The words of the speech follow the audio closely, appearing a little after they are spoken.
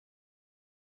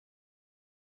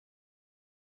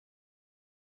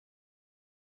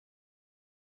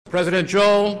President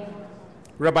Joel,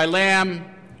 Rabbi Lamb,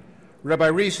 Rabbi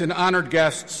Reese, and honored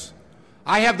guests,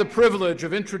 I have the privilege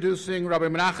of introducing Rabbi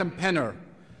Menachem Penner,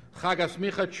 Chag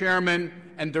HaSemikah Chairman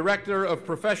and Director of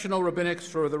Professional Rabbinics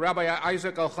for the Rabbi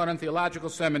Isaac Elchanan Theological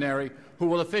Seminary, who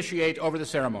will officiate over the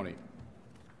ceremony.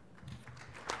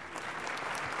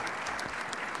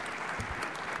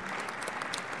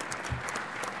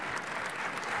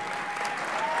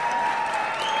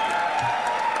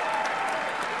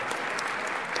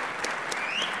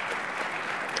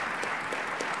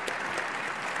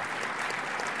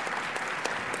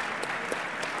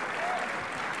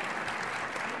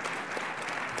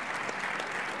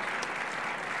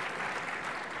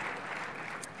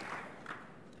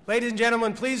 Ladies and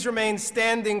gentlemen, please remain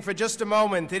standing for just a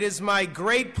moment. It is my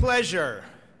great pleasure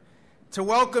to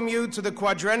welcome you to the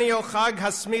quadrennial Chag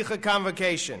HaSemikah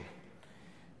convocation.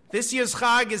 This year's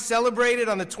Chag is celebrated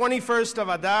on the 21st of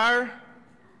Adar,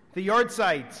 the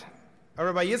Yortzeit, of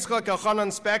Rabbi Yitzchak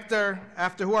Elchanan Spector,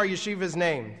 after who our yeshiva is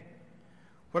named.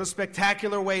 What a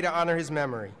spectacular way to honor his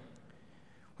memory,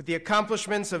 with the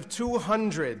accomplishments of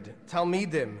 200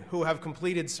 Talmidim who have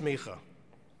completed Semikhah.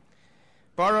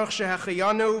 Baruch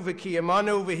shehachiyanu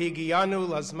v'kiyamanu v'higiyanu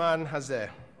lazman hazeh.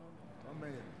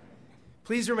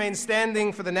 Please remain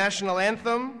standing for the national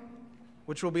anthem,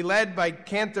 which will be led by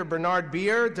Cantor Bernard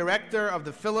Beer, director of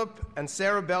the Philip and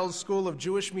Sarah Bell's School of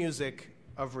Jewish Music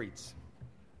of Rietz.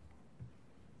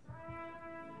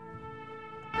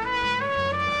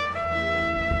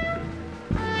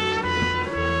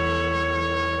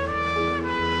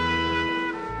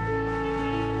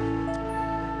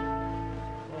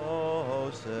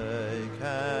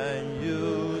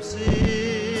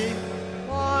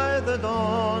 The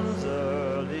dawn's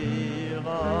early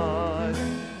light,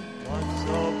 what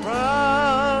so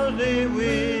proudly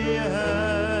we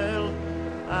hail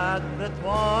at the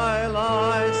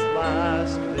twilight's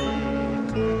last gleam,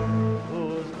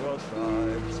 whose broad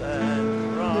stripes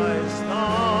and bright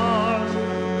stars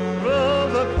through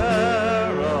the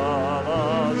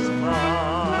perilous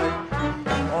fight.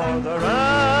 O'er the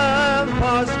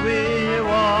ramparts we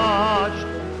watched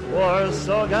were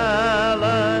so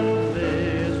gallantly,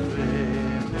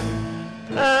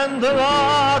 and the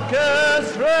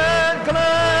rocket's red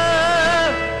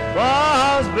glare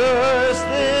was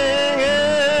bursting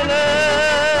in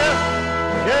air,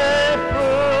 gave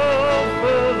proof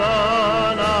through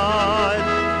the night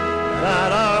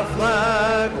that our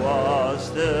flag was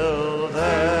still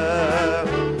there.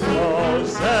 Oh,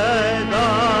 say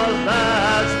does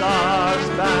that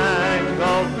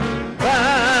star-spangled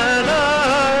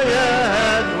banner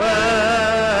yet wave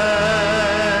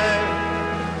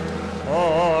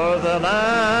o'er the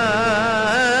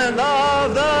land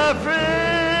of the free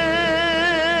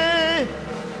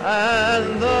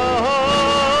and the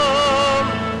home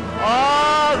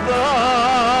of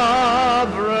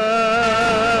the brave?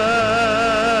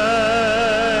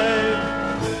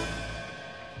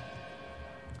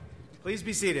 Please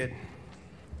be seated.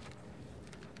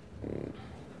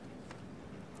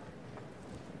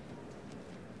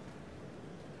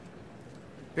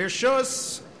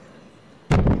 Birshos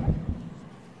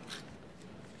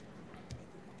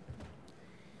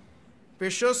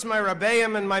my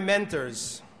Rabbeim and my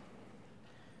mentors,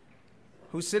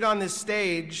 who sit on this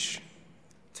stage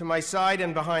to my side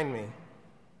and behind me.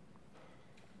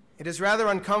 It is rather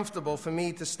uncomfortable for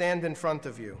me to stand in front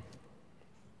of you.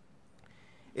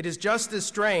 It is just as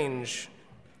strange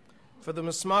for the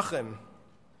Musmachim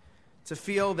to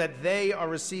feel that they are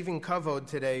receiving kavod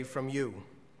today from you.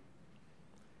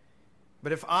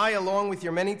 But if I, along with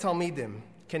your many Talmidim,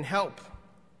 can help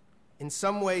in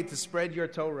some way to spread your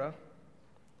Torah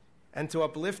and to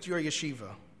uplift your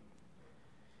yeshiva,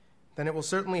 then it will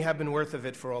certainly have been worth of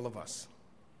it for all of us.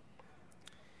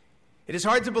 It is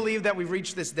hard to believe that we've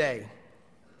reached this day.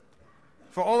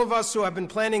 For all of us who have been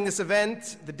planning this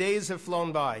event, the days have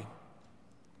flown by.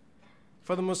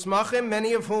 For the Musmachim,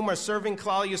 many of whom are serving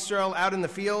Klal Yisrael out in the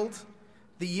field,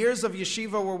 the years of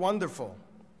yeshiva were wonderful,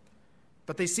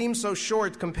 but they seem so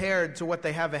short compared to what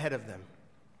they have ahead of them.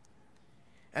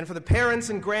 And for the parents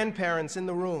and grandparents in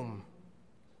the room,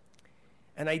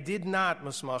 and I did not,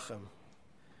 Musmachim,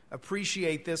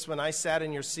 appreciate this when I sat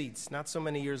in your seats not so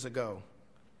many years ago.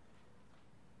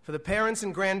 For the parents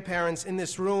and grandparents in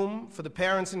this room, for the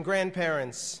parents and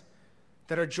grandparents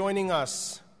that are joining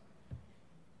us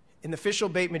in the official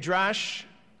Beit Midrash,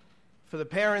 for the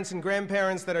parents and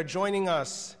grandparents that are joining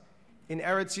us in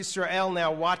Eretz Yisrael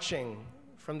now watching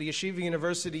from the Yeshiva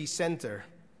University Center.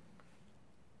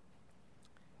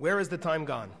 Where has the time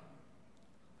gone?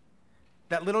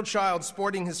 That little child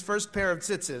sporting his first pair of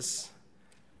tzitzis,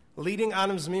 leading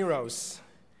Anam Zmiros,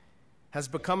 has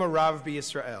become a Rav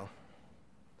b'Yisrael.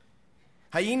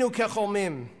 Hayinu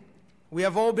kecholmim. We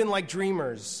have all been like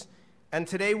dreamers, and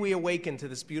today we awaken to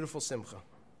this beautiful simcha.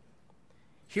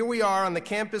 Here we are on the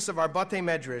campus of our Batei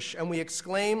Medrash, and we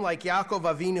exclaim like Yaakov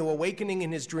Avinu awakening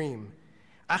in his dream,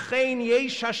 Achein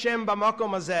yesh Hashem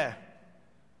b'makom hazeh,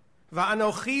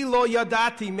 va'anochi lo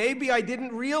yadati. Maybe I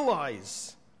didn't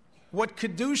realize what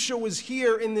Kedusha was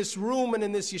here in this room and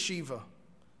in this yeshiva.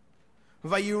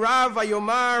 Vayirav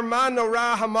vayomar ma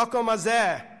norah hamakom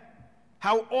hazeh.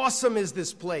 How awesome is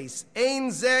this place? Ein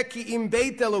zeh ki im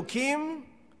beit Elokim,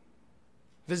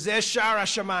 v'zeh shar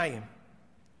hashamayim.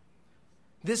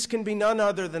 This can be none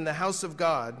other than the house of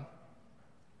God,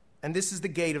 and this is the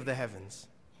gate of the heavens.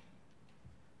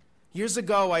 Years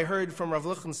ago, I heard from Rav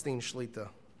Lichtenstein Shlita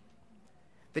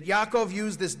that Yaakov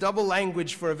used this double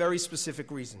language for a very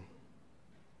specific reason.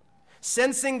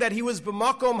 Sensing that he was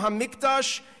b'makom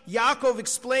hamikdash, Yaakov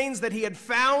explains that he had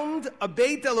found a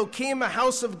Beit Elokim, a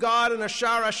house of God, and a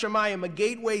Shar HaShamayim, a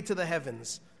gateway to the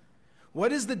heavens.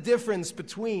 What is the difference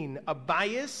between a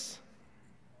bayis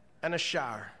and a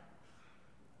shar?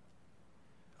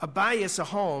 A bayis, a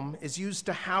home, is used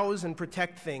to house and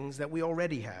protect things that we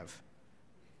already have.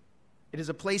 It is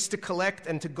a place to collect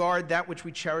and to guard that which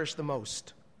we cherish the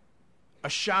most. A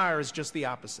shar is just the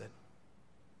opposite.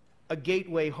 A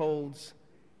gateway holds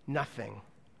nothing.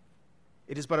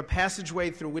 It is but a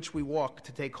passageway through which we walk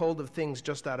to take hold of things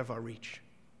just out of our reach.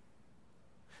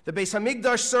 The Beis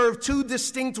HaMikdash served two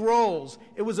distinct roles.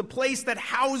 It was a place that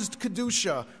housed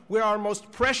Kedusha, where our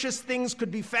most precious things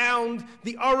could be found.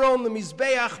 The Aron, the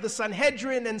Mizbeach, the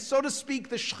Sanhedrin, and so to speak,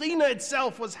 the Shechina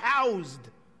itself was housed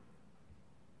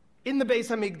in the Beis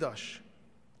HaMikdash.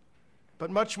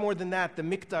 But much more than that, the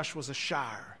Mikdash was a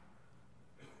shar,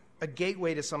 a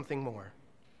gateway to something more,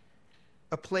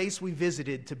 a place we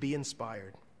visited to be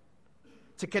inspired,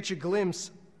 to catch a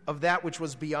glimpse of that which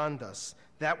was beyond us,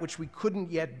 that which we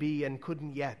couldn't yet be and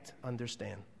couldn't yet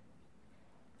understand.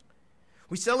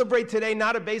 We celebrate today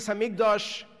not a Beis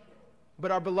HaMikdash,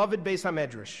 but our beloved Beis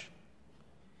HaMedrash.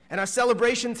 And our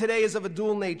celebration today is of a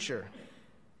dual nature.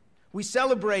 We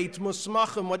celebrate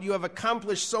musmachim, what you have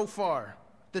accomplished so far,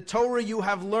 the Torah you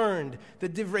have learned, the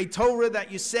divrei Torah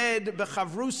that you said,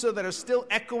 b'chavrusa, that are still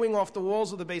echoing off the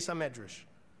walls of the Beis HaMedrash.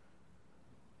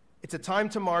 It's a time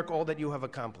to mark all that you have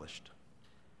accomplished.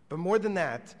 But more than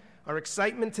that, our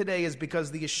excitement today is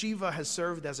because the yeshiva has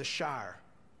served as a shar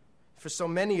for so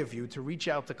many of you to reach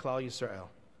out to Klal Yisrael.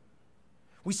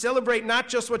 We celebrate not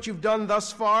just what you've done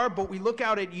thus far, but we look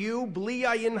out at you, Bli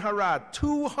Ayin Hara,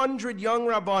 200 young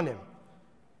rabbanim,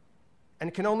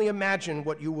 and can only imagine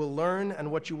what you will learn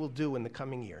and what you will do in the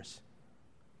coming years.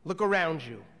 Look around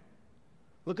you.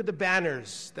 Look at the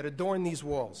banners that adorn these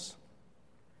walls.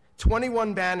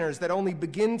 21 banners that only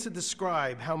begin to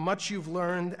describe how much you've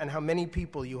learned and how many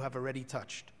people you have already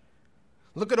touched.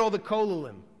 Look at all the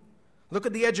kolalim. Look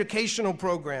at the educational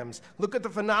programs. Look at the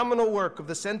phenomenal work of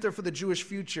the Center for the Jewish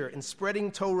Future in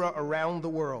spreading Torah around the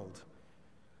world.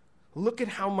 Look at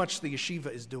how much the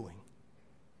yeshiva is doing.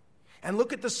 And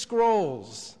look at the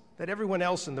scrolls that everyone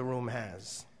else in the room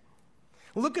has.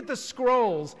 Look at the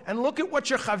scrolls and look at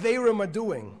what your chaverim are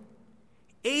doing.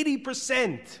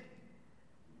 80%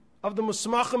 of the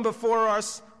musmachim before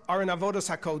us are in Avodas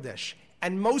HaKodesh,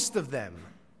 and most of them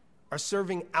are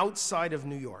serving outside of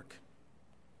New York.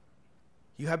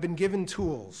 You have been given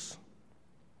tools,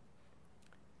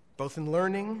 both in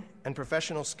learning and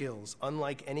professional skills,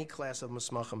 unlike any class of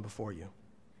musmachim before you.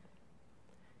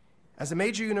 As a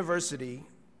major university,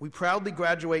 we proudly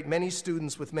graduate many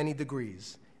students with many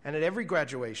degrees, and at every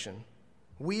graduation,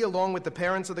 we, along with the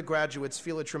parents of the graduates,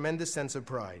 feel a tremendous sense of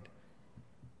pride.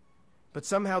 But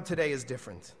somehow today is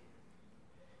different,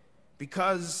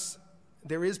 because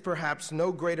there is perhaps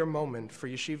no greater moment for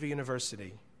Yeshiva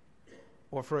University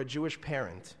or for a Jewish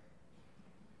parent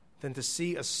than to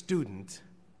see a student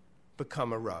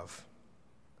become a Rav.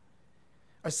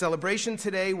 Our celebration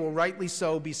today will rightly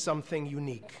so be something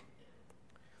unique.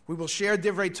 We will share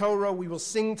divrei Torah, we will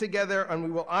sing together, and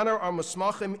we will honor our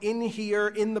musmachim in here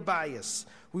in the bayis.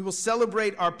 We will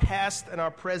celebrate our past and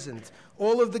our present,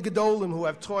 all of the gedolim who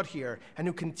have taught here and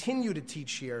who continue to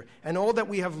teach here, and all that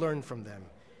we have learned from them.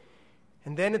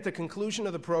 And then at the conclusion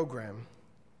of the program,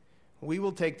 we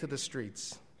will take to the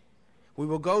streets. We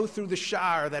will go through the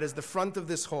shar that is the front of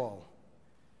this hall.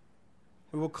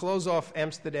 We will close off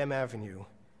Amsterdam Avenue,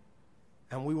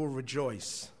 and we will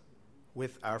rejoice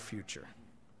with our future.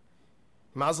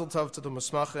 Mazel tov to the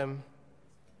musmachim,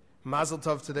 mazel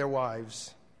tov to their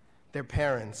wives, their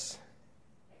parents,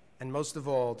 and most of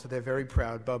all to their very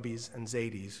proud bubbies and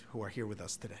zaydis who are here with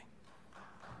us today.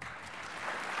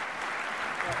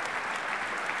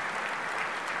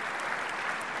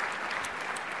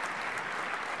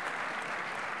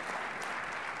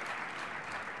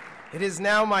 It is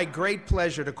now my great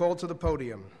pleasure to call to the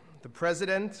podium the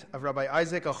president of Rabbi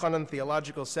Isaac Elchanan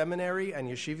Theological Seminary and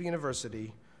Yeshiva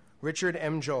University, Richard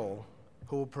M. Joel,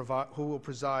 who will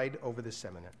preside over this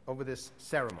ceremony.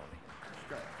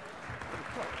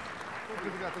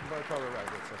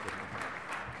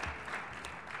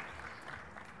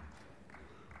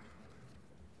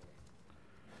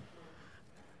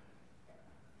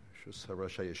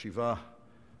 Rosh Yeshiva,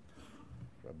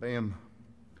 Rabbeim,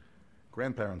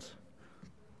 grandparents.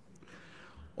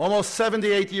 Almost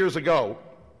 78 years ago,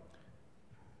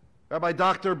 Rabbi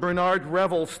Dr. Bernard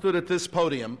Revel stood at this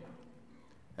podium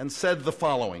and said the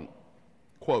following,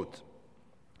 quote,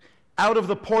 "Out of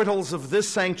the portals of this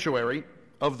sanctuary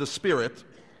of the Spirit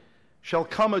shall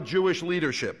come a Jewish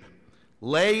leadership,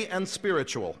 lay and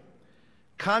spiritual,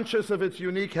 conscious of its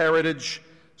unique heritage,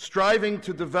 striving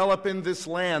to develop in this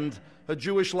land a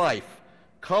Jewish life,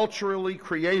 culturally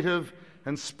creative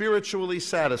and spiritually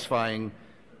satisfying,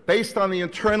 based on the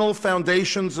internal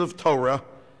foundations of Torah,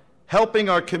 helping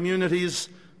our communities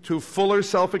to fuller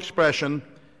self-expression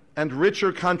and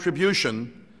richer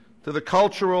contribution to the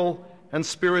cultural and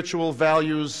spiritual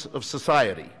values of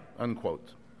society,"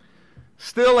 unquote.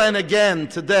 Still and again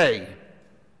today,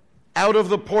 out of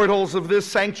the portals of this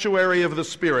sanctuary of the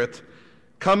Spirit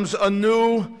comes a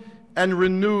new and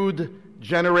renewed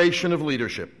generation of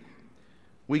leadership.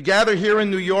 We gather here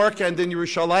in New York and in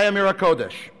Yerushalayim Ir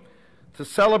HaKodesh to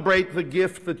celebrate the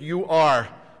gift that you are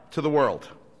to the world.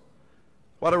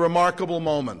 What a remarkable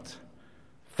moment.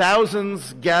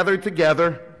 Thousands gathered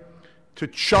together to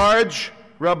charge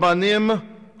Rabbanim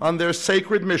on their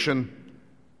sacred mission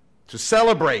to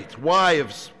celebrate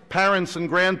wives, parents and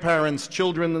grandparents,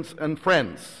 children and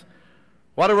friends.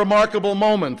 What a remarkable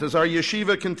moment as our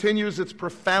yeshiva continues its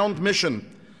profound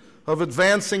mission of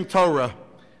advancing Torah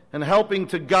and helping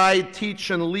to guide, teach,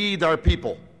 and lead our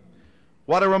people.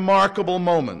 What a remarkable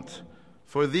moment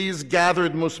for these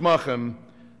gathered musmachim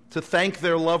to thank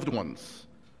their loved ones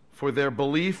for their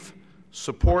belief,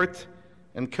 support,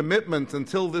 and commitment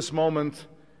until this moment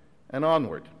and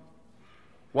onward.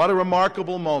 What a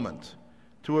remarkable moment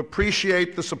to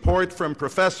appreciate the support from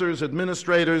professors,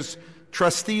 administrators,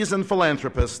 trustees, and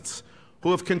philanthropists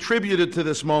who have contributed to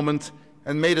this moment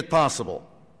and made it possible.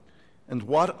 And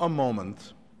what a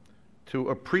moment to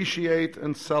appreciate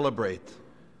and celebrate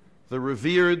the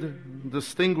revered,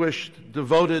 distinguished,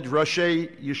 devoted Roshei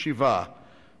Yeshiva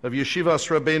of Yeshivas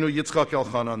Rabbeinu Yitzchak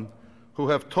Elchanan, who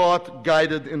have taught,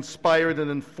 guided, inspired, and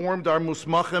informed our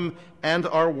musmachim and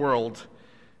our world,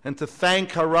 and to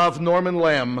thank Harav Norman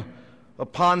Lamb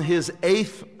upon his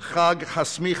 8th Chag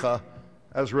HaSemikhah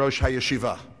as Rosh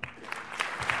HaYeshiva.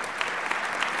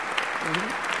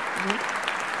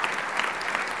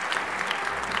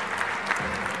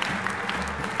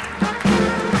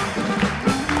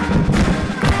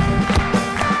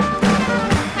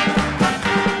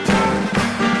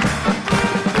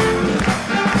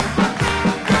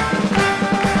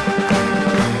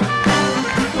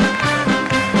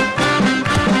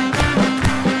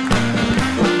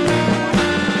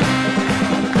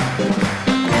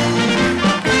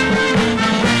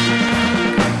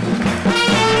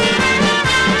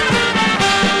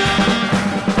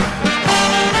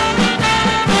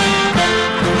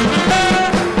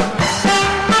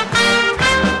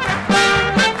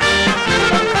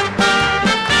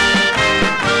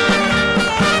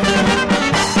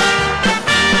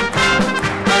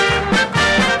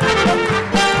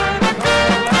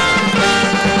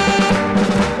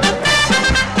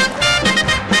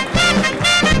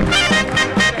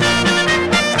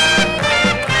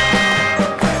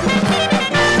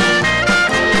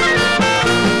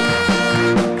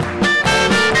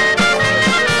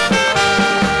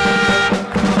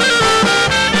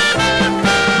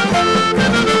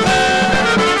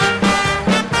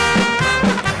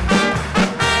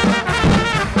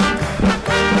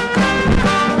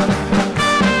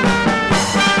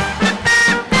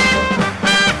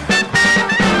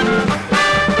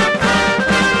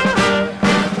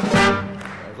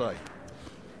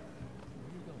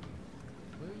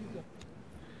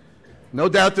 No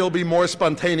doubt there'll be more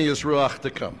spontaneous ruach to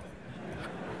come.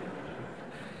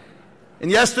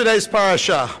 In yesterday's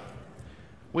parasha,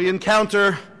 we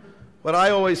encounter what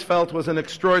I always felt was an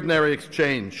extraordinary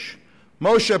exchange.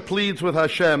 Moshe pleads with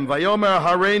Hashem, Vayomer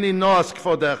hareini nos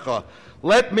kvodecha,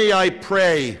 let me, I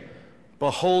pray,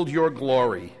 behold your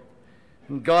glory.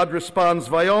 And God responds,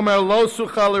 Vayomer lo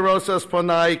sucha liros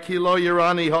esponai ki lo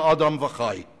yirani ha'adam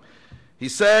v'chai. He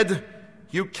said,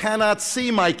 you cannot see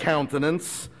my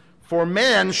countenance, for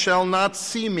man shall not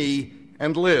see me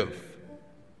and live.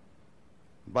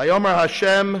 Vayomer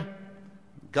Hashem,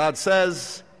 God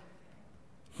says,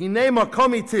 Hine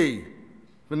makomiti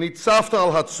v'nitzavta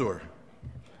al hatzur.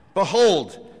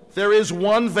 Behold, there is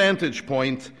one vantage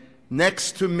point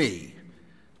next to me.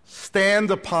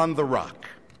 Stand upon the rock.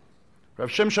 Rav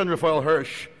Shimshon Raphael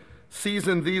Hirsch sees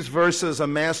in these verses a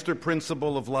master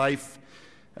principle of life,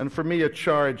 and for me a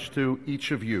charge to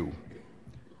each of you.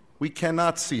 We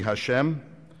cannot see Hashem,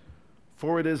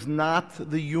 for it is not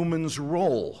the human's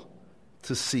role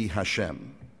to see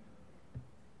Hashem.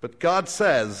 But God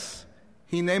says,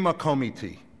 Hine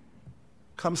makomiti,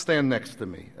 come stand next to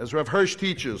me. As Rav Hirsch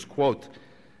teaches, quote,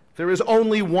 there is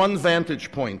only one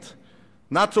vantage point,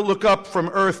 not to look up from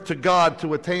earth to God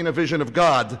to attain a vision of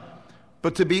God,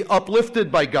 but to be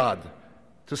uplifted by God,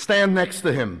 to stand next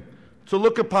to Him, to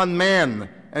look upon man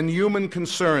and human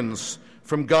concerns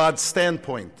from God's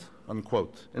standpoint,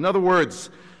 unquote. In other words,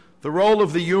 the role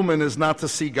of the human is not to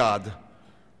see God,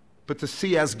 but to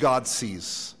see as God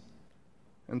sees,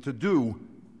 and to do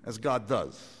as God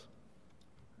does.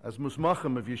 As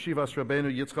Musmachim of Yeshivas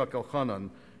Rabbeinu Yitzchak Elchanan,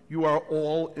 you are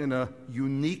all in a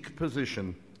unique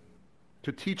position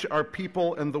to teach our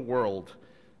people and the world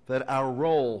that our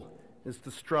role is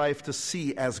to strive to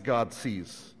see as God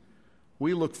sees.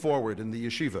 We look forward in the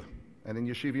Yeshiva and in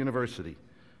Yeshiva University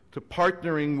to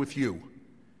partnering with you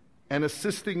and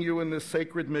assisting you in this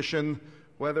sacred mission,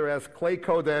 whether as Klei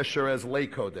Kodesh or as Lei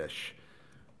Kodesh.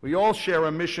 We all share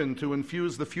a mission to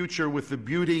infuse the future with the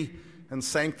beauty and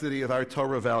sanctity of our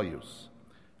Torah values.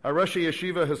 Our Rosh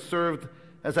Yeshiva has served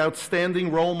as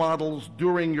outstanding role models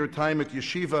during your time at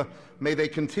Yeshiva. May they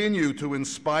continue to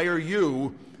inspire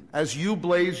you as you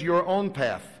blaze your own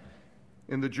path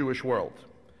in the Jewish world.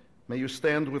 May you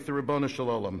stand with the Ribbon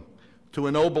Shalom to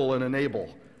ennoble and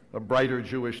enable a brighter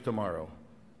Jewish tomorrow.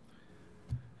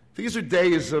 These are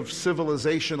days of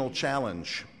civilizational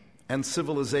challenge and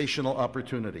civilizational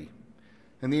opportunity.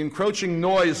 In the encroaching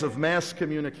noise of mass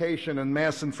communication and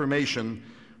mass information,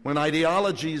 when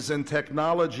ideologies and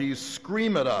technologies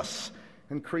scream at us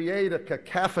and create a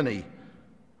cacophony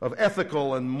of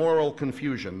ethical and moral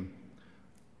confusion,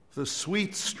 the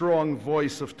sweet, strong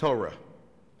voice of Torah,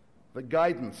 the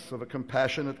guidance of a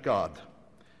compassionate God,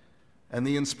 and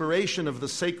the inspiration of the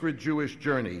sacred Jewish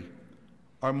journey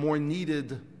are more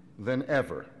needed than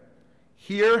ever.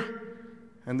 Here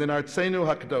and in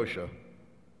Artzenu HaKadosha,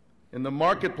 in the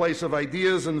marketplace of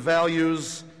ideas and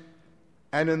values,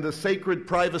 and in the sacred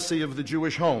privacy of the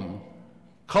Jewish home,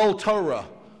 Kol Torah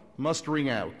must ring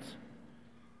out.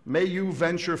 May you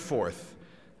venture forth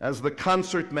as the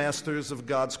concert masters of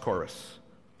God's chorus.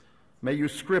 May you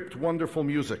script wonderful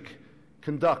music,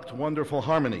 conduct wonderful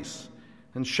harmonies,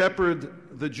 and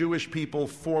shepherd the Jewish people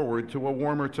forward to a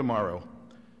warmer tomorrow,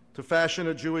 to fashion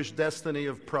a Jewish destiny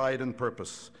of pride and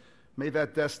purpose. May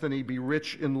that destiny be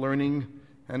rich in learning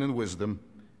and in wisdom,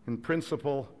 in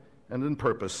principle and in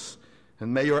purpose.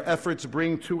 And may your efforts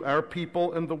bring to our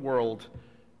people and the world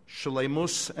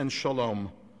shalemus and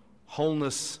shalom,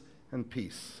 wholeness and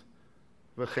peace.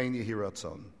 V'chein yehi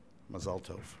ratzon. Mazal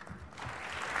tov.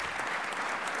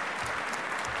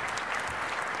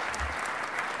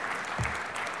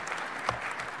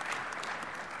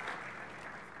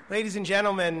 Ladies and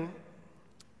gentlemen,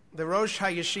 the Rosh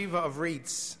HaYeshiva of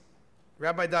Reitz,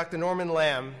 Rabbi Dr. Norman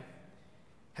Lamb,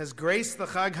 has graced the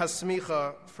Chag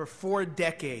HaSemikhah for 4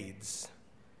 decades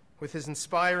with his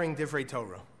inspiring Divrei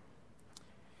Torah.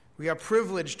 We are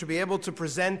privileged to be able to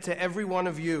present to every one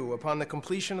of you, upon the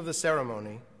completion of the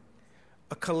ceremony,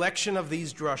 a collection of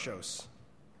these drushos,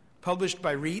 published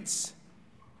by Reitz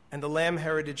and the Lamb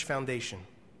Heritage Foundation.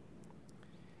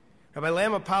 Rabbi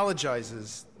Lamb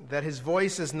apologizes that his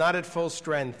voice is not at full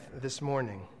strength this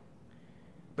morning,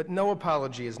 but no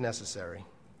apology is necessary.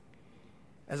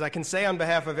 As I can say on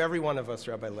behalf of every one of us,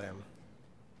 Rabbi Lamb,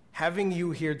 having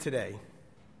you here today,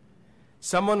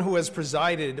 someone who has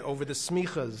presided over the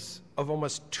smichas of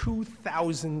almost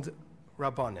 2,000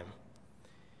 rabbanim,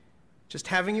 just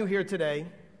having you here today,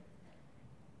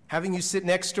 having you sit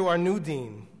next to our new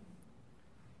dean,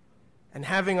 and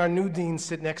having our new dean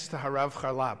sit next to Harav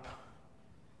Charlap,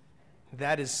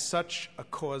 that is such a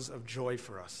cause of joy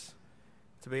for us,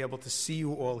 to be able to see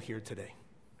you all here today.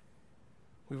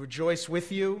 We rejoice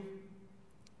with you,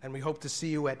 and we hope to see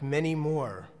you at many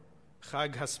more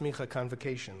Chag HaSemikhah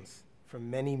convocations for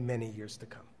many, many years to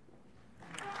come.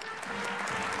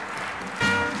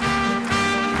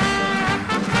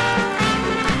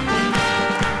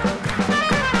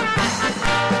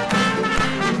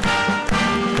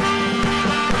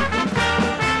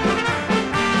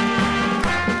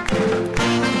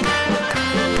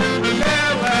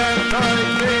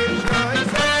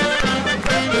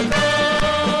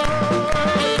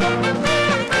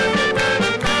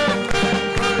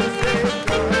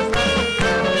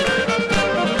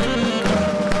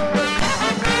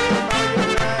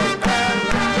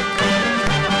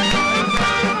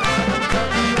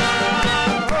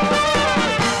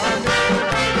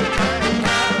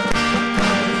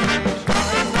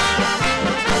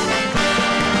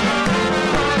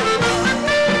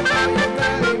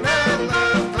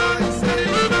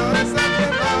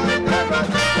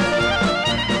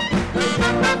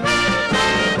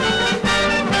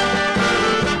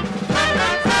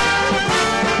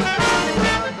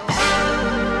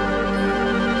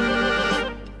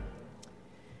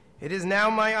 It is now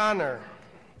my honor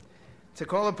to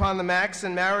call upon the Max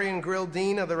and Marion Grill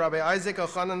Dean of the Rabbi Isaac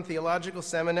Elchanan Theological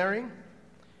Seminary,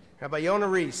 Rabbi Yonah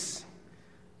Rees,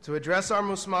 to address our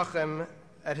Musmachim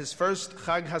at his first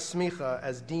Chag HaSemikhah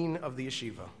as Dean of the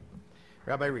Yeshiva.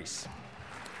 Rabbi Rees.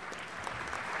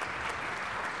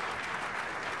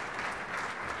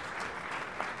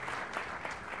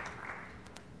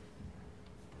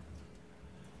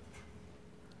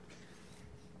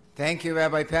 Thank you,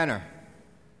 Rabbi Penner.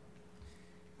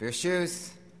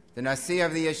 Birshus, the Nasi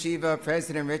of the Yeshiva,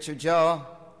 President Richard Joel.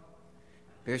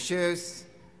 Birshus,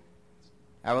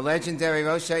 our legendary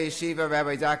Rosh HaYeshiva,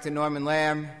 Rabbi Dr. Norman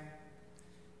Lamb.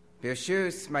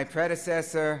 Birshus, my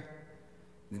predecessor,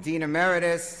 the Dean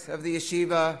Emeritus of the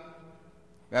Yeshiva,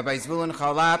 Rabbi Zvulun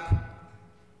Chalap,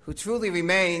 who truly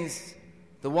remains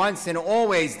the once and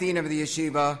always Dean of the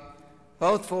Yeshiva,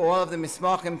 both for all of the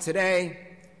Musmachim today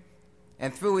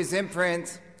and through his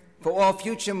imprint for all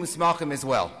future Musmachim as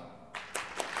well.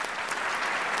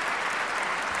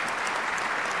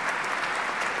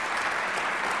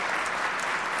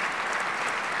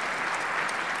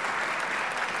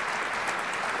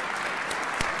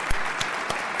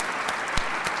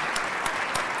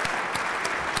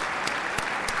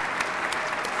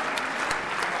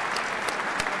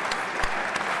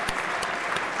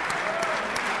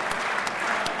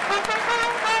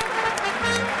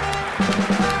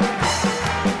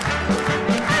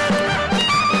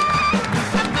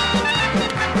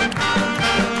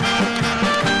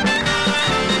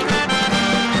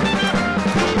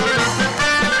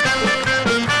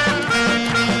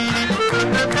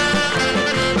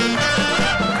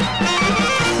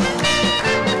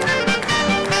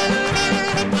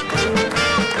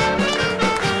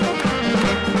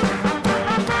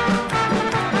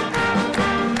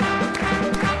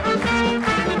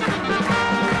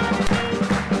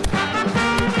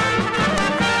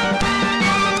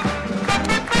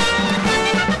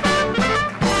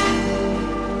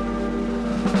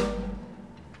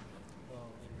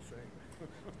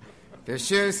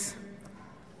 Birshus,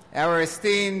 our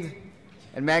esteemed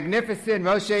and magnificent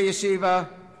Rosh Yeshiva.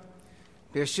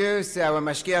 Birshus, our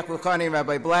Mashgiach Luchani,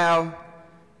 Rabbi Blau.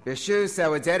 Birshus,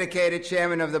 our dedicated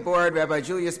chairman of the board, Rabbi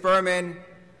Julius Berman.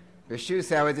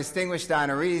 Birshus, our distinguished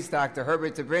honorees, Dr.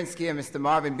 Herbert Dobrinsky and Mr.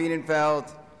 Marvin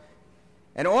Bienenfeld.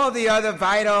 And all the other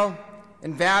vital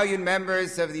and valued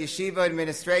members of the Yeshiva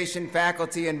administration,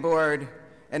 faculty, and board,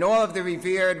 and all of the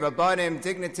revered Rabbanim,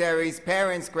 dignitaries,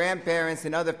 parents, grandparents,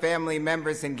 and other family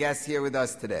members and guests here with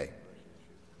us today.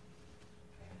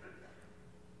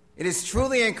 It is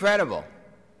truly incredible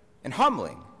and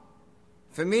humbling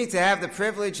for me to have the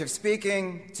privilege of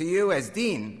speaking to you as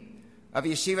Dean of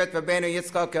Yeshivat Rabbeinu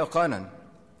Yitzchak Elchanan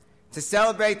to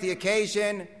celebrate the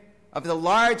occasion of the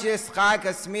largest Chag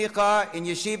HaSemikhah in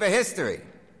Yeshiva history.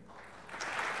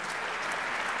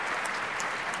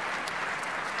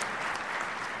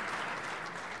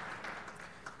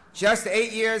 Just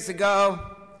 8 years ago,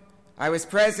 I was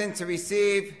present to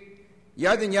receive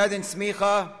Yadin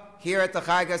Smicha here at the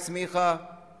Chag HaSemikhah,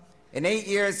 and 8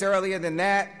 years earlier than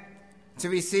that, to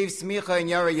receive Smicha in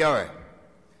Yora Yora.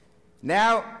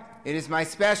 Now, it is my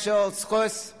special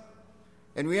schus,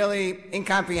 and really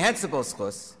incomprehensible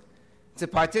schus, to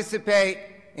participate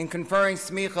in conferring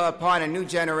Smicha upon a new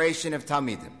generation of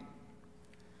Talmidim.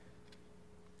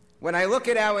 When I look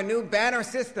at our new banner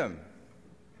system,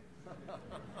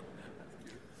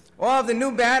 all of the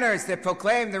new banners that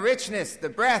proclaim the richness, the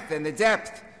breadth, and the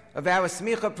depth of our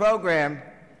Smicha program,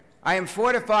 I am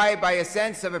fortified by a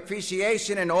sense of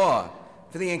appreciation and awe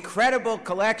for the incredible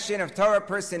collection of Torah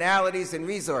personalities and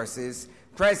resources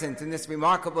present in this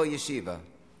remarkable yeshiva.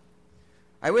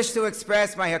 I wish to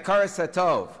express my hakaras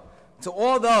hatov to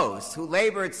all those who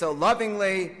labored so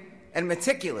lovingly and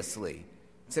meticulously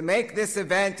to make this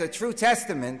event a true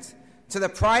testament to the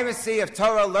primacy of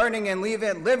Torah learning and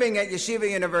living at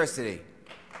Yeshiva University.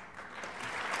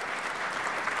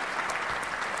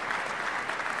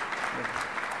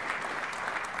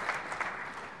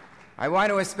 I want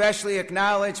to especially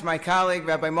acknowledge my colleague,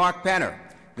 Rabbi Mark Penner,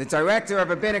 the Director of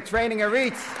Rabbinic Training at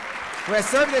REITs, who has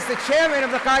served as the Chairman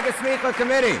of the Chag HaSemikah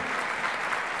Committee.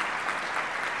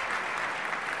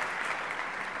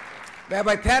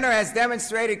 Rabbi Penner has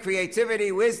demonstrated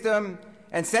creativity, wisdom,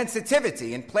 and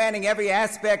sensitivity in planning every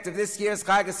aspect of this year's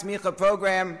Chag HaSemikah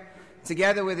program,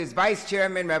 together with his Vice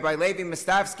Chairman, Rabbi Levi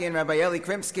Mostavsky and Rabbi Eli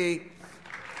Krimsky.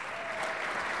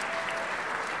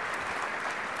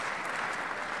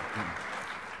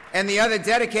 And the other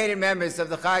dedicated members of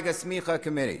the Chag HaSemikah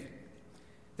Committee.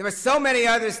 There are so many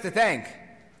others to thank,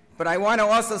 but I want to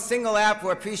also single out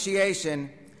for appreciation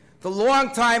the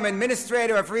longtime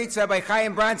administrator of REITs, Rabbi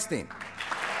Chaim Bronstein.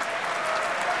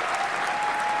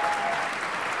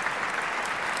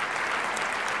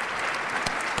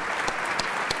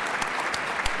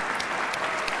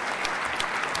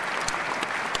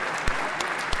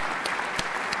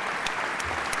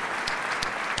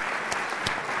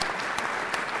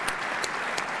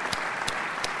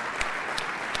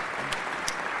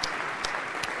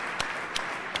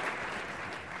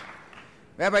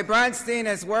 Rabbi Bronstein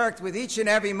has worked with each and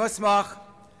every musmach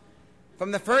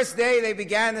from the first day they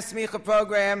began the Semikhah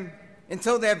program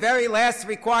until their very last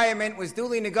requirement was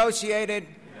duly negotiated.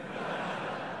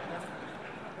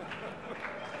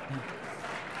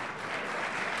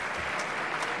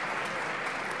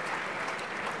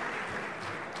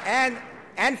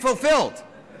 and fulfilled,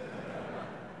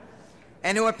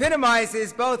 and who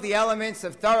epitomizes both the elements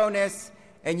of thoroughness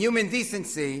and human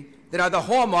decency that are the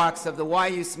hallmarks of the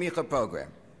YU Semikhah program.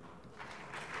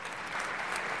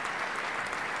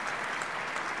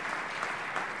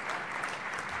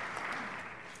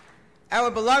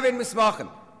 Our beloved Musmachim,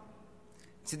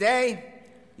 today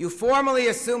you formally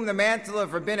assume the mantle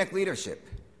of rabbinic leadership.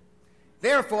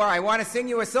 Therefore, I want to sing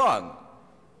you a song.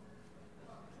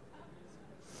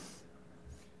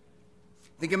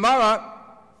 The Gemara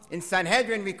in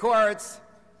Sanhedrin records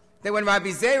that when Rabbi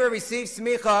Zera received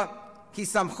Semikhah, Ki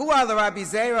samchu al Rabbi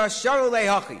Zera sharu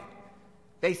lehachi.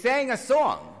 They sang a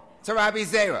song to Rabbi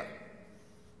Zera.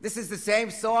 This is the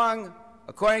same song,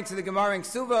 according to the Gemara in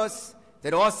Ksuvos,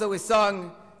 that also is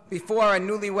sung before a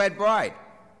newlywed bride.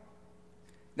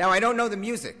 Now, I don't know the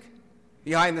music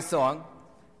behind the song.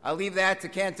 I'll leave that to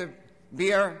Cantor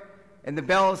Beer and the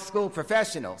Bell School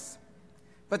professionals.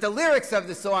 But the lyrics of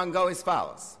the song go as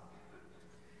follows.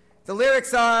 The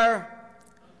lyrics are,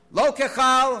 Lo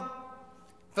kechal,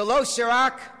 v'lo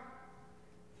shirak,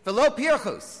 v'lo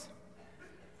pirchus,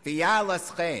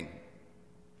 v'yalas chen.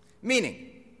 Meaning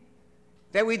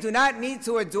that we do not need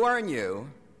to adorn you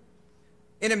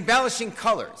in embellishing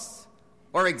colors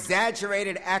or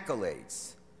exaggerated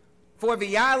accolades. For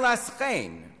v'yalas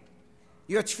chen,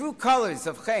 your true colors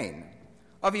of chen,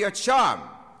 of your charm,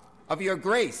 of your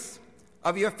grace,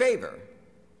 of your favor,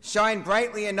 shine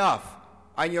brightly enough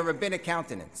on your rabbinic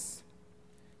countenance.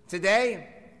 Today,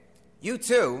 you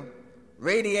too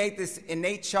radiate this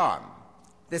innate charm,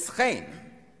 this chen,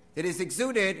 that is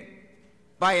exuded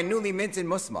by a newly minted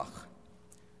musmach,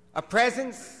 a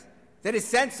presence that is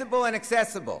sensible and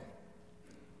accessible,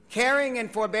 caring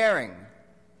and forbearing,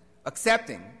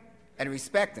 accepting and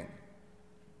respecting.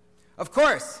 Of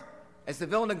course, as the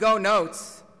Vilna Gaon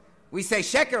notes, we say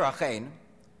sheker achein,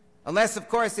 unless, of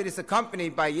course, it is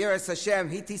accompanied by Yiras Hashem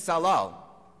Hiti Salal.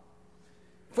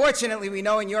 Fortunately, we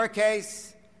know in your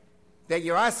case that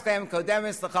Yiraschem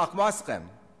Kodemis L'Chachmaschem,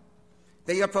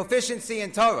 that your proficiency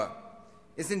in Torah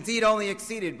is indeed only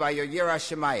exceeded by your Yiras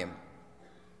Shemayim.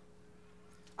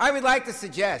 I would like to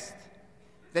suggest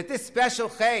that this special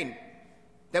chen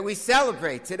that we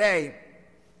celebrate today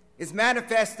is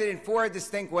manifested in 4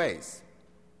 distinct ways.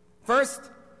 First,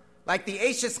 like the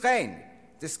Eishes chen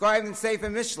described in Sefer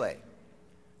Mishlei,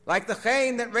 like the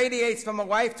chen that radiates from a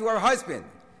wife to her husband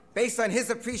based on his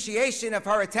appreciation of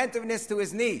her attentiveness to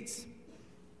his needs,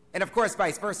 and of course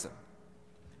vice versa.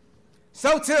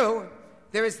 So too,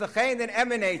 there is the chen that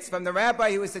emanates from the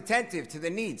rabbi who is attentive to the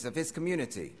needs of his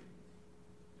community.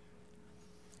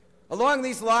 Along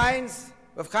these lines,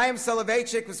 Rav Chaim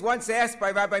Soloveitchik was once asked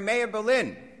by Rabbi Meir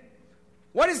Berlin,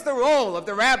 what is the role of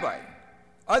the rabbi,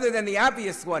 other than the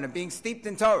obvious one of being steeped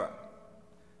in Torah?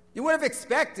 You would have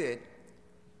expected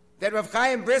that Rav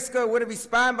Chaim Brisker would have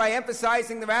responded by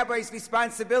emphasizing the rabbi's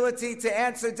responsibility to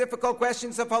answer difficult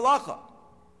questions of halacha,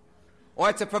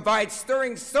 or to provide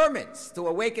stirring sermons to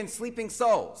awaken sleeping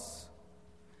souls.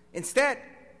 Instead,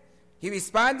 he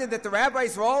responded that the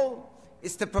rabbi's role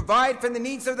is to provide for the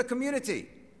needs of the community,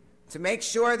 to make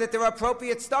sure that there are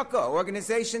appropriate tzedakah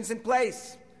organizations in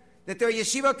place, that there are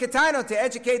yeshiva ketano to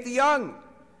educate the young,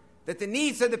 that the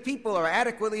needs of the people are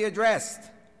adequately addressed.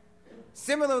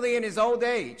 Similarly, in his old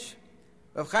age,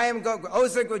 Rav Chaim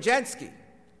Ozer Grudzinski,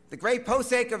 the great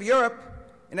posek of Europe,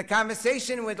 in a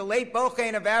conversation with the late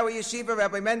bochein of our yeshiva,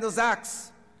 Rabbi Mendel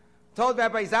Zaks, told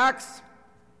Rabbi Zaks,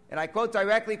 and I quote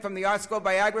directly from the Art Scroll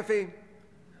biography,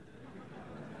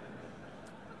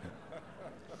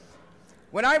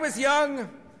 when I was young,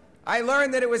 I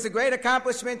learned that it was a great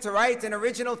accomplishment to write an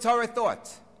original Torah thought.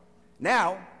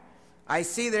 Now, I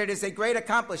see that it is a great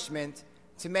accomplishment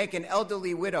to make an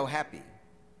elderly widow happy.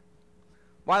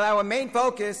 While our main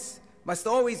focus must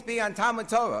always be on Talmud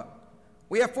Torah,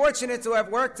 we are fortunate to have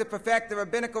worked to perfect the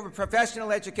rabbinical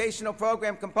professional educational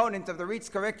program component of the REACH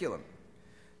curriculum.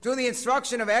 Through the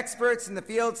instruction of experts in the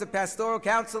fields of pastoral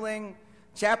counseling,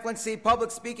 chaplaincy,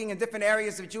 public speaking, and different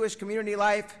areas of Jewish community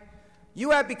life,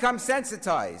 you have become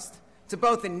sensitized to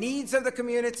both the needs of the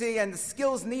community and the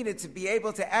skills needed to be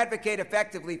able to advocate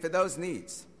effectively for those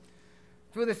needs.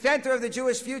 Through the Center of the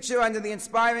Jewish Future, under the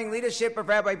inspiring leadership of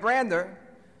Rabbi Brander,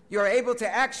 you are able to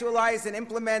actualize and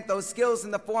implement those skills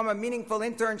in the form of meaningful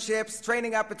internships,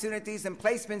 training opportunities, and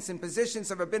placements in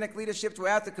positions of rabbinic leadership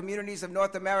throughout the communities of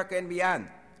North America and beyond.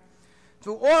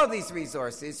 Through all of these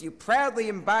resources, you proudly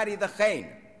embody the chen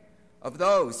of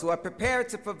those who are prepared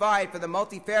to provide for the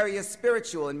multifarious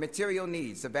spiritual and material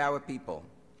needs of our people.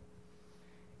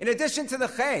 In addition to the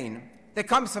chen that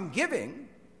comes from giving,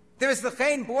 there is the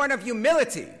chen born of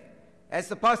humility. As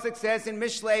the pasuk says in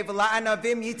Mishlei,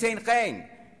 V'la'anavim yitein chen,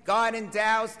 God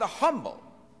endows the humble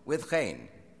with chen.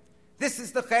 This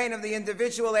is the chen of the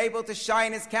individual able to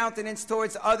shine his countenance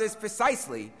towards others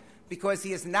precisely because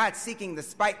he is not seeking the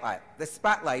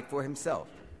spotlight for himself.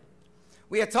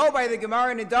 We are told by the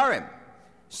Gemara in Nedarim,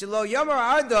 Shelo yomer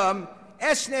adam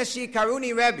eshne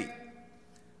karuni Rabbi.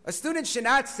 A student should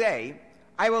not say,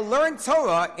 I will learn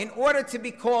Torah in order to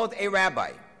be called a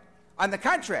rabbi. On the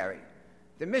contrary,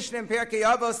 the Mishnah in Pirkei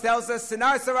Avos tells us,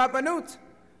 Sinar Sarabbanut,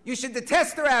 you should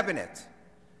detest the rabbinate.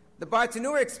 The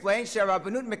Bartanura explains,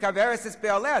 Sharabbanut mekaveres es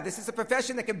be'aleh. This is a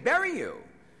profession that can bury you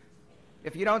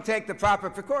if you don't take the proper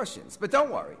precautions. But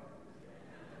don't worry.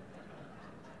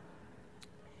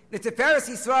 The Tiferes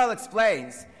Yisrael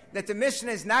explains that the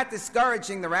Mishnah is not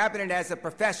discouraging the rabbinate as a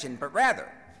profession, but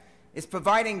rather is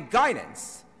providing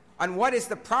guidance on what is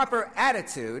the proper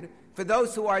attitude for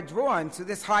those who are drawn to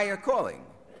this higher calling.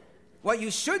 What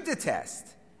you should detest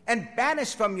and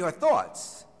banish from your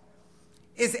thoughts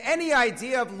is any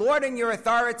idea of lording your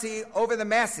authority over the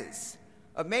masses,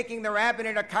 of making the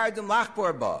rabbinate a kardum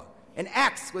lachbor ba, an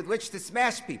axe with which to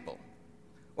smash people,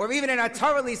 or even an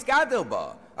atarelis gadol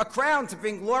ba, a crown to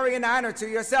bring glory and honor to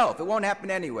yourself. It won't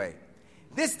happen anyway.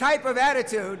 This type of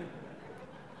attitude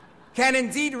can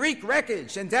indeed wreak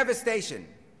wreckage and devastation.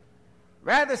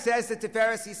 Rather, says the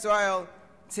Tiferes Yisrael,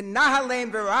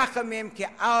 T'nahalem v'rachamim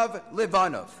ke'av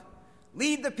livanov.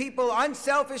 Lead the people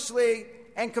unselfishly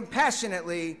and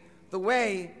compassionately the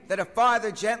way that a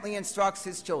father gently instructs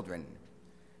his children.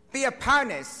 Be a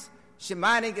parnes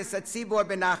shemanig es hatzibor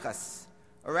benachas.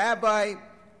 A rabbi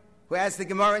who, as the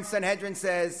Gemara in Sanhedrin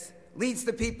says, leads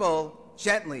the people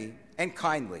gently and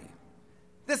kindly.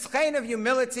 This chen of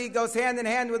humility goes hand in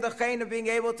hand with the chen of being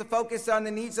able to focus on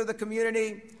the needs of the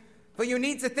community. For you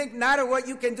need to think not of what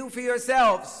you can do for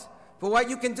yourselves, but what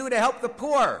you can do to help the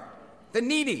poor, the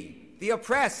needy, the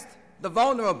oppressed, the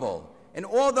vulnerable, and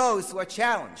all those who are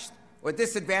challenged or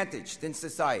disadvantaged in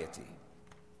society.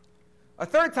 A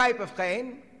third type of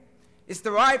chen is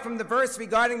derived from the verse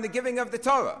regarding the giving of the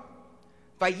Torah.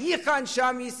 Vayichan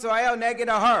sham Yisrael neged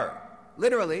ahar.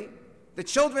 Literally, the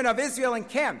children of Israel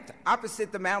encamped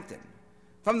opposite the mountain.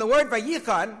 From the word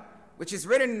vayichan, which is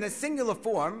written in the singular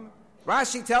form,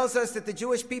 Rashi tells us that the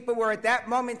Jewish people were at that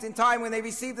moment in time when they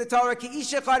received the Torah, ki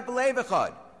ish echad b'lev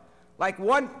echad, like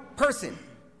one person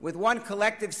with one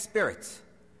collective spirit.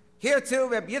 Here too,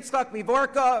 Rabbi Yitzchak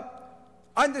Mivorka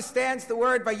understands the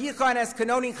word vayichan as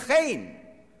connoting chen,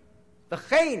 the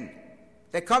chen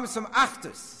that comes from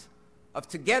achdus, of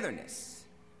togetherness,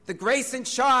 the grace and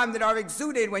charm that are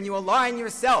exuded when you align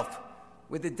yourself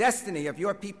with the destiny of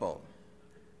your people.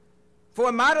 For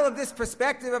a model of this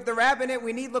perspective of the rabbinate,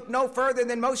 we need look no further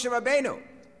than Moshe Rabbeinu,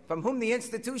 from whom the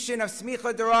institution of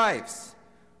Semikhah derives.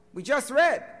 We just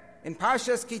read in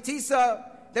Parshas Kitisa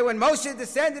that when Moshe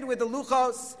descended with the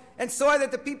Luchos and saw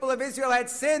that the people of Israel had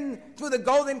sinned through the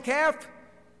golden calf,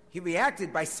 he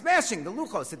reacted by smashing the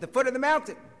Luchos at the foot of the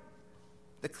mountain.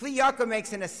 The Kli Yaakov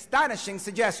makes an astonishing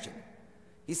suggestion.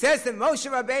 He says that Moshe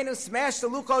Rabbeinu smashed the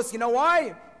Luchos, you know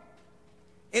why?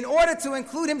 In order to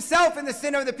include himself in the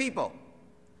sin of the people,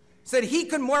 so that he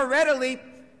could more readily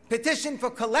petition for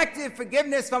collective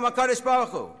forgiveness from HaKadosh Baruch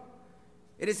Hu.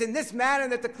 It is in this manner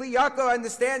that the Kli Yaakov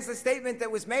understands the statement that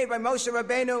was made by Moshe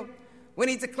Rabbeinu when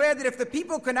he declared that if the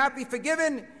people could not be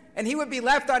forgiven and he would be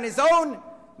left on his own,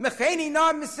 Mecheni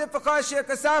nam misifcha asher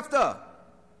kasafta.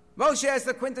 Moshe, as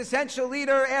the quintessential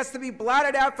leader, asked to be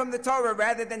blotted out from the Torah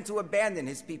rather than to abandon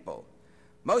his people.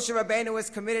 Moshe Rabbeinu was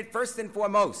committed first and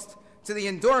foremost to the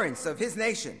endurance of his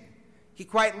nation. He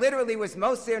quite literally was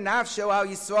Moser Nafsho al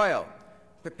Yisrael,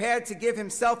 prepared to give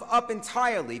himself up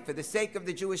entirely for the sake of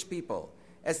the Jewish people,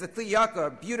 as the Kli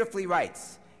Yaakov beautifully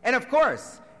writes. And of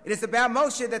course, it is about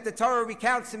Moshe that the Torah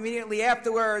recounts immediately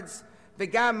afterwards,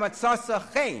 V'gam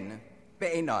matzasa chen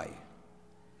be'enai.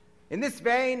 In this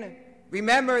vein,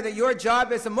 remember that your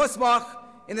job as a musmach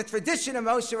in the tradition of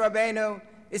Moshe Rabbeinu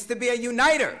is to be a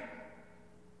uniter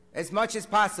as much as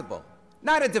possible,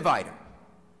 not a divider.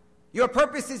 Your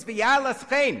purpose is v'yalas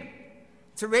chen,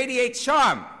 to radiate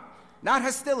charm, not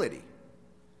hostility.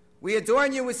 We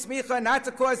adorn you with smicha not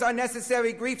to cause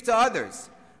unnecessary grief to others,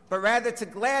 but rather to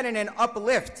gladden and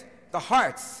uplift the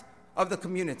hearts of the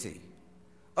community.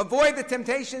 Avoid the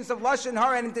temptations of lashon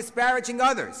hara and disparaging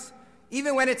others,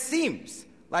 even when it seems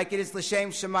like it is l'shem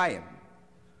shemayim.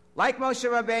 Like Moshe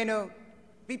Rabbeinu,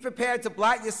 be prepared to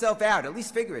blot yourself out, at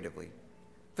least figuratively,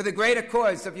 for the greater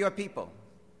cause of your people.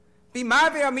 Be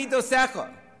mavir midosecha.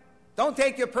 Don't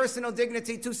take your personal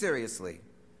dignity too seriously.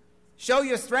 Show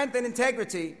your strength and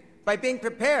integrity by being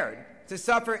prepared to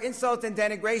suffer insult and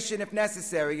denigration if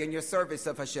necessary in your service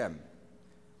of Hashem.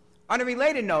 On a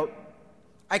related note,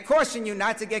 I caution you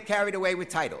not to get carried away with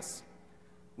titles.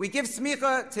 We give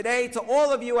smicha today to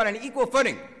all of you on an equal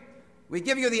footing. We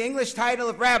give you the English title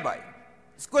of Rabbi.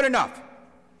 It's good enough.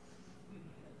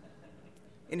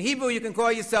 In Hebrew, you can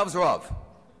call yourselves Rav.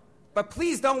 But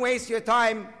please don't waste your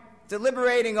time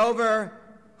deliberating over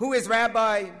who is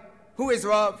Rabbi, who is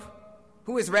Rav,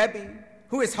 who is Rabbi,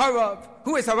 who is Harav,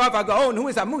 who is Harav HaGaon, who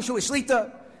is Amush, who is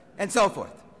Shlita, and so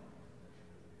forth.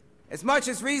 As much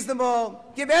as reasonable,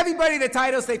 give everybody the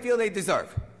titles they feel they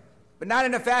deserve, but not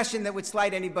in a fashion that would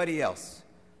slight anybody else.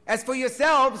 As for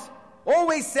yourselves,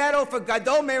 always settle for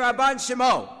Gadol Me'Rabban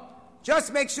Shemo.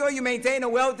 Just make sure you maintain a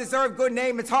well-deserved good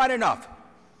name. It's hard enough.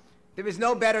 There is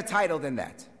no better title than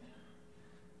that.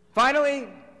 Finally,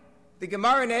 the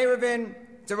Gemara in Eruvin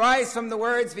derives from the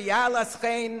words V'yalas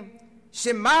chen,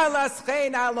 Shemalas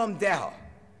chen alom deho.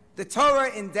 The Torah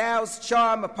endows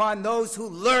charm upon those who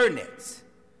learn it.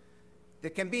 There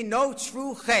can be no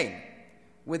true chen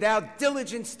without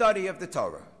diligent study of the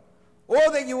Torah.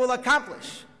 All that you will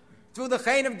accomplish through the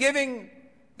chen of giving,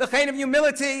 the chen of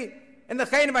humility, and the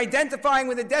chen of identifying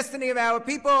with the destiny of our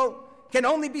people can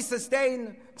only be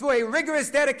sustained through a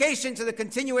rigorous dedication to the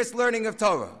continuous learning of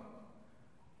Torah.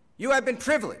 You have been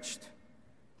privileged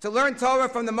to learn Torah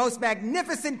from the most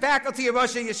magnificent faculty of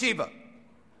Rosh Yeshiva.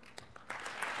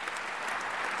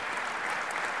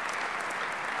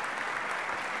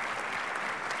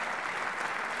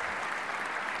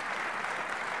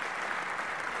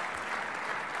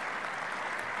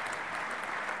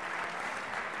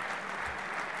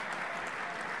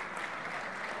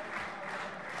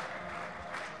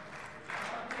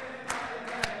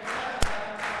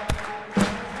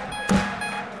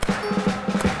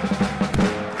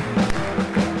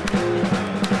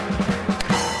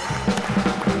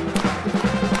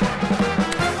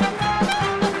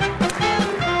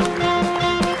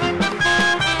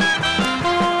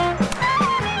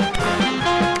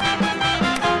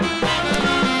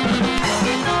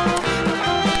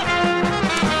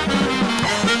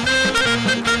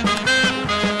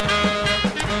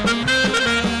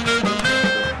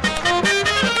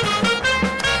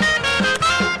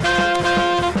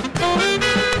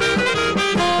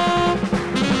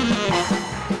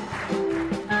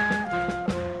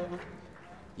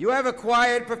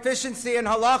 Acquired proficiency in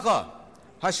halacha,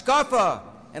 hashkafa,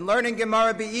 and learning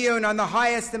Gemara Be'iyun on the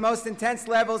highest and most intense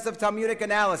levels of Talmudic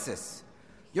analysis.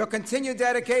 Your continued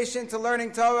dedication to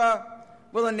learning Torah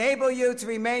will enable you to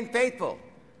remain faithful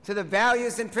to the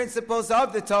values and principles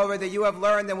of the Torah that you have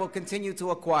learned and will continue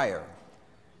to acquire.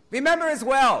 Remember as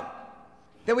well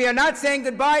that we are not saying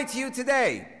goodbye to you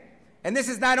today, and this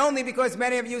is not only because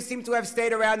many of you seem to have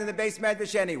stayed around in the Beis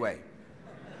Medrash anyway.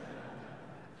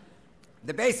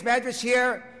 The Beis Medrash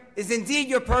here is indeed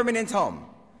your permanent home.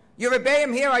 Your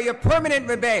Rebbeim here are your permanent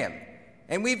Rebbeim,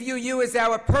 and we view you as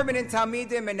our permanent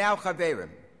Talmidim and now Chaverim.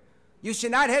 You should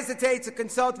not hesitate to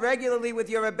consult regularly with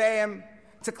your Rebbeim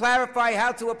to clarify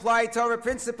how to apply Torah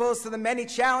principles to the many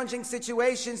challenging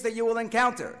situations that you will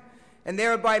encounter, and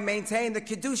thereby maintain the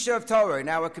Kedusha of Torah in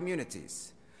our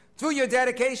communities. Through your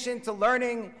dedication to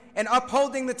learning and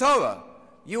upholding the Torah,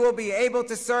 you will be able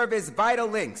to serve as vital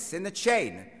links in the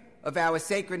chain of our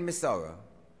sacred Masorah.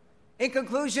 In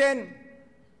conclusion,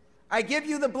 I give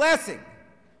you the blessing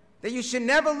that you should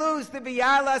never lose the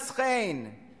V'yalas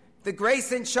chen, the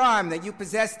grace and charm that you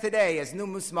possess today as new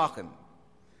Musmachim.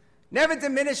 Never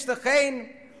diminish the chen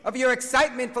of your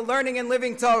excitement for learning and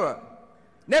living Torah.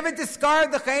 Never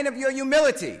discard the chen of your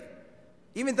humility,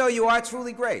 even though you are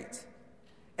truly great.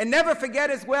 And never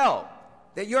forget as well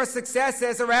that your success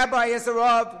as a rabbi, as a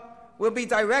rav, will be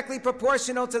directly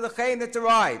proportional to the chen that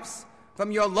derives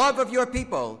from your love of your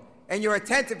people and your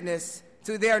attentiveness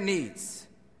to their needs.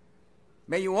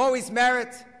 May you always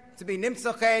merit to be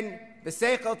nimtza chen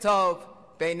v'seichel tov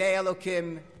b'nei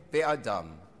Elokim v'adam.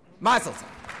 Mazel tov.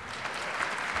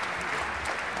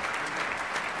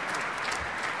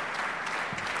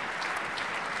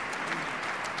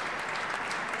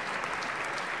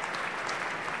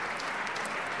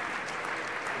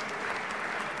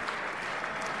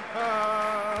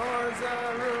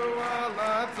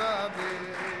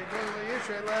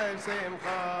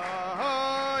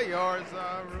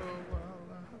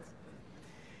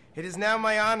 It is now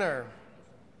my honor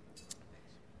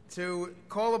to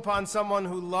call upon someone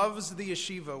who loves the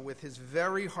yeshiva with his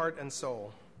very heart and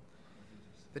soul,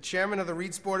 the chairman of the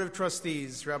Reeds Board of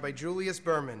Trustees, Rabbi Julius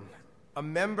Berman, a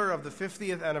member of the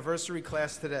 50th anniversary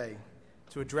class today,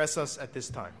 to address us at this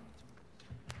time.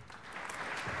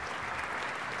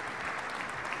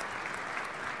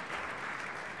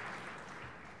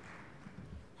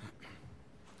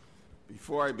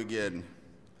 Before I begin,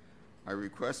 I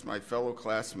request my fellow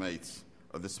classmates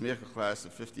of the Semikhah class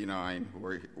of 59 who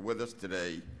are with us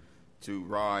today to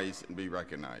rise and be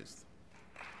recognized.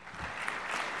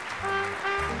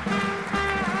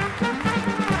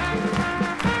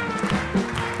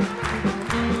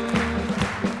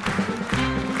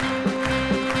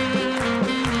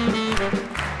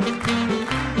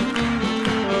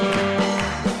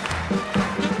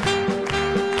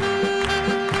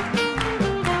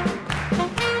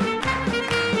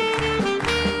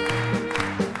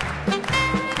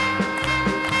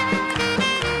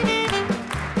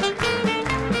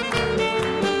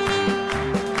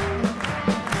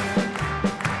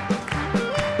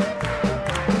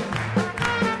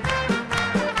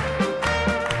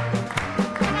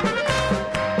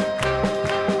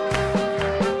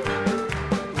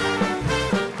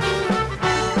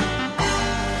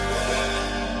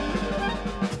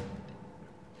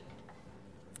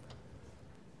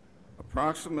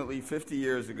 Approximately 50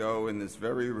 years ago in this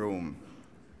very room,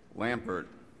 Lampert,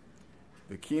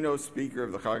 the keynote speaker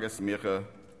of the Chag HaSemikah,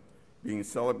 being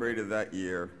celebrated that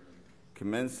year,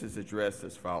 commenced his address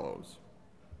as follows.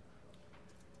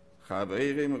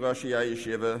 Chaveirim Roshi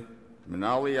Yeshiva,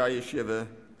 Menali Yeshiva,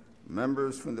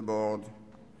 members from the board,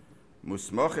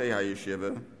 Musmochei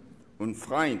Yeshiva, und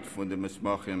Freund von den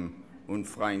Musmochim, und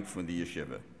Freund von the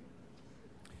Yeshiva.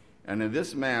 And in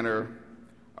this manner,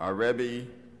 our Rabbi,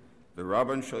 the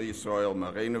Rabban Shel Yisrael,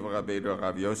 Mareinu v'Rabbeinu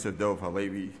Rav Yosef Dov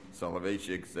Halevi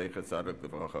Soloveitchik Zecher Tzadok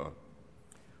Livracha,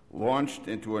 launched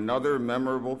into another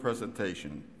memorable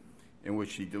presentation in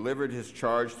which he delivered his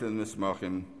charge to the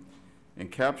Musmachim,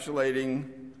 encapsulating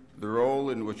the role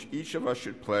in which each of us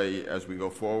should play as we go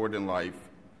forward in life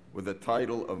with the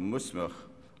title of Musmach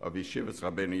of Yeshiva's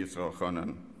Rabbeinu Yisrael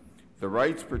Elchanan, the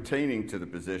rights pertaining to the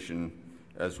position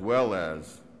as well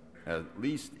as, at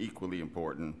least equally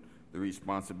important, the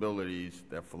responsibilities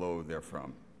that flow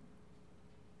therefrom.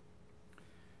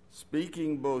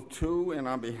 Speaking both to and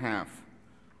on behalf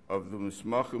of the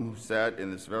Musmachim who sat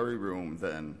in this very room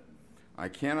then, I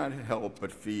cannot help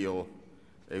but feel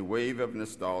a wave of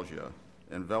nostalgia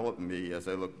envelop me as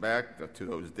I look back to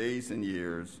those days and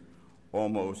years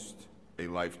almost a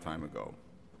lifetime ago.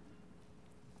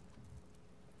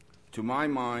 To my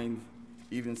mind,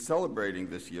 even celebrating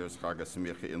this year's Chag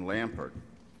HaSemikah in Lampert,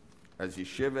 as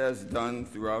Yeshiva has done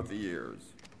throughout the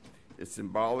years, is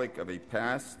symbolic of a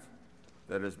past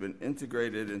that has been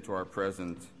integrated into our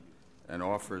present and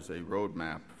offers a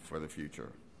roadmap for the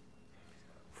future.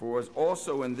 For it was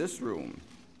also in this room,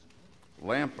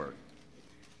 Lampert,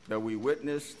 that we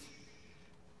witnessed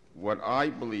what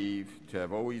I believe to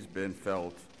have always been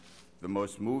felt the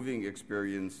most moving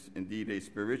experience, indeed a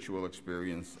spiritual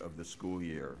experience of the school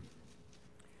year.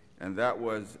 And that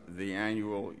was the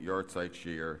annual Yartzeit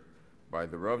Shir by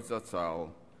the Rav Zatzal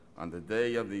on the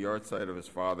day of the Yartzeit of his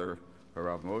father,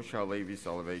 Rav Moshe Halevi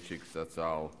Soloveitchik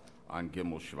Zatzal, on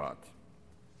Gimel Shvat.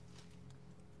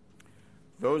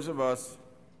 Those of us,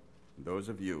 those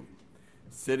of you,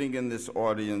 sitting in this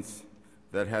audience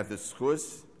that had the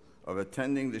schus of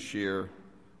attending the shir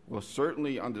will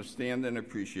certainly understand and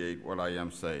appreciate what I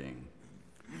am saying.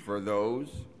 For those,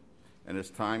 and as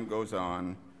time goes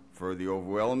on, for the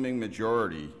overwhelming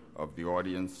majority of the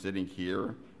audience sitting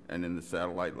here and in the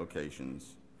satellite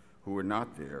locations who are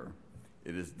not there,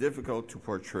 it is difficult to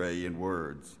portray in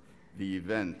words the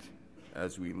event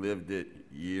as we lived it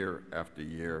year after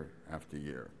year after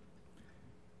year.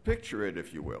 Picture it,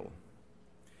 if you will.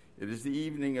 It is the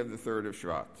evening of the 3rd of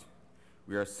Shvat.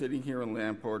 We are sitting here in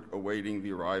Lamport awaiting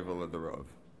the arrival of the Rav.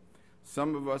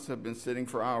 Some of us have been sitting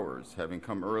for hours, having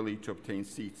come early to obtain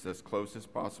seats as close as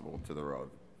possible to the Rav.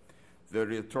 The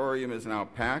auditorium is now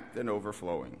packed and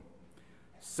overflowing.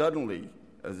 Suddenly,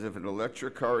 as if an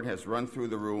electric current has run through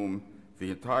the room,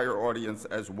 the entire audience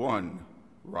as one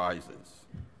rises.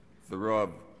 The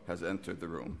Rav has entered the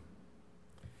room.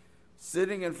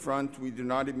 Sitting in front, we do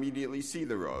not immediately see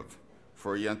the Rav,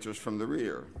 for he enters from the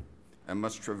rear and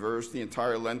must traverse the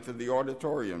entire length of the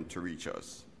auditorium to reach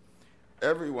us.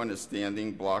 Everyone is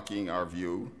standing, blocking our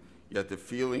view, yet the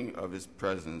feeling of his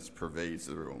presence pervades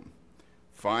the room.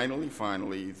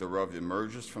 Finally, the Rav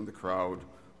emerges from the crowd,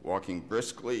 walking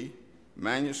briskly,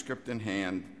 manuscript in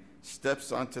hand,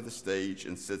 steps onto the stage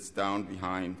and sits down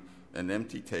behind an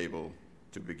empty table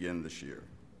to begin the shir.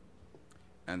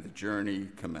 And the journey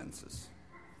commences.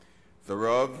 The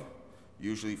Rav,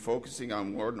 usually focusing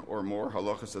on one or more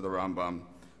halachas of the Rambam,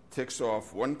 ticks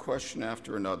off one question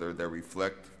after another that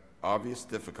reflect obvious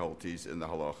difficulties in the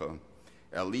halacha,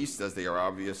 at least as they are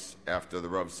obvious after the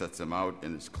Rav sets them out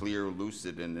in his clear,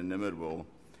 lucid, and inimitable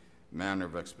manner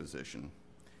of exposition.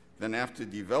 Then after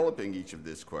developing each of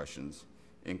these questions,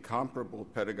 incomparable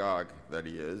pedagogue that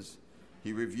he is,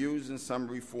 he reviews in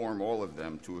summary form all of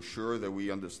them to assure that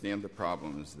we understand the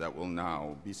problems that will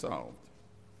now be solved.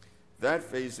 That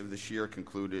phase of the shir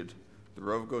concluded, the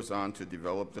Rav goes on to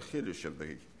develop the chiddush of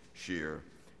the shir,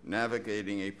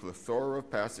 navigating a plethora of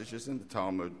passages in the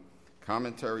Talmud,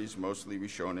 commentaries, mostly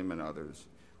Rishonim and others.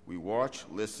 We watch,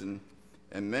 listen,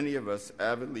 and many of us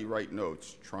avidly write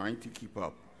notes, trying to keep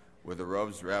up with the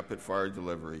Rav's rapid-fire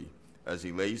delivery as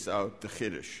he lays out the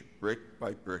chiddush, brick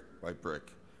by brick by brick,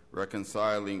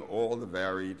 reconciling all the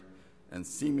varied and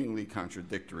seemingly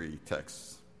contradictory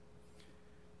texts.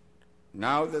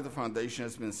 Now that the foundation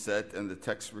has been set and the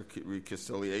text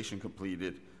reconciliation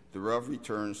completed, the Rav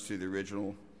returns to the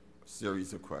original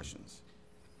series of questions.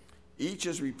 Each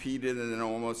is repeated and then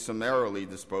almost summarily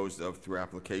disposed of through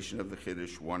application of the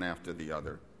chiddush one after the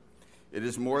other. It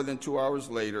is more than 2 hours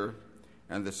later,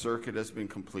 and the circuit has been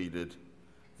completed.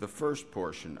 The first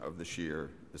portion of the shir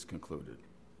is concluded.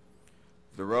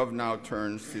 The Rav now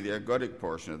turns to the agadic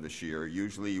portion of the shir,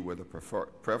 usually with a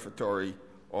prefatory,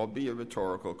 albeit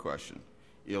rhetorical question.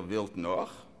 Il wilt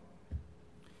noch?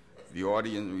 The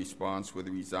audience responds with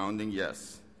a resounding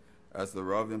yes, as the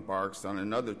Rav embarks on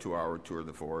another 2-hour tour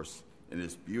de force in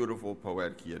his beautiful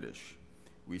poetic Yiddish.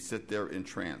 We sit there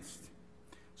entranced,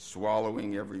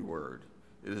 swallowing every word.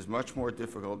 It is much more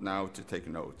difficult now to take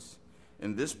notes.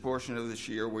 In this portion of the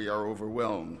shir, we are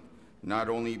overwhelmed, not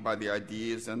only by the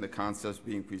ideas and the concepts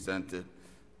being presented,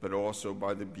 but also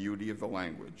by the beauty of the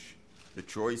language, the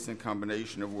choice and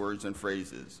combination of words and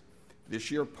phrases, the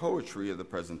sheer poetry of the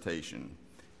presentation,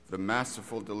 the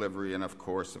masterful delivery, and of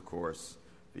course,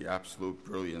 the absolute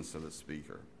brilliance of the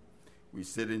speaker. We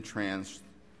sit entranced.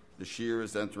 The shir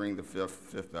is entering the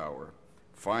fifth hour.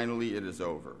 Finally, it is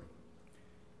over.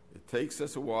 It takes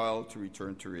us a while to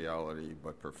return to reality,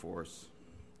 but perforce,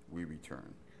 we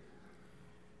return.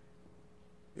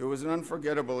 It was an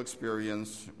unforgettable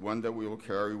experience, one that we will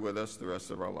carry with us the rest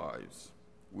of our lives.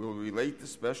 We will relate the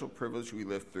special privilege we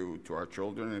lived through to our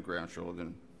children and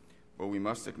grandchildren, but we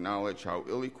must acknowledge how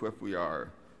ill-equipped we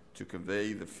are to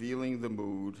convey the feeling, the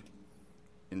mood,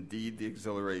 indeed the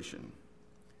exhilaration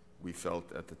we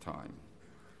felt at the time.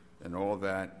 And all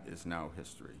that is now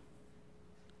history.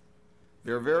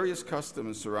 There are various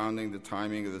customs surrounding the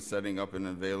timing of the setting up and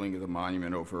unveiling of the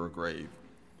monument over a grave.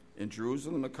 In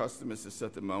Jerusalem, the custom is to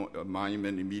set the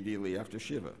monument immediately after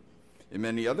Shiva. In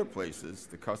many other places,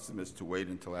 the custom is to wait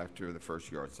until after the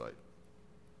first yard site.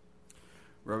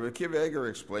 Rabbi Akiva Eger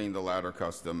explained the latter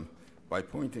custom by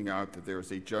pointing out that there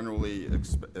is a generally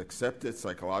accepted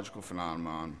psychological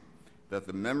phenomenon that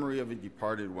the memory of a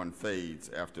departed one fades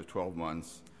after 12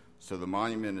 months, so the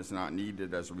monument is not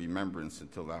needed as a remembrance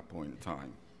until that point in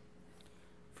time.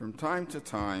 From time to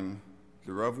time,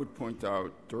 the Rav would point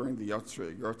out during the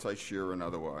Yortzeit Shir and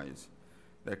otherwise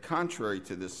that contrary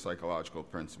to this psychological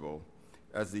principle,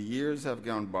 as the years have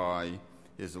gone by,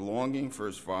 his longing for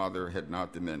his father had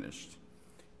not diminished.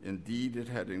 Indeed, it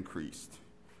had increased.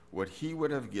 What he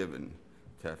would have given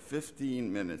to have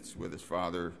 15 minutes with his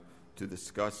father to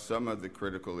discuss some of the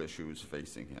critical issues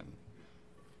facing him.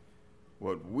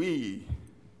 What we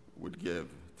would give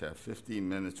to have 15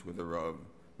 minutes with the Rav,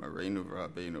 Mareinu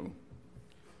Rabbeinu,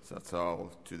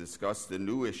 Zatzal, to discuss the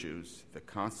new issues that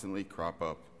constantly crop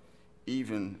up,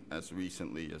 even as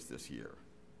recently as this year.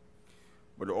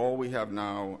 But all we have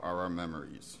now are our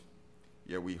memories.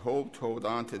 Yet we hope to hold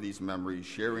on to these memories,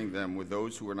 sharing them with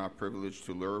those who are not privileged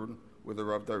to learn with the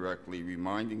Rav directly,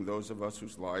 reminding those of us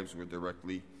whose lives were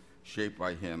directly shaped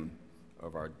by him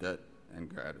of our debt and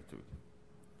gratitude.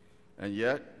 And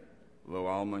yet, Lo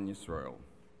Alman Yisrael.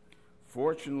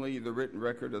 Fortunately, the written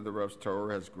record of the Rav's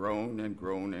Torah has grown and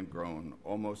grown and grown,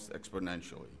 almost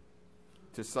exponentially.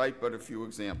 To cite but a few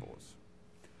examples,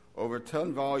 over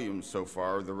 10 volumes so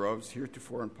far of the Rav's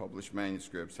heretofore unpublished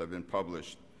manuscripts have been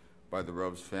published by the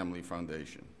Rav's Family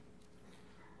Foundation.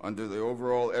 Under the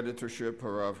overall editorship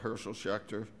of Rav Herschel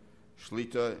Schechter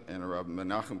Shlita and Rav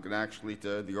Menachem Gnak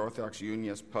Shlita, the Orthodox Union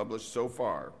has published so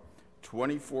far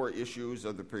 24 issues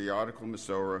of the periodical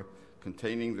Masorah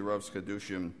containing the Rav's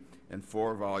Chedushim and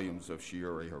 4 volumes of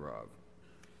Shiurei Harav.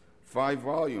 5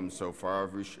 volumes so far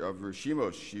of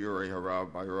Rishimos Shiurei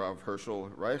Harav by Rav Herschel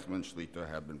Reichman Shlita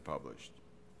have been published.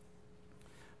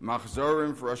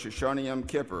 Machzorim for Rosh Hashanah Yom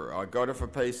Kippur, Agada for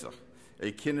Pesach,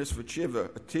 a Kinnis for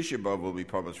Tisha B'Av will be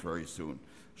published very soon.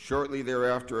 Shortly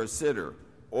thereafter, a Siddur,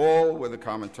 all with a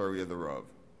commentary of the Rav.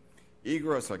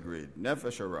 Igros Hagrid,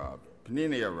 Nefesh Arav,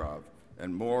 Pnini Arav,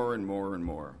 and more and more and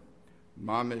more.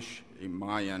 Mamish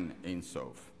Imayan Ein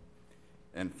Sof.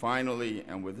 And finally,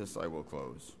 and with this I will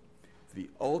close, the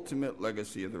ultimate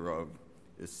legacy of the Rav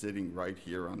is sitting right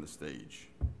here on the stage.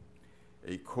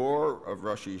 A core of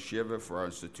Rosh Yeshiva for our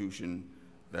institution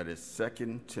that is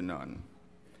second to none.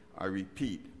 I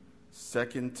repeat,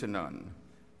 second to none.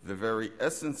 The very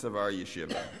essence of our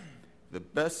yeshiva, the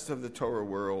best of the Torah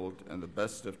world and the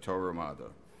best of Torah Mada,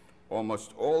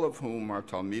 almost all of whom are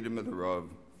Talmidim of the Rav,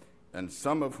 and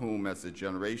some of whom, as the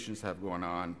generations have gone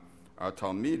on, are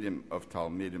Talmidim of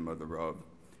the Rav,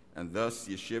 and thus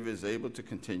yeshiva is able to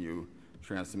continue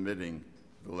transmitting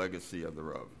the legacy of the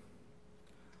Rav.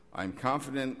 I'm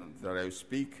confident that I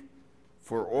speak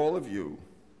for all of you,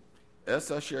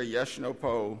 Es asher yeshno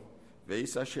po,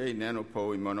 ve'es asher nenu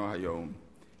po imono hayom,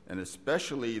 and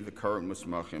especially the current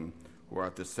musmachim who are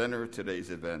at the center of today's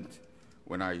event,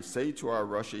 when I say to our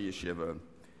Rosh Yeshiva,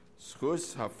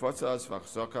 Schus hafotzas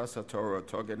v'achzokas haTorah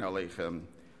togen aleichem,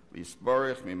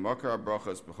 lisborich mimokar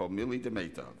brachas b'chol mili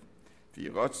demeitav,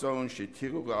 v'yiratzon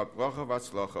shetiru bracha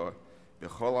v'atzlacha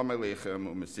b'chol amaleichem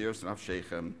u'mesiras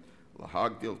nafshechem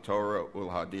lahagdil Torah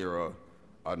ulhadira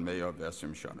ad me'ah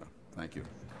v'esrim shana. Thank you.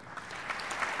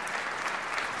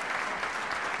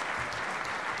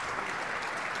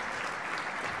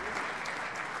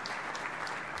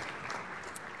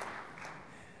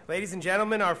 Ladies and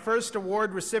gentlemen, our first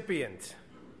award recipient,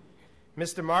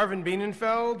 Mr. Marvin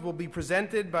Bienenfeld, will be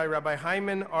presented by Rabbi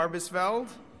Hyman Arbisfeld,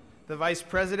 the Vice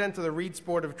President of the REITs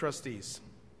Board of Trustees.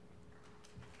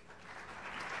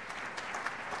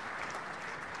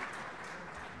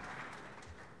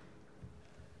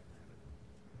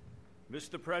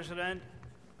 Mr. President,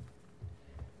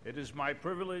 it is my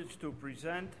privilege to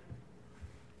present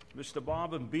Mr.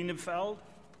 Marvin Bienenfeld,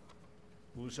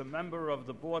 who's a member of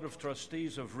the Board of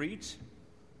Trustees of REITs,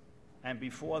 and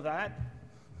before that,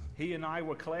 he and I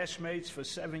were classmates for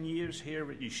 7 years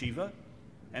here at Yeshiva,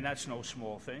 and that's no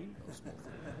small thing.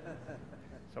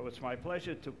 So it's my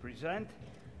pleasure to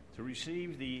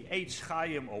receive the Eitz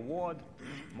Chaim Award,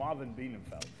 Marvin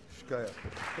Bienenfeld.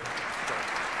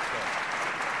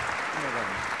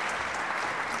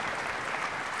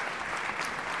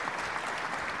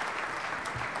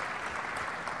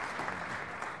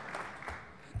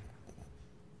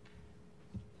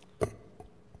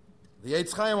 The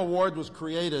Eitz Chaim Award was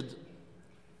created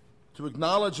to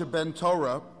acknowledge a Ben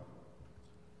Torah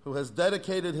who has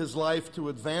dedicated his life to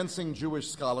advancing Jewish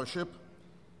scholarship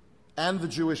and the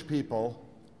Jewish people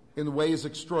in ways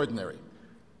extraordinary.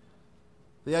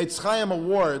 The Eitz Chaim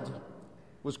Award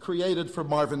was created for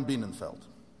Marvin Bienenfeld.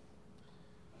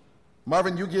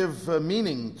 Marvin, you give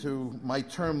meaning to my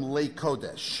term Lei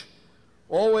Kodesh.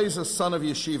 Always a son of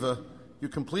yeshiva, you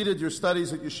completed your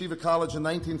studies at Yeshiva College in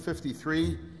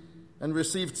 1953 and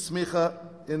received smicha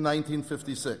in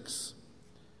 1956.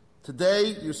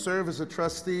 Today, you serve as a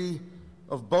trustee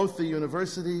of both the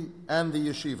university and the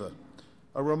yeshiva,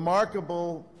 a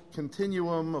remarkable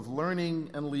continuum of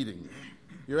learning and leading.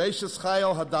 You're Eishes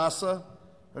Chayil Hadassah,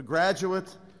 a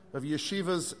graduate of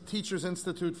Yeshiva's Teachers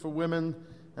Institute for Women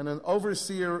and an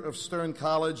overseer of Stern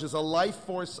College, is a life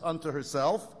force unto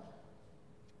herself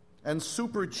and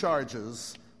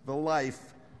supercharges the life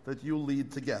that you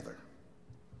lead together.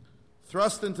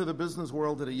 Thrust into the business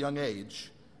world at a young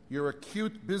age, your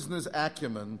acute business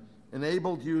acumen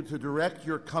enabled you to direct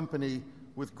your company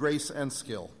with grace and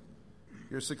skill.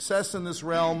 Your success in this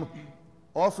realm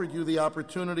offered you the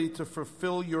opportunity to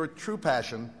fulfill your true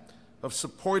passion of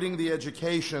supporting the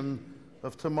education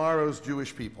of tomorrow's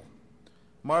Jewish people.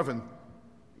 Marvin,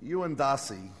 you and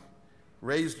Dasi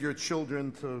raised your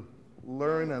children to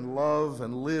learn and love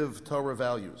and live Torah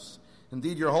values.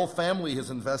 Indeed, your whole family has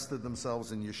invested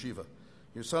themselves in yeshiva.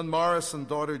 Your son Morris and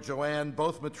daughter Joanne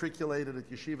both matriculated at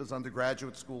yeshiva's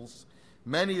undergraduate schools.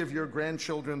 Many of your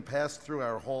grandchildren passed through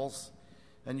our halls,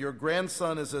 and your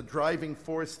grandson is a driving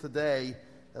force today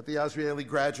at the Azrieli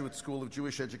Graduate School of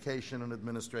Jewish Education and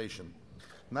Administration.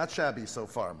 Not shabby so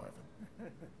far,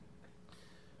 Marvin.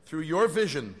 Through your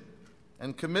vision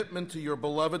and commitment to your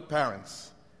beloved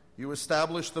parents, you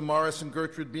established the Morris and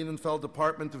Gertrude Bienenfeld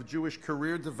Department of Jewish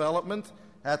Career Development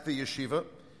at the yeshiva,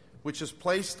 which has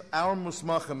placed our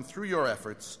musmachim through your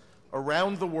efforts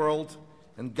around the world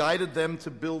and guided them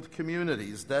to build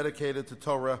communities dedicated to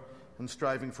Torah and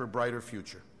striving for a brighter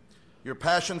future. Your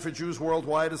passion for Jews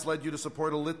worldwide has led you to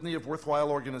support a litany of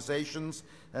worthwhile organizations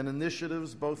and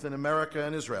initiatives both in America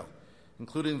and Israel,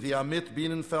 including the Amit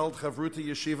Bienenfeld Chavruta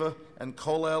Yeshiva and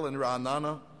Kollel in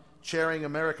Ra'anana, chairing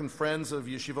American Friends of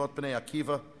Yeshivot B'nai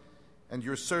Akiva, and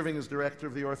you're serving as director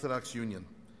of the Orthodox Union.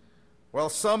 While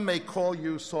some may call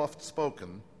you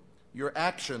soft-spoken, your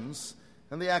actions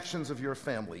and the actions of your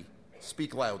family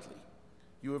speak loudly.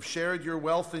 You have shared your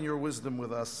wealth and your wisdom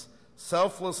with us,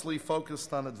 selflessly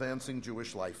focused on advancing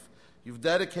Jewish life. You've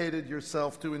dedicated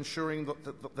yourself to ensuring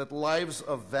that lives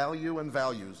of value and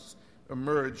values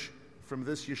emerge from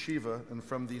this yeshiva and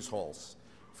from these halls.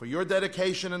 For your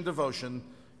dedication and devotion,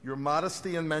 your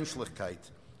modesty and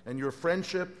menschlichkeit, and your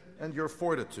friendship and your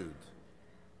fortitude,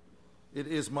 it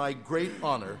is my great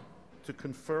honor to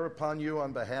confer upon you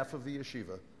on behalf of the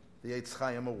yeshiva the Eitz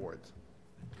Chaim Award.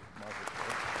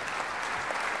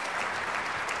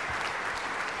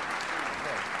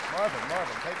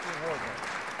 Marvin, take the award, man.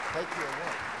 Take the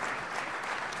award.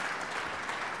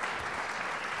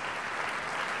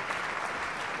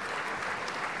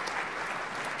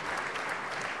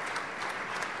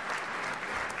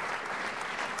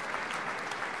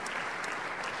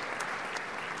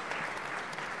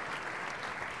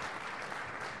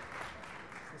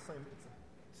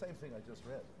 Same thing I just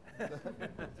read.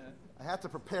 I had to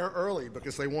prepare early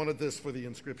because they wanted this for the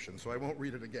inscription, so I won't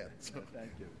read it again. So.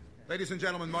 Thank you. Ladies and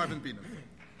gentlemen, Marvin Bienen.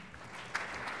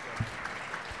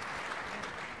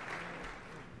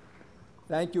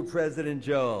 Thank you, President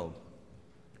Joel.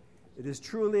 It is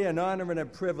truly an honor and a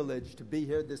privilege to be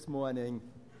here this morning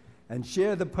and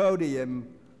share the podium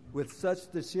with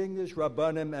such distinguished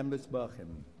Rabbanim and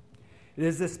Musbachim. It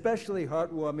is especially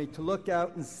heartwarming to look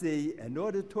out and see an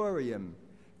auditorium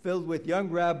filled with young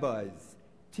rabbis,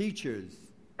 teachers,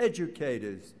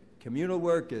 educators, communal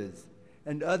workers,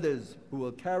 and others who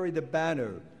will carry the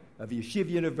banner of Yeshiva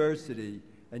University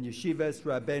and Yeshivas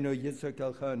Rabbeinu Yitzhak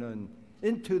Elchanan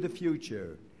into the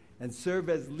future and serve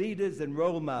as leaders and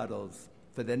role models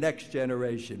for the next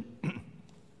generation.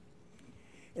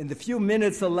 In the few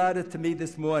minutes allotted to me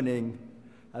this morning,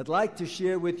 I'd like to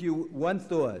share with you one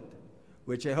thought,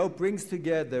 which I hope brings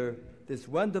together this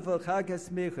wonderful Chag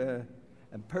HaSemikhah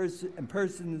and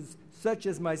persons such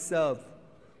as myself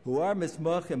who are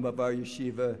mismachim of our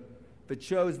yeshiva, but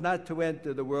chose not to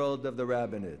enter the world of the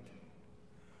rabbinate.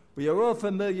 We are all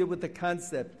familiar with the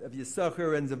concept of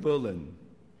Yisachar and Zebulun.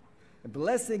 In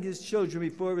blessing his children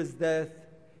before his death,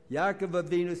 Yaakov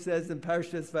Avinu says in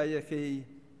Parshas Vayechi,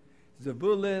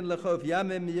 Zebulun l'chof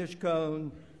yamim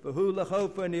yishkon, v'hu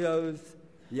l'chof onios,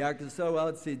 Yaakov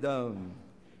al tzidon.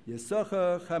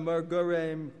 Yisachar chamor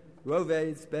gorem,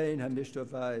 roveitz bein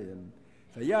hamishtofayim.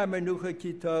 Vayamar nucha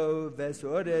kito, ves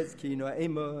orez kino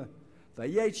emo,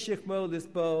 vayet shichmo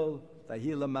lisbol,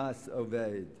 vahilamas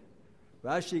oved.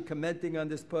 Rashi, commenting on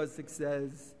this pasuk,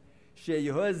 says,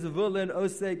 Sheyehoz Zevulun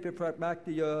osek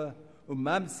b'pragmatiya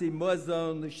umamsi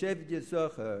mozon l'shevet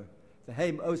Yisachar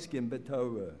v'heim oskim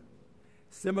b'Torah.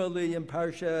 Similarly, in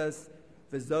Parshas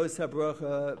V'zos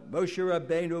HaBracha, Moshe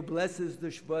Rabbeinu blesses the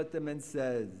Shvatim and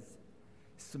says,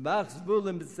 Smach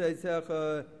Zevulun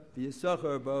b'tzeisecha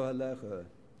v'Yisachar bo halecha.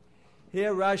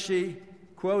 Here Rashi,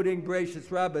 quoting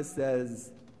Bereshis Rabbah, says,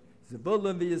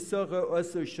 Zevulun v'Yisachar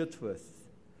also shutfus.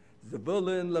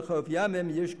 Zebulun l'chof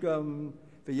yamim yishkom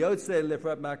v'yotzei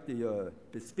l'frat makdiyo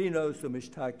b'sfinos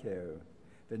u'mishtaker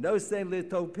v'nosei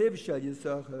l'topiv shel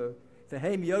Yisachar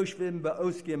v'heim yoshvim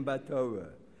ba'oskim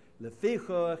b'Torah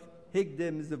lefichoch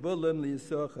higdim Zebulun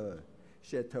l'Yisachar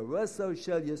she'toraso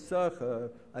shel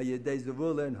Yisachar ayedei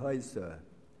Zebulun hoisa.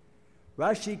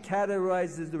 Rashi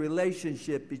categorizes the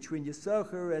relationship between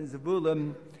Yisachar and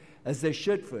Zebulun as a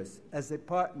shutfus, as a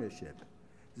partnership.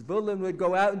 Zebulun would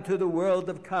go out into the world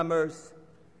of commerce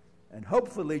and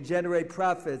hopefully generate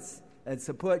profits and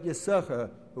support Yisachar,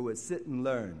 who would sit and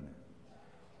learn.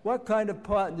 What kind of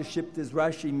partnership does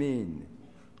Rashi mean?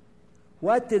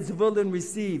 What did Zebulun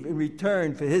receive in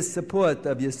return for his support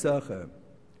of Yisachar?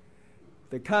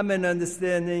 The common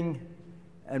understanding,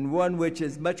 and one which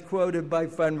is much quoted by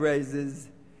fundraisers,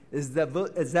 is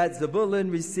that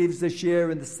Zebulun receives a share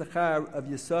in the sachar of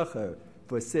Yisachar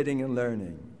for sitting and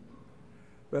learning.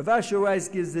 Rav Asher Weiss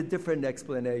gives a different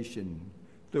explanation,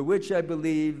 through which I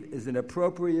believe is an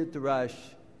appropriate drash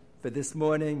for this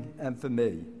morning and for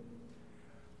me.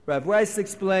 Rav Weiss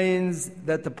explains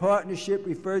that the partnership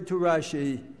referred to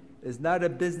Rashi is not a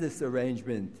business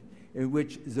arrangement in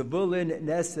which Zebulun, in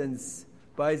essence,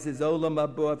 buys his olam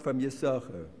haba from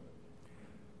Yisachar.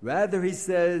 Rather, he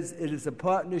says it is a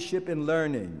partnership in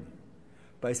learning.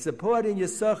 By supporting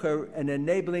Yisachar and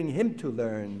enabling him to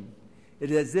learn, it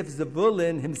is as if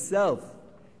Zebulun himself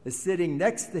is sitting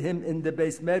next to him in the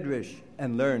Beis Medrash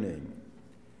and learning.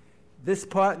 This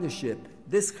partnership,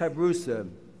 this chavrusa,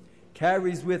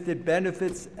 carries with it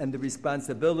benefits and the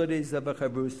responsibilities of a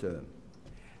chavrusa.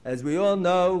 As we all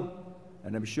know,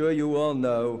 and I'm sure you all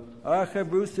know, our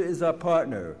chavrusa is our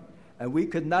partner, and we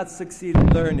could not succeed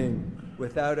in learning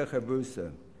without a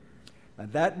chavrusa. On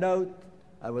that note,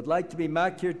 I would like to be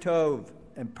Makir Tov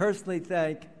and personally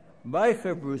thank my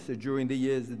chavrusa during the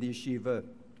years of the yeshiva.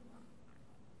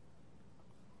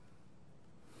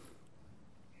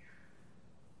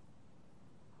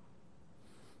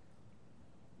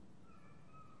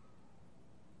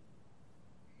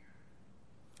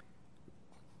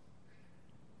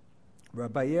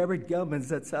 Rabbi Eric Gelman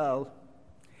Zatzal,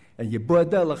 and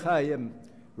Yebodeh L'chaim,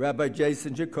 Rabbi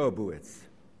Jason Jacobowitz.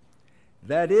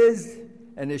 That is,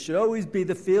 and it should always be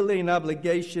the feeling and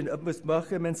obligation of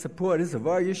Musmachim and supporters of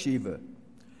our yeshiva.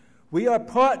 We are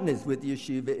partners with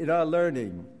yeshiva in our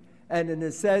learning, and in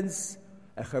a sense,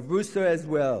 a chavrusa as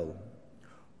well.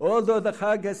 Although the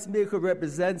Chag HaSemikah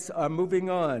represents our moving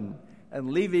on and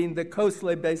leaving the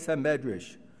Kosle Beis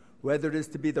HaMedrash, whether it is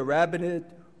to be the rabbinate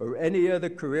or any other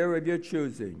career of your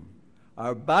choosing,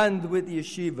 our bond with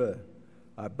yeshiva,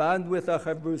 our bond with our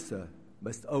chavrusa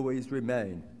must always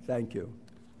remain. Thank you.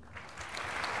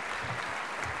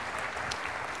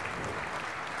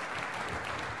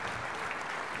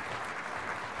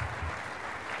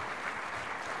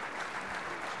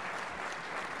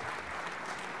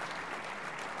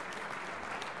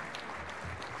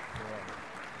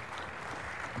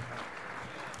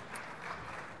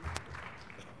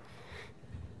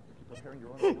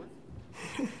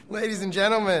 Ladies and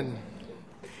gentlemen,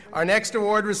 our next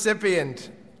award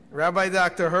recipient, Rabbi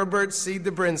Dr. Herbert C.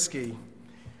 Dobrinsky,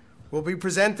 will be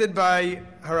presented by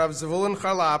Harav Zavulun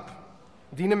Charlap,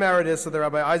 Dean Emeritus of the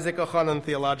Rabbi Isaac Elchanan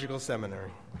Theological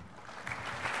Seminary.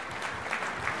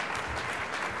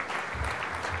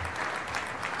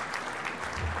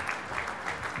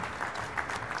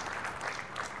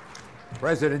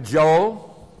 President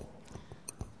Joel,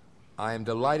 I am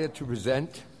delighted to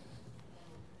present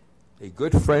a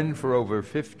good friend for over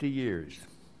 50 years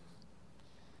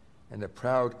and a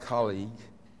proud colleague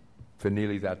for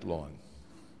nearly that long.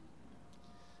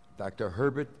 Dr.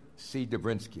 Herbert C.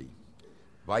 Dobrinsky,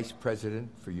 Vice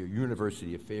President for your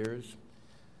University Affairs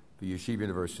for Yeshiva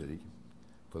University,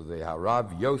 for the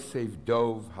Harav Yosef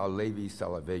Dov Halevi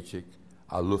Soloveitchik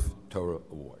Aluf Torah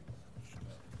Award.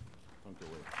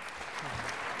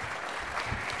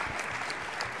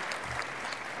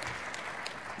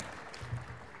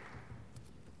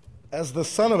 As the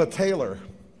son of a tailor,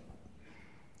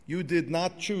 you did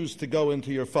not choose to go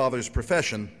into your father's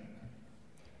profession,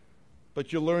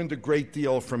 but you learned a great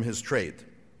deal from his trade.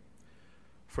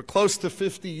 For close to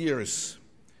 50 years,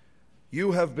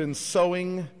 you have been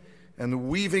sewing and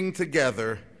weaving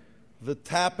together the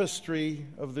tapestry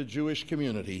of the Jewish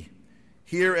community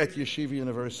here at Yeshiva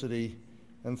University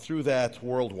and through that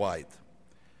worldwide.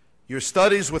 Your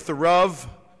studies with the Rav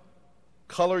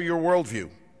color your worldview,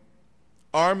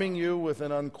 arming you with an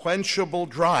unquenchable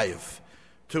drive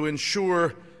to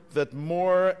ensure that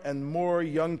more and more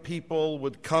young people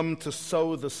would come to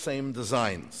sew the same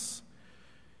designs.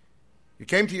 You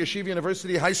came to Yeshiva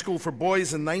University High School for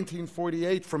Boys in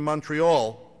 1948 from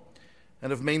Montreal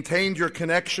and have maintained your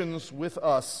connections with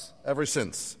us ever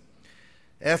since.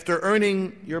 After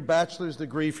earning your bachelor's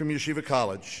degree from Yeshiva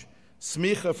College,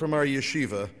 Semikhah from our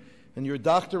yeshiva, and your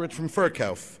doctorate from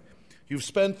Furkauf, you've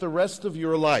spent the rest of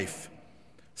your life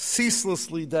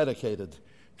ceaselessly dedicated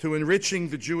to enriching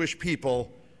the Jewish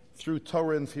people through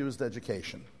Torah-infused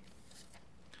education.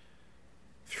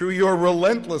 Through your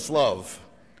relentless love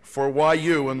for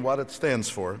YU and what it stands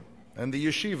for, and the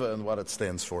yeshiva and what it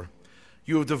stands for,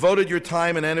 you have devoted your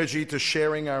time and energy to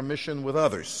sharing our mission with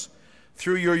others.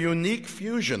 Through your unique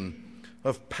fusion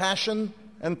of passion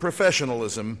and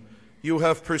professionalism, you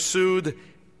have pursued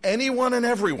anyone and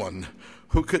everyone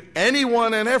who could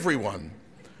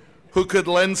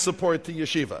lend support to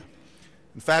yeshiva.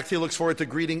 In fact, he looks forward to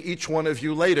greeting each one of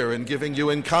you later and giving you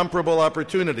incomparable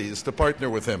opportunities to partner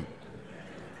with him,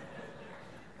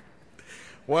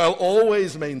 while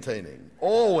always maintaining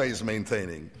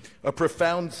a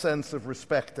profound sense of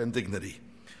respect and dignity.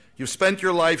 You've spent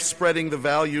your life spreading the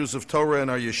values of Torah and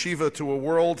our yeshiva to a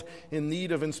world in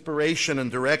need of inspiration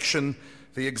and direction.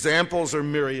 The examples are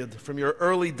myriad. From your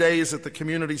early days at the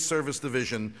Community Service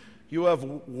Division, you have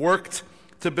worked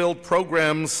to build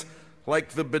programs like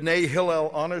the B'nai Hillel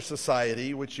Honor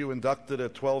Society, which you inducted a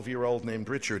 12-year-old named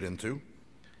Richard into,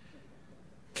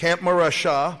 Camp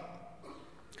Marashah,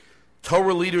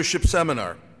 Torah Leadership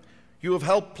Seminar. You have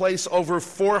helped place over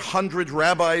 400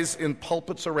 rabbis in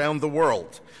pulpits around the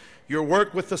world. Your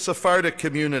work with the Sephardic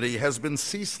community has been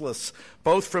ceaseless,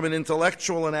 both from an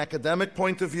intellectual and academic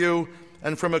point of view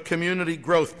and from a community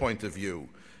growth point of view.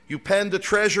 You penned a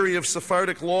treasury of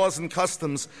Sephardic laws and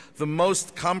customs, the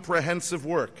most comprehensive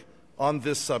work on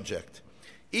this subject.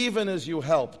 Even as you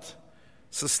helped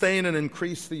sustain and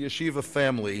increase the yeshiva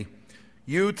family,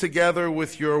 you, together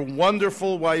with your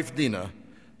wonderful wife, Dina,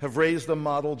 have raised a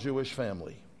model Jewish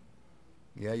family.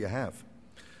 Yeah, you have.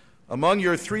 Among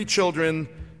your 3 children,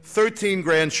 13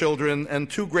 grandchildren, and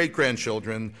 2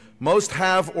 great-grandchildren, most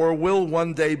have or will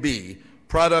one day be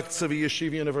products of a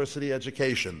Yeshiva University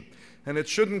education. And it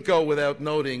shouldn't go without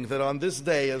noting that on this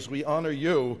day, as we honor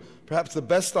you, perhaps the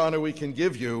best honor we can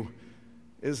give you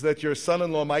is that your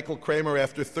son-in-law, Michael Kramer,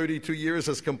 after 32 years,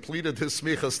 has completed his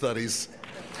Semikhah studies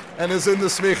and is in the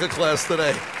Semikhah class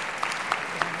today.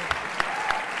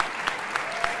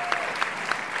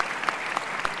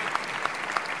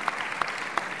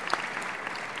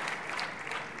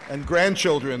 And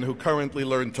grandchildren who currently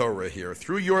learn Torah here.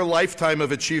 Through your lifetime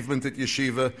of achievement at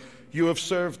Yeshiva, you have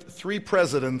served 3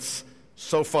 presidents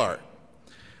so far: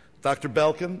 Dr.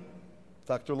 Belkin,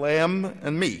 Dr. Lamb,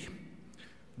 and me.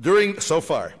 During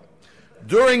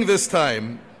this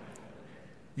time,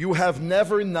 you have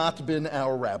never not been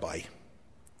our rabbi,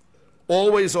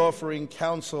 always offering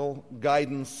counsel,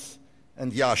 guidance,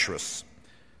 and yashrus.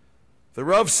 The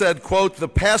Rav said, quote, "The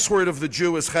password of the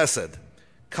Jew is chesed,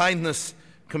 kindness,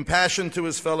 compassion to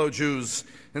his fellow Jews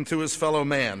and to his fellow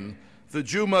man. The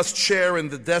Jew must share in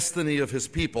the destiny of his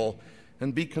people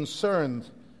and be concerned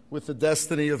with the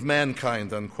destiny of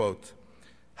mankind," unquote.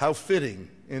 How fitting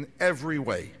in every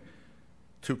way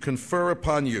to confer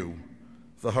upon you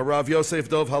the Harav Yosef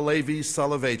Dov Halevi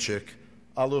Soloveitchik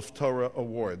Aluf Torah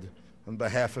Award on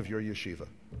behalf of your yeshiva.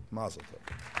 Mazel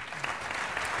tov.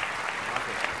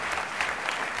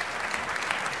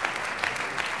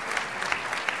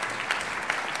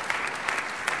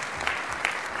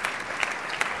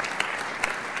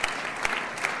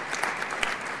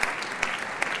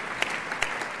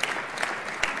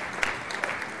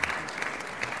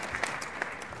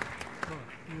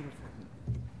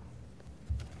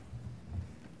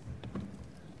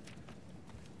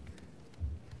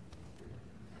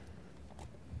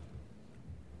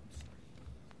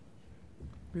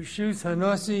 Rishus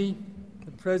Hanasi,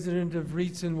 the president of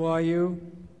REITs NYU,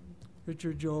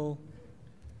 Richard Joel,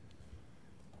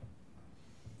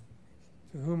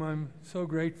 to whom I'm so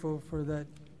grateful for that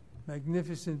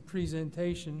magnificent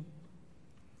presentation.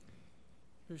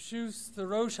 Rishus, the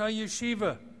Rosh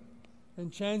HaYeshiva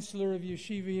and Chancellor of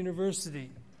Yeshiva University,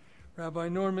 Rabbi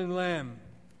Norman Lamb.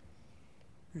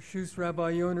 Rishus Rabbi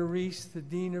Yonah Rees, the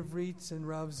Dean of REITs, and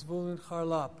Rav Zvulun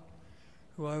Charlap,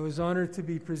 who I was honored to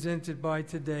be presented by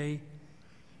today.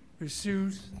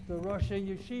 Rishus, the Rosh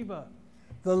HaYeshiva,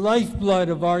 the lifeblood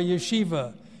of our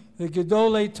yeshiva, the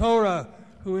Gedolei Torah,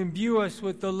 who imbue us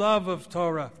with the love of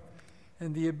Torah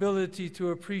and the ability to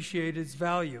appreciate its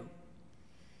value.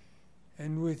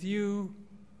 And with you,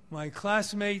 my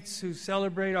classmates who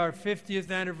celebrate our 50th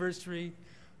anniversary,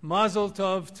 Mazel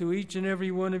Tov to each and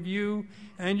every one of you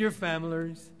and your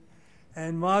families,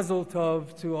 and Mazel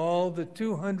Tov to all the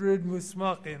 200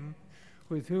 Musmachim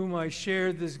with whom I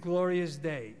share this glorious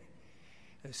day,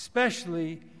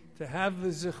 especially to have the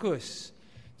zechus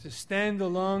to stand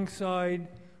alongside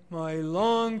my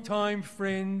longtime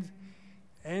friend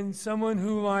and someone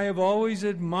whom I have always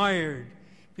admired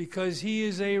because he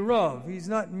is a Rav. He's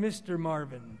not Mr.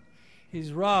 Marvin.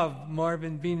 He's Rav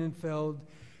Marvin Bienenfeld,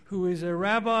 who is a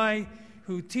rabbi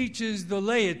who teaches the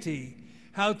laity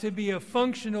how to be a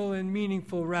functional and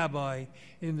meaningful rabbi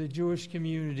in the Jewish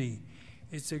community.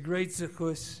 It's a great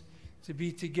zechus to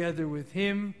be together with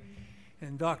him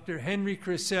and Dr. Henry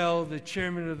Kressel, the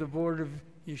chairman of the board of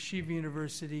Yeshiva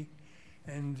University,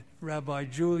 and Rabbi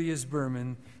Julius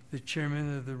Berman, the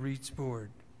chairman of the REITs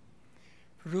board.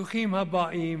 Baruchim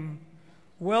Habaim,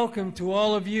 welcome to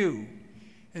all of you,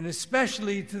 and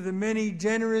especially to the many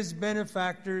generous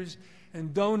benefactors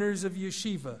and donors of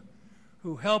yeshiva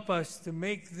who help us to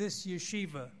make this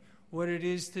yeshiva what it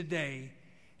is today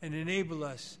and enable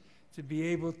us to be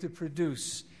able to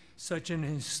produce such an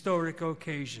historic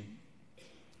occasion.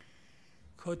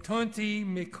 Kotonti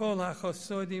mikol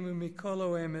hachosodim umikol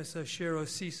oemes asher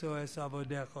osiso es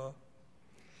avodecha.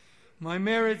 My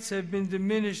merits have been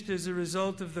diminished as a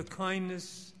result of the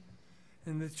kindness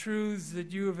and the truths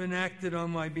that you have enacted on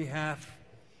my behalf.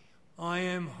 I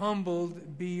am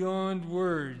humbled beyond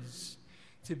words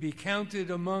to be counted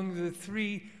among the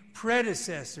 3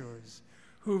 predecessors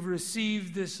who've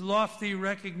received this lofty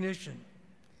recognition,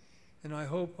 and I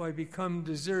hope I become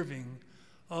deserving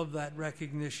of that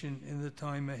recognition in the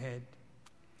time ahead.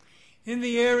 In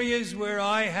the areas where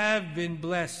I have been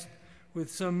blessed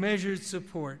with some measured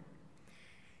support,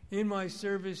 in my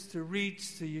service to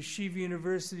REITs, to Yeshiva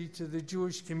University, to the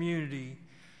Jewish community,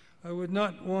 I would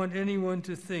not want anyone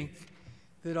to think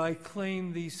that I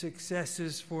claim these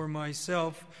successes for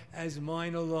myself as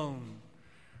mine alone.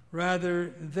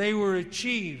 Rather, they were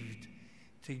achieved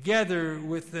together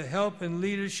with the help and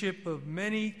leadership of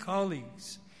many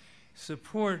colleagues,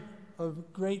 support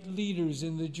of great leaders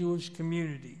in the Jewish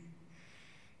community.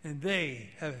 And they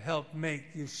have helped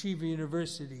make Yeshiva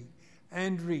University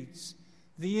and REITs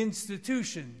the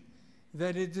institution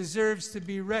that it deserves to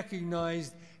be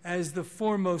recognized as the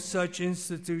foremost such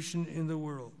institution in the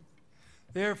world.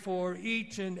 Therefore,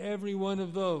 each and every one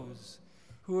of those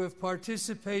who have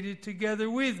participated together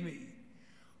with me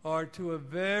are to a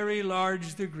very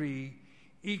large degree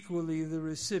equally the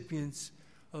recipients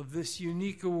of this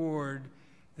unique award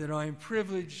that I am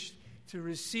privileged to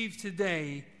receive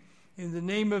today in the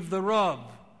name of the Rav,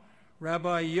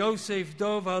 Rabbi Yosef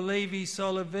Dov Halevi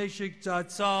Soloveitchik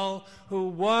Zatzal, who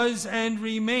was and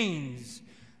remains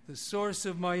the source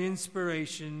of my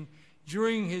inspiration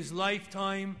during his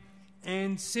lifetime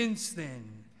and since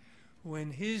then,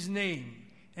 when his name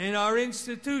and our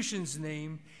institution's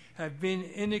name have been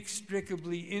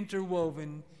inextricably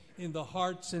interwoven in the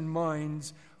hearts and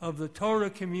minds of the Torah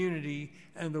community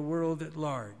and the world at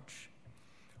large.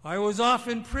 I was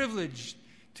often privileged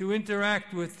to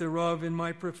interact with the Rav in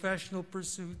my professional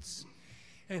pursuits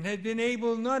and had been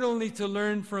able not only to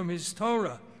learn from his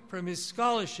Torah, from his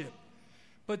scholarship,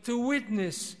 but to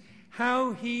witness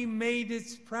how he made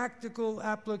its practical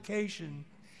application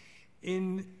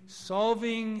in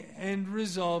solving and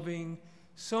resolving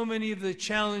so many of the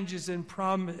challenges and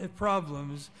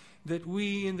problems that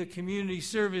we in the Community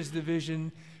Service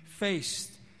Division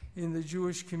faced in the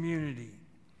Jewish community.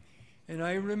 And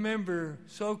I remember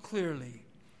so clearly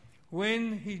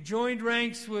when he joined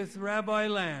ranks with Rabbi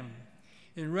Lamb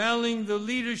in rallying the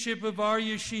leadership of our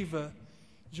yeshiva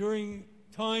during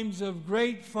times of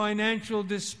great financial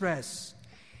distress.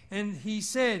 And he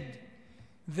said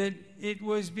that it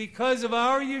was because of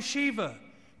our yeshiva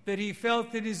that he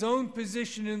felt that his own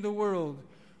position in the world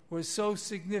was so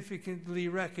significantly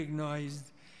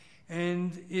recognized.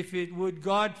 And if it would,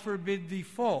 God forbid,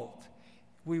 default,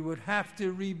 we would have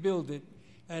to rebuild it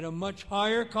at a much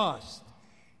higher cost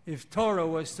if Torah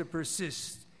was to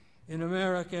persist in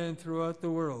America and throughout the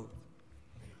world.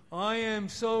 I am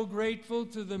so grateful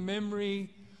to the memory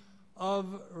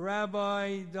of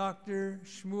Rabbi Dr.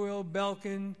 Shmuel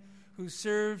Belkin, who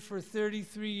served for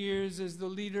 33 years as the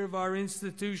leader of our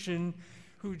institution,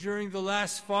 who during the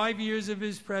last 5 years of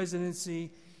his presidency,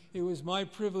 it was my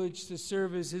privilege to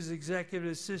serve as his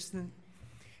executive assistant.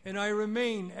 And I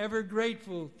remain ever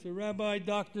grateful to Rabbi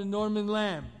Dr. Norman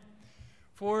Lamb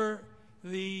for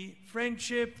the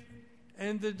friendship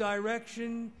and the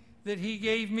direction that he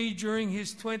gave me during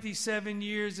his 27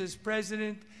 years as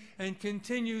president and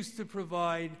continues to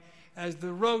provide as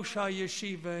the Rosh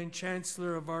HaYeshiva and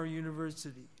Chancellor of our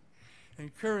university.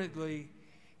 And currently,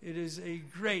 it is a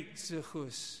great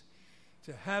zechus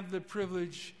to have the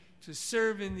privilege to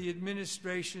serve in the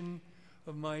administration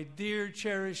of my dear,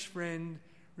 cherished friend,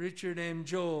 Richard M.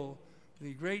 Joel,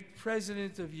 the great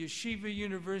president of Yeshiva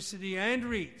University and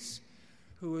REITs,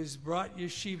 who has brought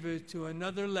Yeshiva to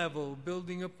another level,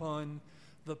 building upon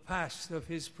the past of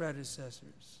his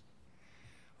predecessors.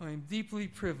 I am deeply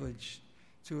privileged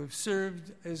to have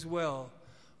served as well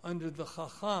under the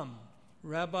Chacham,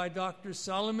 Rabbi Dr.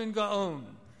 Solomon Gaon,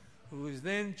 who was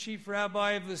then Chief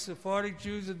Rabbi of the Sephardic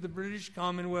Jews of the British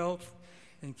Commonwealth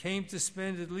and came to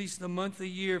spend at least a month a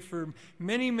year for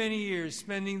many, many years,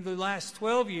 spending the last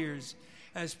 12 years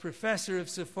as Professor of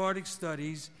Sephardic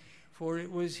Studies, for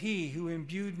it was he who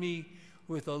imbued me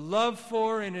with a love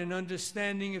for and an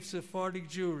understanding of Sephardic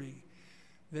Jewry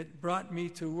that brought me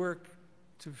to work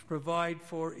to provide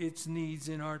for its needs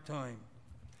in our time.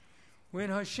 When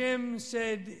Hashem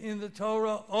said in the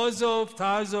Torah, Ozov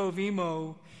Tazov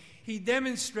Imo, he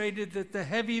demonstrated that the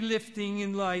heavy lifting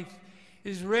in life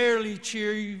is rarely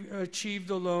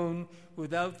achieved alone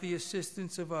without the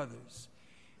assistance of others.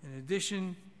 In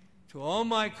addition to all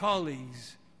my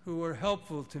colleagues who were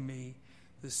helpful to me,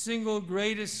 the single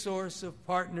greatest source of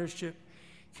partnership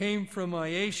came from my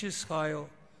Ashes Chayil,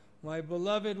 my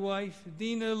beloved wife,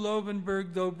 Dina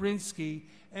Lovenberg-Dobrinsky,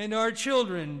 and our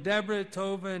children, Deborah,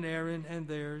 Tova, and Aaron, and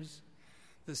theirs.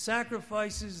 The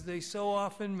sacrifices they so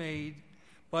often made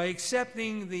by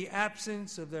accepting the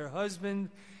absence of their husband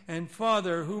and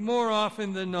father, who more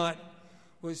often than not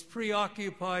was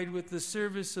preoccupied with the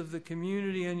service of the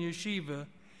community and yeshiva,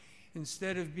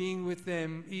 instead of being with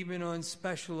them even on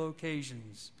special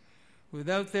occasions.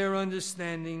 Without their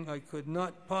understanding, I could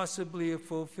not possibly have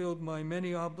fulfilled my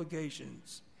many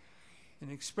obligations. In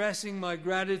expressing my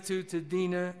gratitude to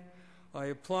Dina, I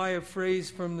apply a phrase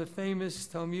from the famous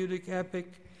Talmudic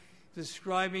epic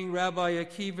describing Rabbi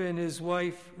Akiva and his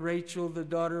wife, Rachel, the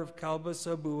daughter of Kalba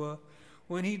Sabua,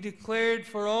 when he declared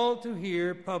for all to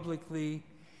hear publicly,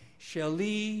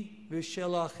 Sheli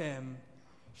v'shelachem,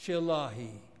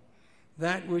 shelahi.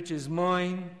 That which is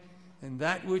mine and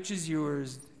that which is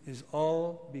yours is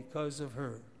all because of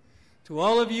her. To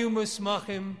all of you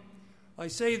musmachim, I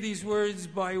say these words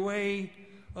by way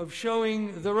of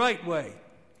showing the right way,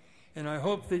 and I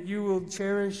hope that you will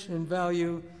cherish and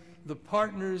value the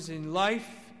partners in life,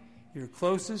 your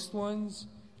closest ones,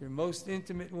 your most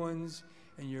intimate ones,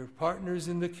 and your partners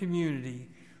in the community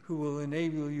who will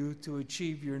enable you to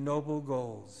achieve your noble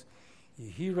goals.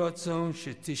 Yehi ratzon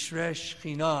shetishresh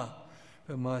china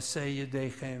b'maaseh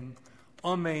yedechem.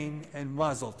 Amen and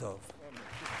Mazel Tov.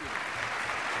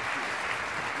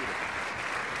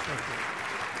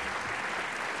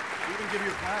 We can give you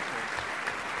a plaque.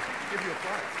 Give you a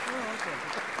plaque. Oh, okay.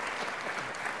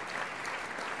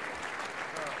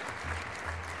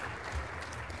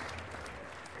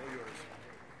 All yours.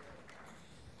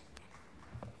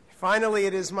 Finally,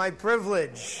 it is my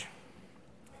privilege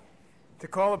to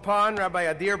call upon Rabbi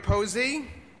Adir Posey,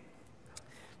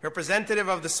 representative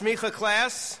of the Semikhah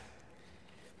class,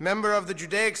 member of the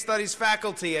Judaic Studies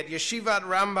faculty at Yeshivat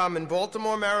Rambam in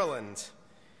Baltimore, Maryland,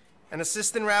 and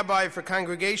assistant rabbi for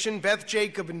Congregation Beth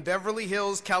Jacob in Beverly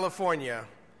Hills, California.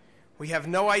 We have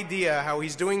no idea how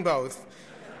he's doing both.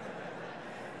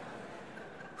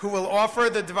 Who will offer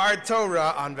the Dvar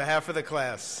Torah on behalf of the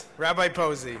class. Rabbi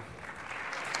Posey.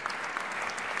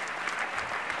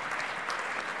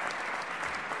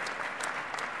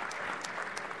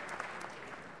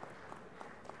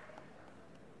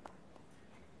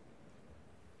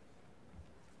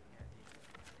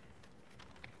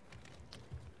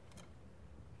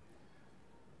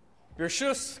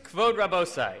 Birshus Kvod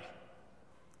Rabosai,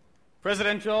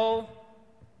 President Joel,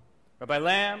 Rabbi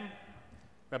Lamb,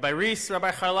 Rabbi Reese, Rabbi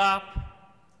Charlap,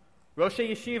 Rosh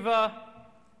Yeshiva,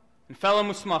 and fellow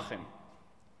Musmachim.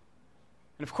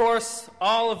 And of course,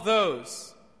 all of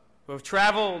those who have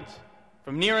traveled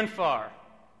from near and far.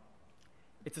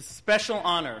 It's a special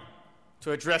honor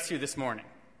to address you this morning.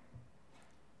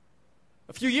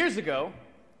 A few years ago,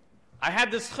 I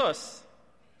had the zchus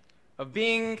of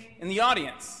being in the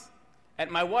audience at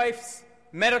my wife's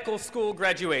medical school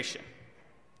graduation.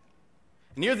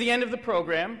 Near the end of the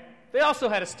program, they also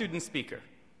had a student speaker.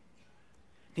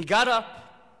 He got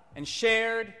up and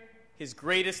shared his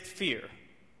greatest fear.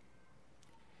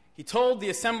 He told the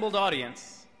assembled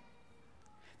audience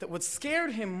that what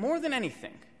scared him more than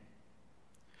anything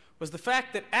was the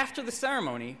fact that after the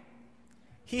ceremony,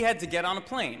 he had to get on a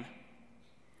plane.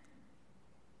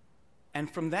 And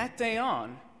from that day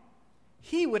on,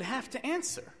 he would have to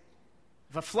answer.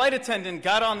 If a flight attendant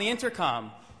got on the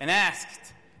intercom and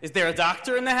asked, "Is there a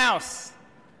doctor in the house?"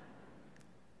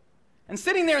 And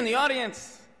sitting there in the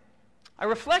audience, I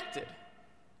reflected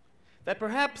that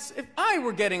perhaps if I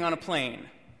were getting on a plane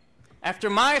after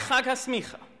my Chag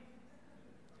HaSemikhah,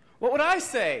 what would I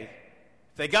say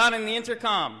if they got in the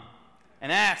intercom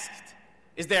and asked,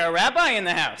 "Is there a rabbi in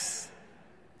the house?"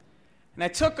 And I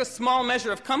took a small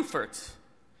measure of comfort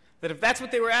that if that's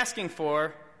what they were asking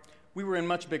for, we were in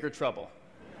much bigger trouble.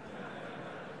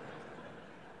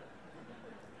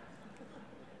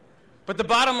 But the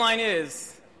bottom line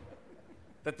is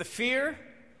that the fear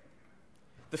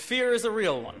is a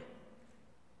real one.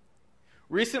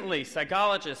 Recently,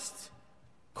 psychologists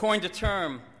coined a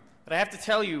term that I have to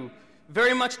tell you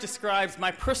very much describes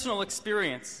my personal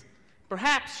experience,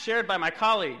 perhaps shared by my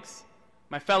colleagues,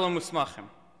 my fellow musmachim.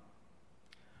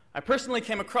 I personally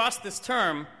came across this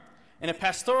term in a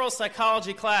pastoral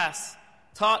psychology class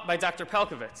taught by Dr.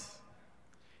 Pelkovitz,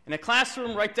 in a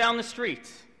classroom right down the street,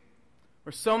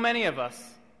 where so many of us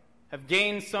have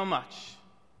gained so much.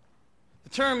 The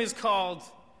term is called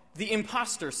the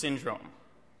imposter syndrome.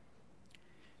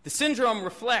 The syndrome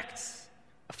reflects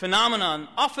a phenomenon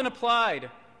often applied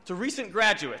to recent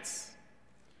graduates,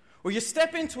 where you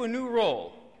step into a new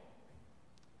role.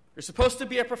 You're supposed to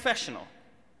be a professional,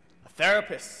 a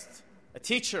therapist, a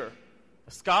teacher,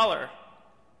 a scholar,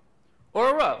 or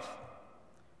a Rav,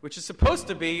 which is supposed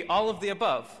to be all of the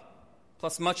above,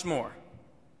 plus much more.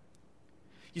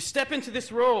 You step into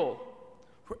this role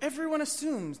where everyone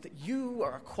assumes that you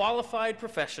are a qualified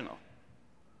professional.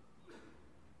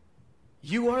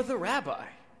 You are the rabbi,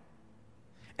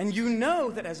 and you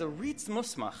know that as a Ritz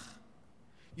Musmach,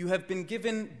 you have been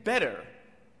given better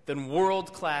than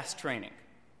world-class training.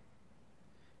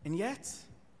 And yet,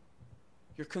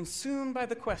 you're consumed by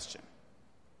the question,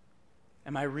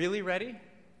 am I really ready?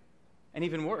 And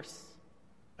even worse,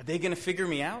 are they going to figure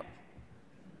me out?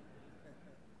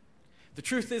 The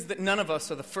truth is that none of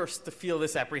us are the first to feel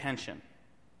this apprehension.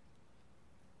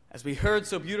 As we heard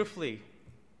so beautifully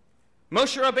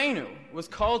Moshe Rabbeinu was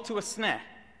called to a sneh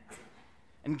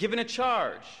and given a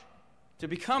charge to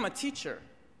become a teacher,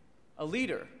 a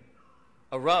leader,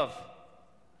 a rav.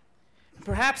 And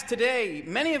perhaps today,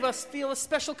 many of us feel a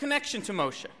special connection to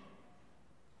Moshe,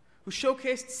 who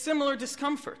showcased similar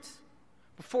discomfort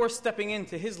before stepping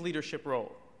into his leadership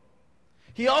role.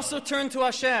 He also turned to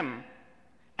Hashem,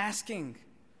 asking,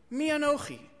 Mi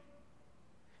anochi?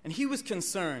 And he was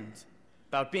concerned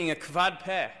about being a kvad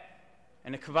peh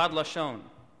and a kvad lashon,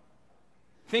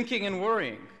 thinking and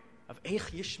worrying of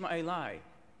Eich Yishma Elai.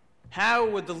 How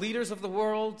would the leaders of the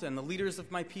world and the leaders of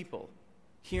my people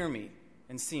hear me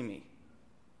and see me?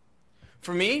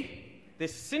 For me,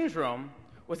 this syndrome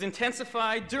was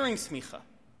intensified during Smicha,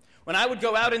 when I would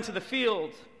go out into the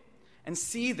field and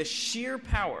see the sheer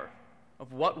power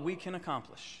of what we can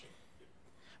accomplish.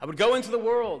 I would go into the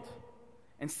world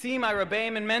and see my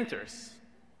Rabbeim and mentors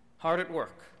hard at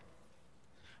work.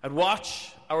 I'd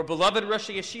watch our beloved Rosh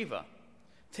Yeshiva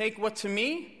take what to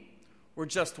me were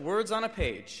just words on a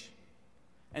page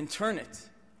and turn it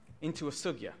into a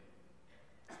sugya.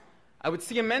 I would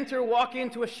see a mentor walk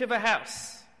into a shiva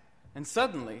house, and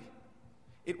suddenly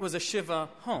it was a shiva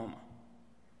home.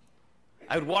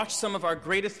 I would watch some of our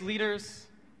greatest leaders,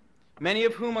 many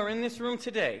of whom are in this room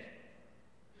today,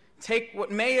 take what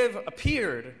may have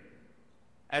appeared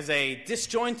as a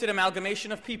disjointed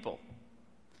amalgamation of people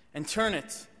and turn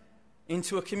it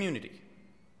into a community.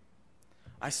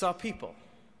 I saw people,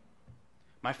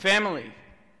 my family,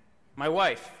 my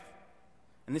wife,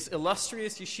 and this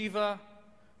illustrious yeshiva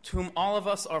to whom all of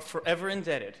us are forever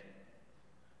indebted.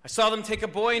 I saw them take a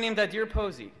boy named Adir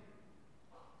Posey,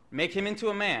 make him into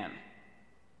a man,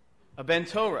 a Ben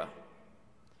Torah,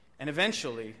 and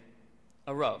eventually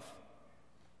a Rav.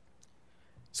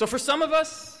 So for some of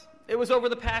us, it was over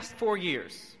the past 4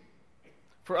 years.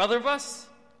 For other of us,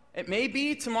 it may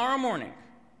be tomorrow morning,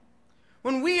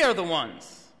 when we are the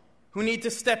ones who need to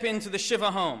step into the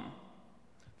shiva home,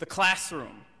 the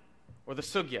classroom, or the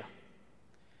sugya.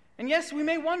 And yes, we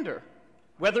may wonder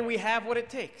whether we have what it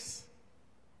takes.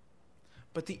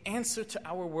 But the answer to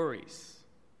our worries,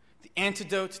 the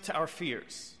antidote to our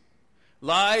fears,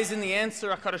 lies in the answer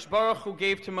HaKadosh Baruch Hu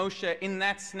gave to Moshe in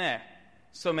that sneh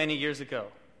so many years ago.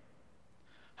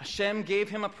 Hashem gave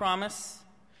him a promise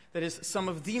that is some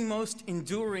of the most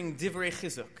enduring divrei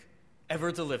chizuk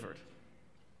ever delivered.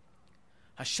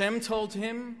 Hashem told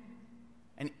him,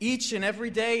 and each and every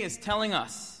day is telling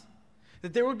us,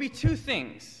 that there would be two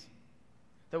things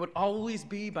that would always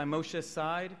be by Moshe's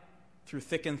side through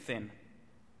thick and thin.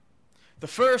 The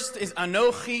first is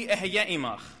Anochi Ehyeh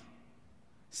Imach,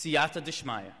 Siyata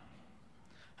Dishmaya.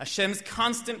 Hashem's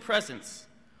constant presence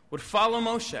would follow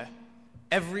Moshe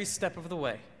every step of the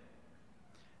way.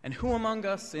 And who among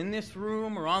us in this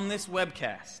room or on this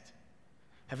webcast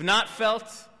have not felt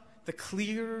the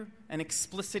clear and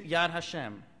explicit Yad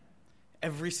Hashem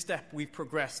every step we've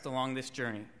progressed along this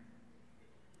journey?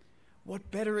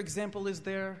 What better example is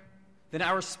there than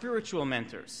our spiritual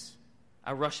mentors,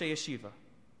 our Rosh Yeshiva,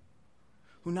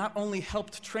 who not only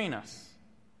helped train us,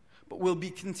 but will be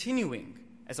continuing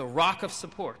as a rock of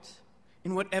support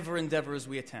in whatever endeavors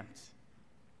we attempt.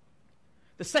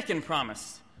 The second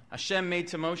promise Hashem made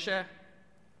to Moshe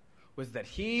was that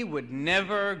he would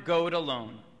never go it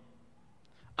alone.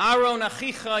 Aaron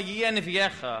achicha yeh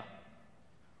neviecha.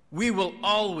 We will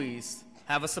always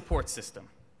have a support system.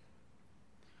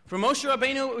 For Moshe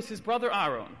Rabbeinu, it was his brother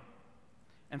Aaron.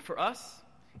 And for us,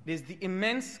 it is the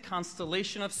immense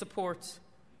constellation of support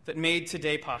that made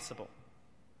today possible.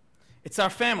 It's our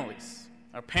families,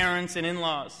 our parents and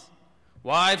in-laws,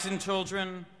 wives and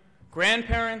children,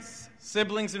 grandparents,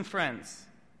 siblings and friends,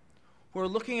 who are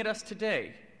looking at us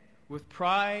today with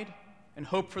pride and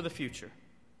hope for the future.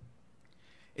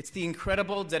 It's the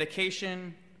incredible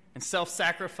dedication and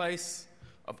self-sacrifice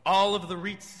of all of the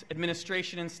REIT's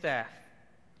administration and staff,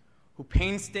 who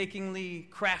painstakingly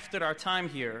crafted our time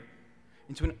here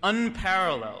into an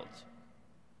unparalleled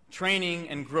training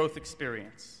and growth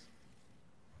experience.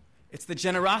 It's the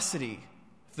generosity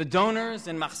of the donors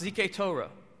and Machzikei Torah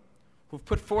who've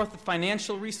put forth the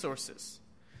financial resources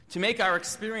to make our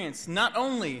experience not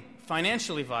only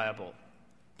financially viable,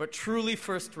 but truly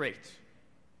first-rate.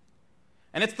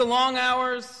 And it's the long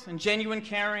hours and genuine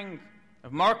caring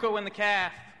of Marco and the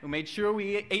calf, who made sure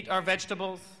we ate our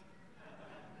vegetables,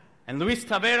 and Luis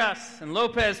Taveras and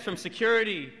Lopez from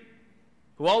security,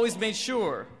 who always made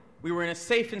sure we were in a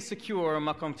safe and secure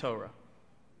Makom Torah.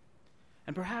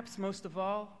 And perhaps most of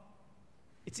all,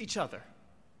 it's each other.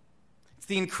 It's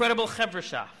the incredible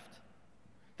Chevreshaft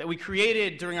that we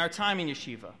created during our time in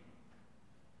Yeshiva,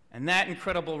 and that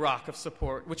incredible rock of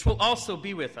support, which will also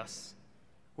be with us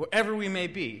wherever we may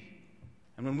be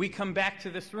and when we come back to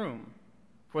this room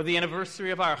for the anniversary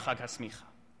of our Chag HaSemikah.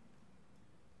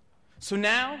 So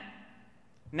now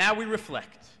we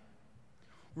reflect.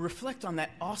 We reflect on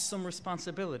that awesome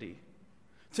responsibility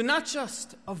to not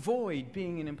just avoid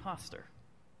being an imposter,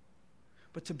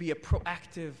 but to be a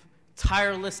proactive,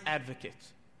 tireless advocate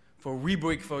for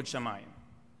Ribui Kvod Shamayim.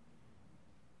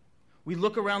 We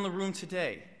look around the room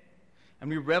today and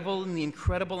we revel in the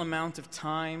incredible amount of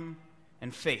time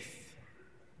and faith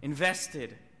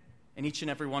invested in each and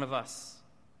every one of us.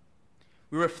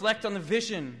 We reflect on the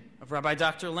vision of Rabbi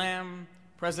Dr. Lamb,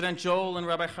 President Joel, and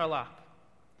Rabbi Charlap,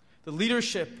 the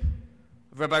leadership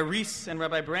of Rabbi Reese and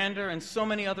Rabbi Brander, and so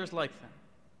many others like them.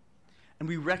 And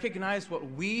we recognize what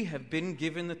we have been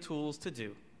given the tools to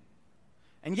do.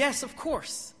 And yes, of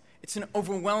course, it's an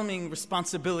overwhelming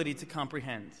responsibility to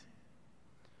comprehend.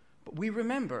 But we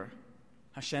remember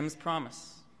Hashem's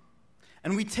promise.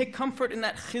 And we take comfort in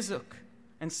that chizuk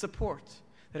and support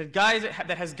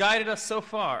that has guided us so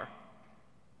far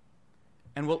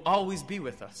and will always be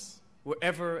with us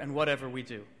wherever and whatever we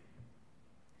do.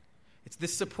 It's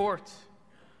this support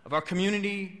of our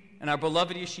community and our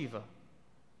beloved yeshiva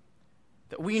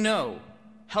that we know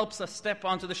helps us step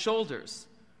onto the shoulders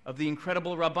of the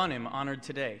incredible rabbanim honored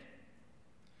today.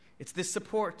 It's this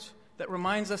support that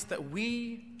reminds us that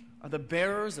we are the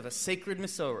bearers of a sacred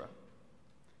Mesorah,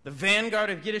 the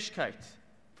vanguard of Yiddishkeit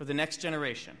for the next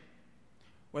generation,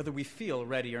 whether we feel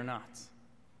ready or not.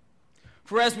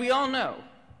 For as we all know,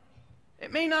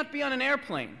 it may not be on an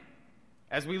airplane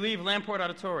as we leave Lamport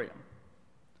Auditorium,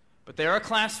 but there are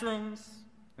classrooms,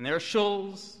 and there are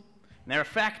shuls, and there are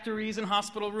factories and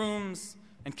hospital rooms,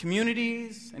 and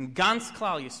communities, and Gans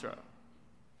Klal Yisrael.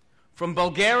 From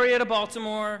Bulgaria to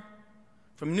Baltimore,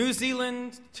 from New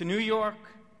Zealand to New York,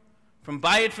 from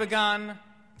Bayit Vagan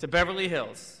to Beverly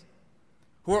Hills,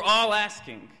 who are all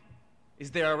asking,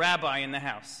 is there a rabbi in the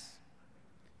house?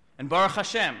 And Baruch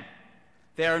Hashem,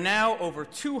 there are now over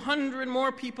 200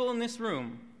 more people in this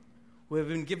room who have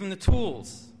been given the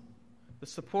tools, the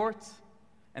support,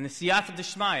 and the siyata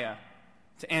d'shmaya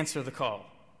to answer the call.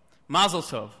 Mazel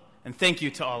tov, and thank you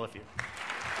to all of you.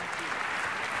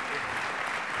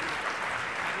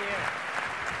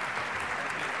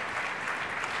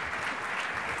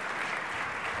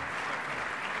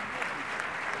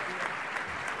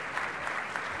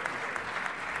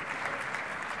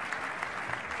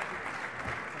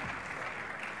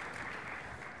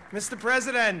 Mr.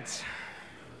 President,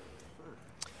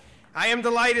 I am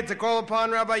delighted to call upon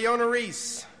Rabbi Yonah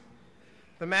Reese,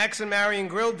 the Max and Marion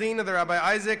Grill Dean of the Rabbi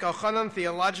Isaac Elchanan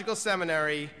Theological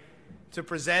Seminary, to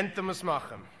present the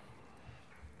Musmachim.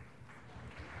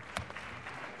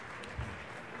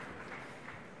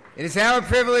 It is our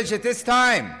privilege at this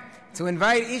time to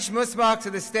invite each Musmach to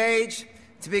the stage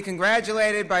to be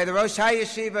congratulated by the Rosh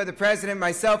HaYeshiva, the President,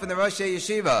 myself, and the Rosh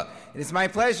HaYeshiva. It is my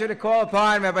pleasure to call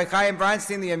upon Rabbi Chaim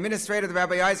Bronstein, the Administrator of the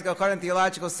Rabbi Isaac Elchanan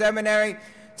Theological Seminary,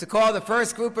 to call the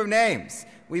first group of names.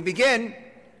 We begin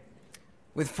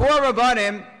with 4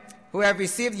 Rabbanim who have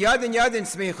received Yadin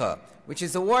Smicha, which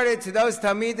is awarded to those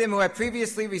Talmidim who have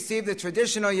previously received the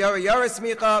traditional Yora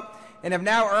Smicha and have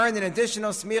now earned an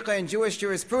additional Smicha in Jewish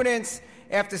jurisprudence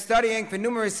after studying for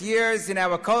numerous years in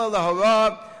our Kol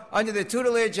LaHorah under the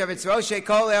tutelage of its Rosh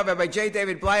Kolel, Rabbi J.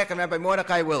 David Blayach and Rabbi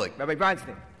Mordechai Willig. Rabbi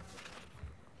Bronstein.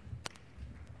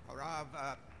 Rav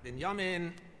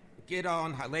Binyamin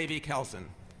Gidon Halevi Kelson.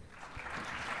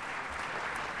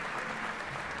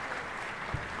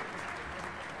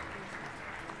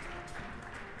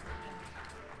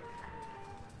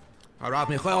 Rav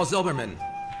Michael Zilberman.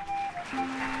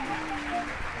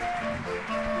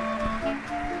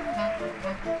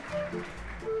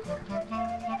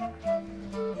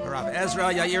 Rav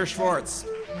Ezra Yair Schwartz.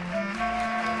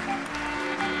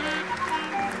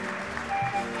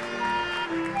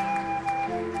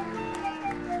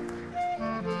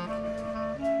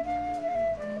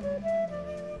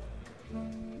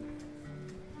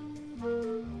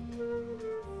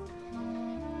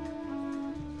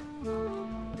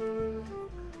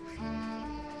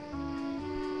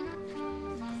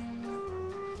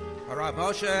 Rav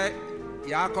Moshe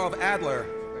Yaakov Adler.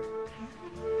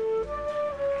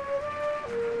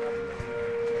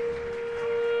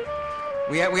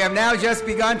 We have now just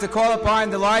begun to call upon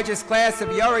the largest class of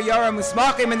Yora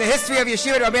Musmachim in the history of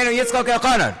Yeshiva Rabbeinu Yitzchak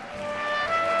Elchanan.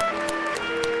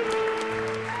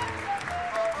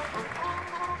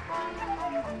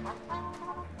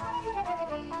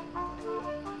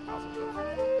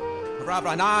 Rav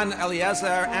Ranan Eliezer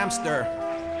Amster.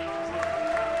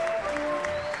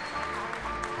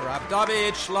 Rav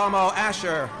David Shlomo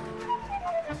Asher.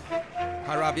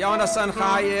 Rav Yonasan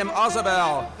Chaim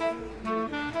Ozabel.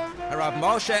 Harav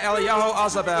Moshe Eliyahu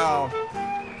Azabel,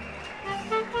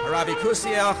 Harav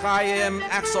Kusiel Chaim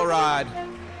Axelrod,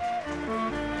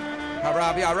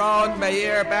 Harav Yaron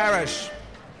Meir Barish,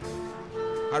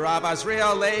 Harav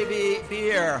Azriel Levi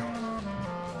Beer,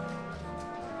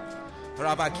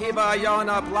 Harav Akiva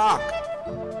Yona Block,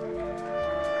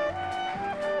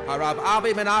 Harav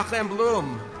Avi Menachem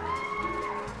Blum,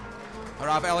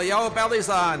 Harav Eliyahu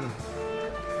Belizan,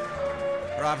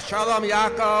 Harav Shalom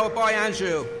Yaakov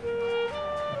Boyanju,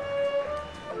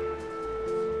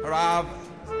 Harav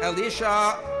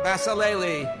Elisha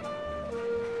Basaleli,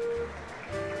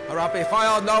 Harav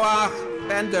Michael Noach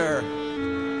Bender,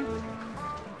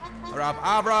 Harav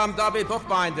Avram David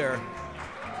Buchbinder,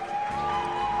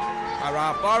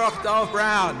 Harav Baruch Dov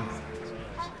Brown,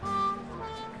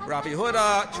 Harav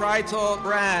Yehuda Tritel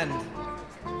Brand,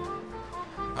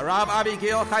 Harav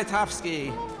Abigail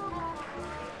Chaitavsky,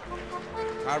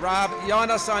 Harav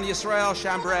Yonasan Yisrael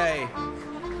Chambray,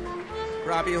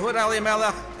 Rabbi Yehuda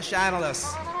Elimelech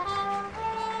Shanalis,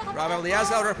 Rabbi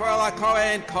Eliezer Rafael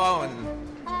Cohen Cohen,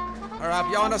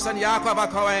 Rabbi Yonasan Yaakov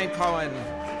Cohen Cohen,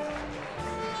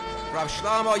 Rabbi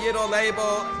Shlomo Yidol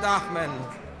Label Dachman,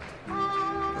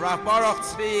 Rabbi Baruch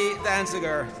Tzvi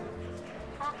Danziger,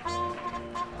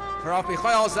 Rabbi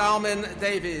Michael Zalman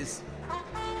Davies,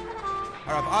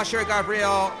 Rabbi Asher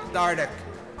Gabriel Dardik,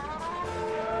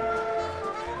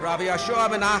 Rabbi Yeshua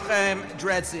Menachem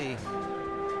Dredzi,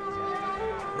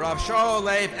 Rav Shaul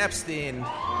Leib Epstein,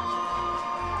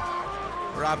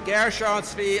 Rav Gershon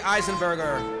Tzvi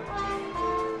Eisenberger,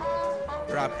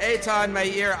 Rav Eitan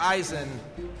Meir Eisen,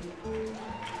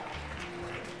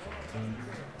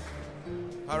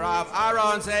 Rav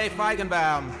Aaron Zeh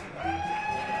Feigenbaum,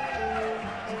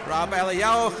 Rav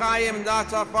Eliyahu Chaim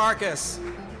Nata Farkas,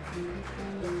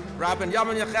 Rav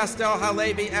Benjamin Yechestel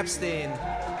Halevi Epstein,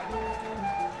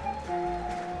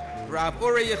 Rav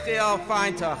Uri Yechiel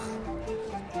Feintach,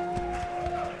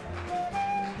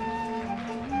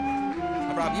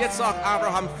 Rav Yitzhak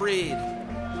Abraham Fried,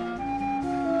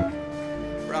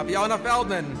 Rav Yonah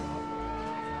Feldman,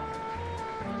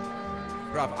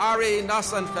 Rav Ari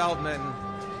Nassan Feldman,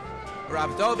 Rav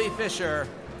Dovi Fisher,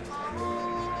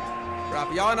 Rav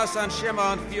Yonasan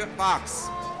Shimon Fox,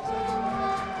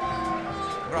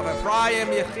 Rav Ephraim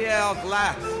Yechiel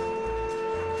Glatt,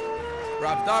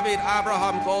 Rav David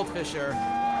Abraham Goldfisher,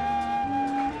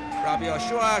 Rav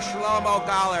Yoshua Shlomo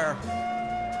Galler,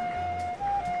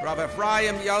 Rav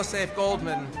Ephraim Yosef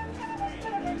Goldman,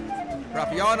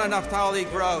 Rav Yonah Naftali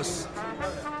Gross,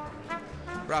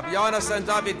 Rav Yonasan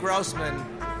David Grossman,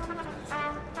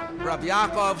 Rav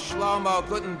Yaakov Shlomo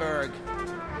Gutenberg,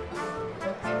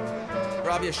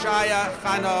 Rav Yeshaya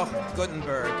Chanoch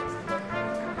Gutenberg,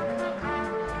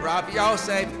 Rav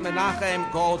Yosef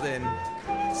Menachem Golden.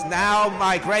 It's now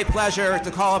my great pleasure to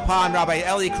call upon Rabbi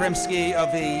Eli Krimsky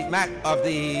of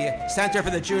the Center for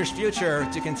the Jewish Future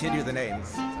to continue the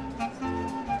names.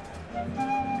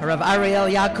 Rav Ariel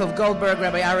Yaakov Goldberg,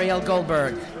 Rabbi Ariel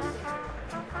Goldberg.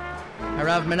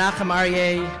 Rav Menachem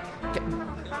Aryeh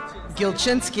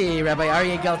Gilchinsky, Rabbi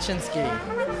Aryeh Gilchinsky.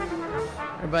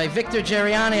 Rabbi Victor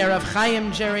Geriani, Rav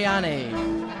Chaim Geriani.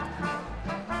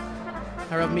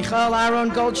 Rav Michael Aaron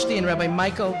Goldstein, Rabbi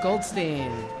Michael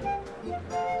Goldstein.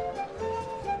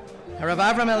 Rav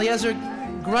Avram Eliezer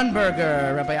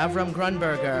Grunberger, Rabbi Avram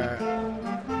Grunberger.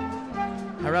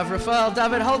 Rav Raphael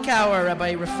David Holkauer,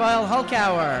 Rabbi Raphael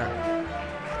Holkauer.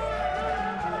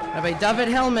 Rabbi David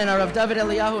Hellman, Rav David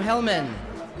Eliyahu Hellman.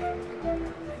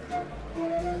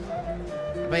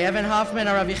 Rabbi Evan Hoffman,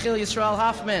 Rav Yechiel Yisrael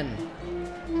Hoffman.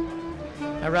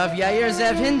 Rav Yair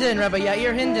Zev Hinden, Rabbi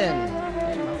Yair Hinden.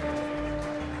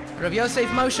 Rav Yosef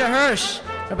Moshe Hirsch,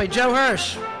 Rabbi Joe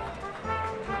Hirsch.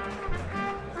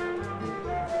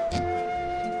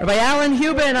 Rabbi Alan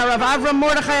Huben, Rav Avram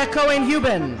Mordechai Cohen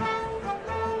Huben.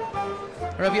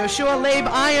 Rav Yoshua Leib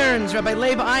Irons, Rabbi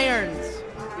Leib Irons.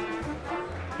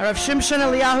 Rav Shimshon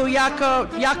Eliyahu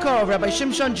Yaakov, Rabbi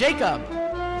Shimshon Jacob.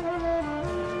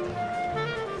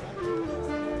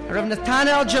 Rav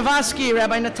Nathanael Javasky,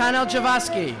 Rabbi Nathanael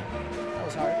Javasky. That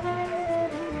was hard.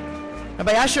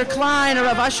 Rabbi Asher Klein,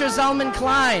 Rav Asher Zalman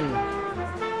Klein.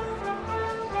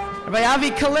 Rabbi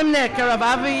Avi Kalimnik, Rav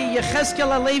Avi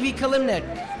Yecheskel Halevi Kalimnik.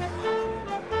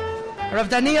 Rav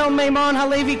Daniel Maimon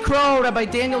Halevi Kroll, Rabbi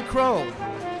Daniel Kroll.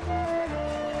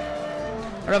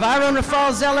 Rav Aaron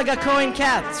Rafal Zelig Cohen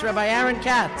Katz, Rabbi Aaron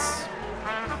Katz.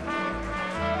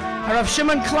 Rav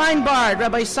Shimon Kleinbart,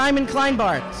 Rabbi Simon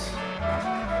Kleinbart.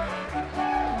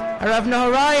 Rav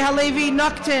Naharai Halevi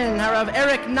Noktin, Rav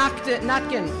Eric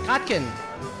Kotkin.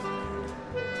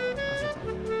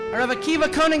 Rav Akiva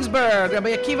Koningsberg,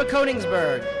 Rabbi Akiva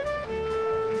Koningsberg.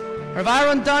 Rav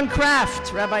Aaron Don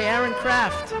Kraft, Rabbi Aaron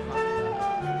Kraft.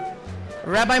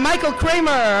 Rabbi Michael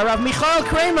Kramer, Rav Michael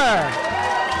Kramer.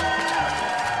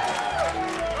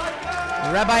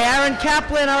 Rabbi Aaron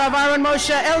Kaplan, Rav Aaron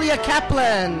Moshe Elia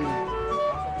Kaplan.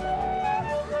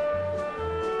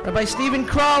 Rabbi Stephen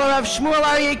Kroll, Rav Shmuel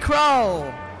Aryeh Kroll.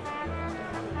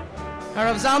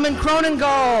 Rav Zalman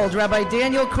Kronengold, Rabbi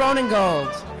Daniel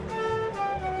Kronengold.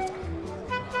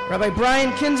 Rabbi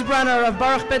Brian Kinsbrunner of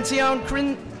Baruch Ben Zion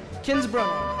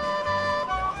Kinsbrunner.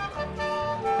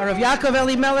 Rav Yaakov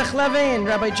Elimelech Levin,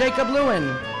 Rabbi Jacob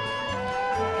Lewin.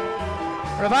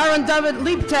 Rav Aaron David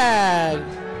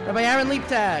Liebtag, Rabbi Aaron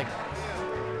Liebtag.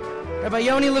 Rabbi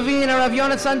Yoni Levine, Rav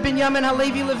Yonathan Binyamin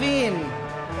Halevi Levine.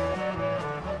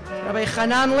 Rabbi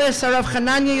Chanan Liss, Rav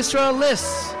Chananya Yisrael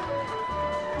Liss.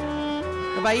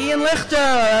 Rabbi Ian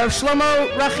Lichter, Rav Shlomo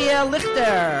Rachiel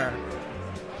Lichter.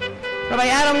 Rabbi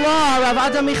Adam Law, Rav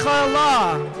Adam Michael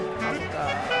Law.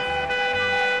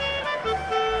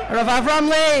 Rav Avram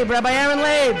Leib, Rabbi Aaron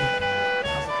Leib.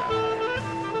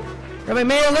 Rabbi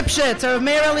Meir Lipschitz, Rav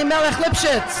Meir Elimelech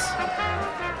Lipschitz.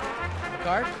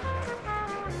 Card.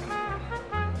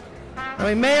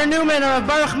 Rabbi Meir Newman, Rav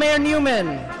Baruch Meir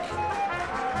Newman.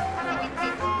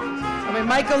 Rabbi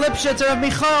Michael Lipschitz, Rav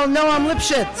Michael Noam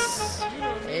Lipschitz.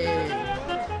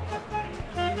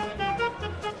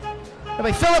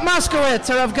 Rabbi Philip Moskowitz,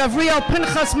 Rav Gavriel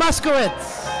Pinchas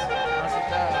Moskowitz.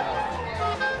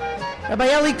 Rabbi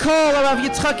Eli Kol, Rav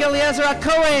Yitzchak Eliezer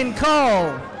HaKohen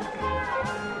Kol.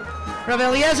 Rabbi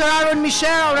Eliezer Aaron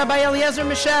Michel, Rabbi Eliezer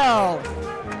Michel.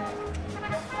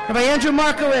 Rabbi Andrew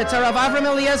Markowitz, Rav Avram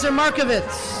Eliezer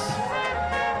Markovitz.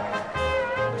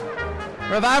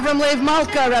 Rav Avram Lev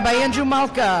Malka, Rabbi Andrew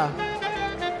Malka.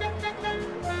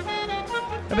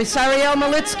 Rabbi Sariel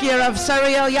Malitsky, Rav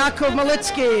Sariel Yaakov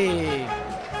Malitsky.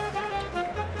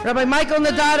 Rabbi Michael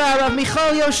Nadada, Rav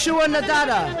Michal Yoshua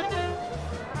Nadada.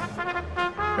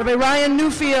 Rabbi Ryan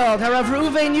Newfield, Rav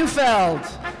Reuven Neufeld.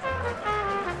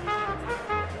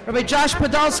 Rabbi Josh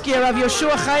Podolsky, Rav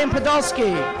Yoshua Chaim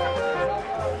Podolsky.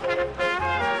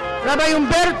 Rabbi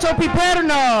Umberto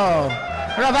Piperno,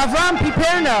 Rav Avram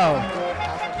Piperno.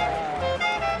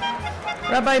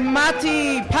 Rabbi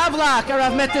Mati Pavlak,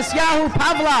 Rav Metisyahu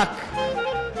Pavlak.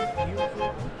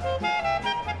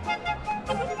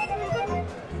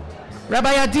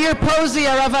 Rabbi Adir Posey,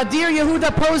 Rav Adir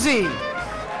Yehuda Posey.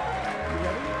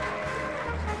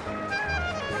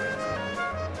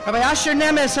 Rabbi Asher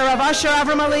Nemes, Rav Asher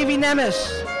Avram Alevi Nemes.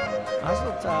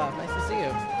 Mazel tov, nice to see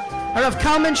you. Rav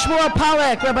Kalman Shmuel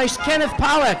Pollack, Rabbi Kenneth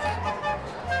Pollack.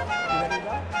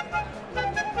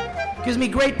 Gives me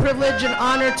great privilege and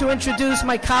honor to introduce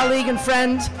my colleague and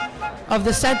friend of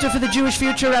the Center for the Jewish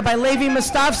Future, Rabbi Levi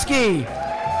Mostavsky,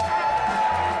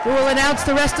 who will announce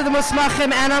the rest of the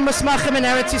Musmachim and our Musmachim in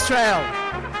Eretz Yisrael.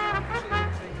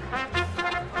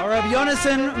 Rav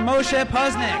Yonason Moshe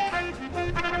Poznik.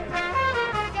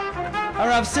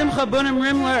 Rav Simcha Bunim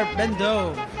Rimler Ben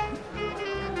Dov.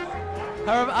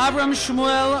 Rav Avram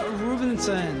Shmuel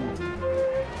Rubinson.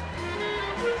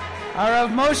 Rav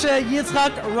Moshe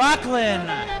Yitzchak Rocklin.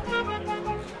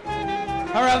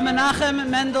 Rav Menachem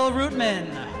Mendel Rootman.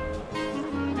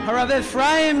 Rav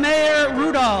Ephraim Meir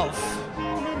Rudolph.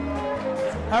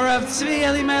 Rav Tzvi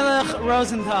Elimelech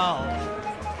Rosenthal.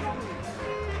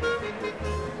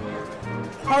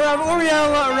 Rav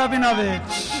Uriel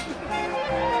Rabinovich.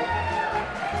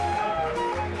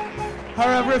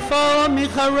 Rav Rafal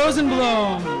Micha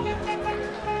Rosenblum.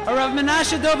 Rav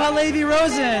Menashe Dov Halevi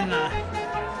Rosen.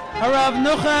 Rav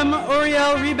Nuchem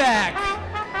Uriel Reback.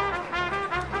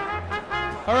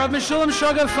 Rav Meshulam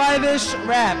Shoga Fivish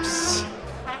Raps.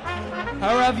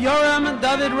 Rav Yoram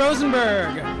David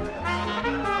Rosenberg.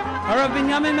 Rav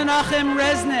Binyamin Menachem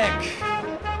Reznik.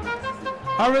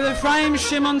 Rav Ephraim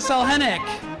Shimon Salhenik.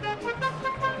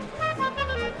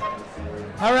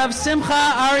 Rav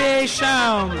Simcha Aryeh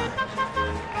Shaum.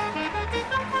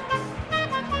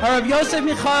 Rav Yosef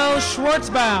Michael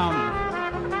Schwartzbaum.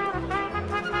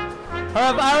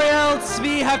 Rav Ariel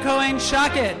Tzvi HaKohen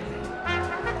Shaket.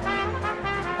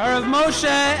 Rav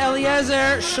Moshe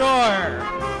Eliezer Shor.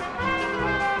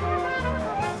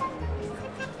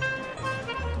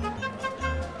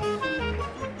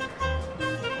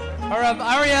 Rav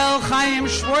Ariel Chaim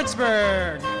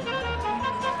Schwartzberg.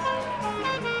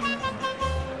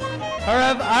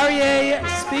 Rav Aryeh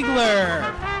Spiegler.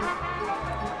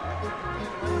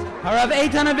 Rav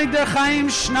Eitan Avigdor Chaim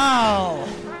Schnall.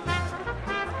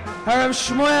 Rav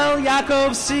Shmuel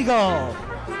Yaakov Siegel.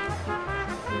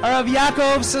 Rav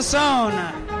Yaakov Sasson.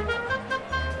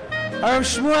 Rav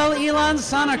Shmuel Elon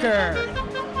Sonaker.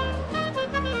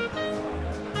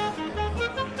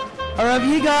 Rav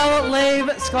Yigal Lev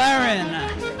Sklarin.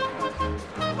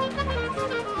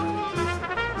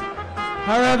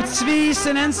 Harav Tzvi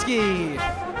Sinensky.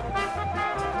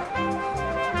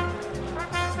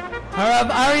 Harav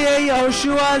Aryeh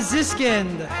Yehoshua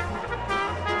Ziskind.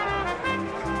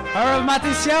 Harav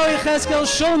Matisyahu Yecheskel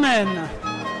Shulman.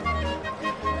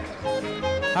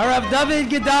 Harav David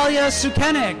Gedalia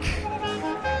Sukenik.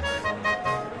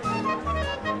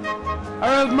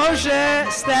 Harav Moshe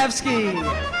Stavsky.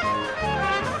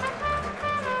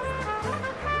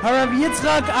 Harav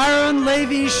Yitzchak Aaron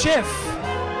Levi Schiff.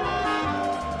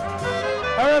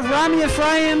 Harav Rami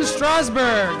Ephraim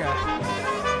Strasberg.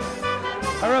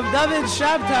 Harav David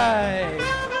Shabtai.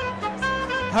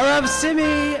 Harav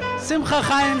Simcha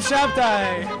Chaim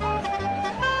Shabtai.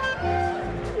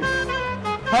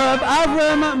 Harav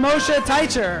Avram Moshe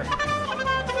Teicher.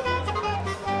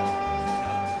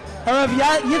 Harav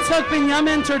Yitzchak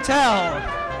Binyamin Turtel.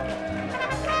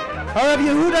 Harav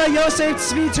Yehuda Yosef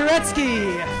Tzvi Turetsky.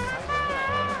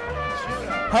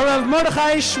 Harav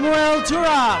Mordechai Shmuel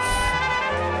Turaf.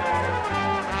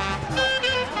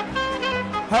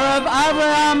 Harav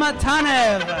Avraham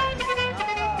Tanev.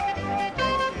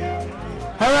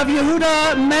 Harav Yehuda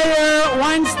Meir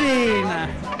Weinstein.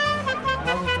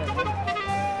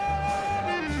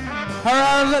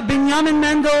 Harav Binyamin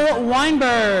Mendel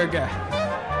Weinberg.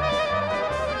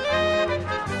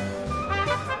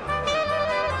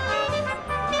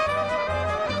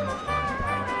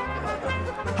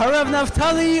 Harav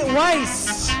Naftali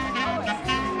Weiss.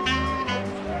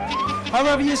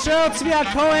 Harav Yisrael Tzvi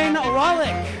Cohen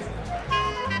Wallach.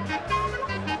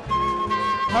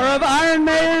 Harav Aaron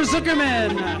Meir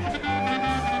Zuckerman.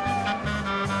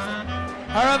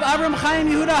 Harav Avram Chaim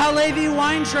Yehuda Halevi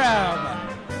Weintraub.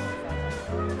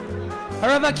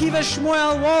 Harav Akiva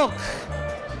Shmuel Wolk.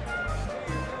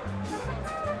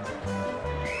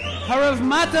 Harav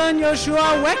Matan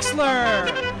Yoshua Wexler.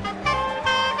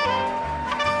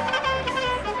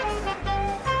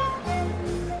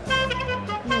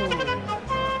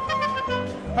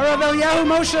 Harav Eliyahu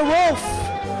Moshe Wolf.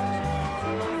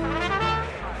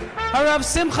 Harav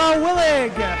Simcha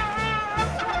Willig.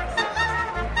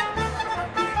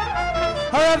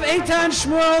 Harav Eitan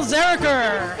Shmuel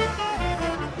Zeriker.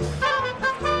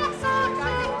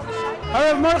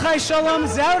 Harav Mordechai Shalom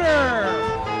Zauder.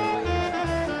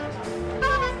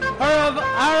 Harav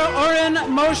Oren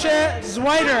Moshe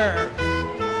Zweiter.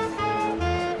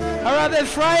 Harav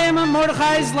Ephraim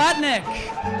Mordechai Zlatnik.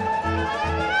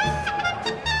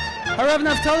 Harav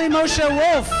Naftali Moshe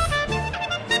Wolf.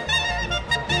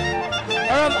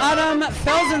 Harav Adam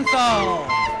Felsenthal.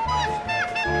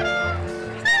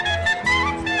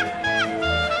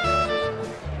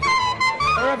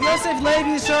 Harav Yosef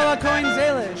Levi Yisrael Cohen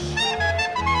Zelish.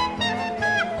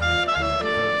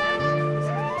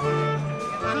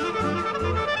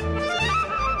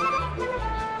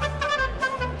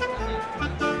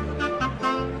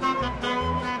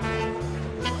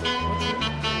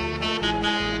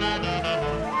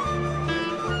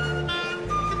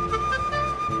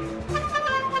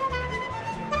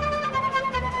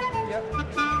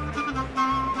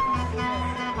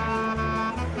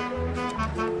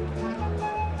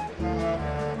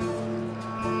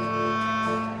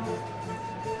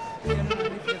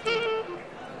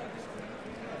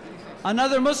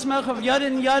 Another Musmach of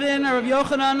Yadin Yadin, Rav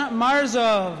Yochanan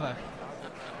Marzov.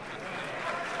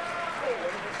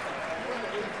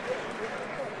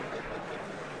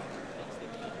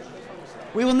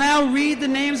 We will now read the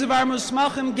names of our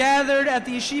Musmachim gathered at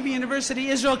the Yeshiva University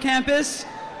Israel campus.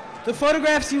 The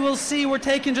photographs you will see were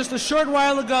taken just a short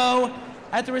while ago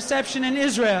at the reception in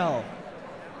Israel.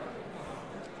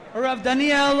 Rav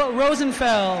Daniel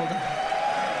Rosenfeld.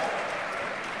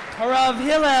 Harav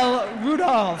Hillel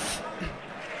Rudolph.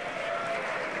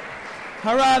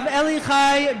 Harav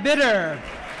Elichai Bitter.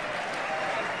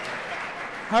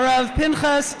 Harav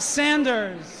Pinchas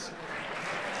Sanders.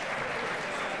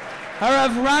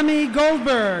 Harav Rami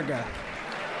Goldberg.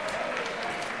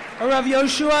 Harav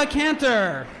Yoshua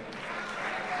Cantor.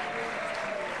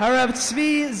 Harav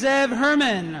Tzvi Zev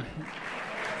Herman.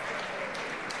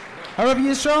 Harav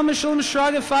Yisrael Mishul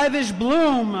Mishraga Fivish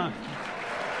Bloom.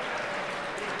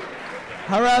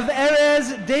 Harav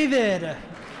Erez David.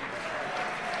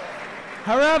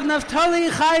 Harav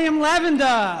Naftali Chaim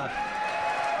Lavenda.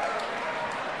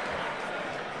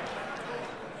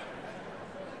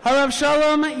 Harav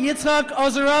Shalom Yitzchak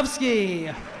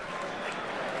Ozarovsky.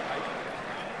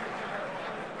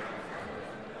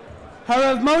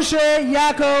 Harav Moshe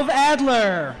Yaakov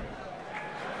Adler.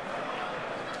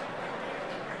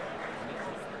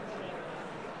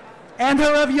 And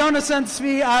Harav Yonasan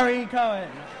Tzvi Ari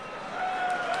Cohen.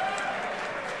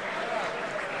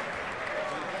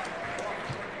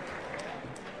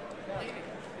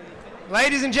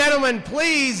 Ladies and gentlemen,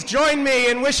 please join me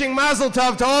in wishing Mazel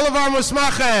Tov to all of our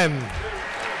Musmachim.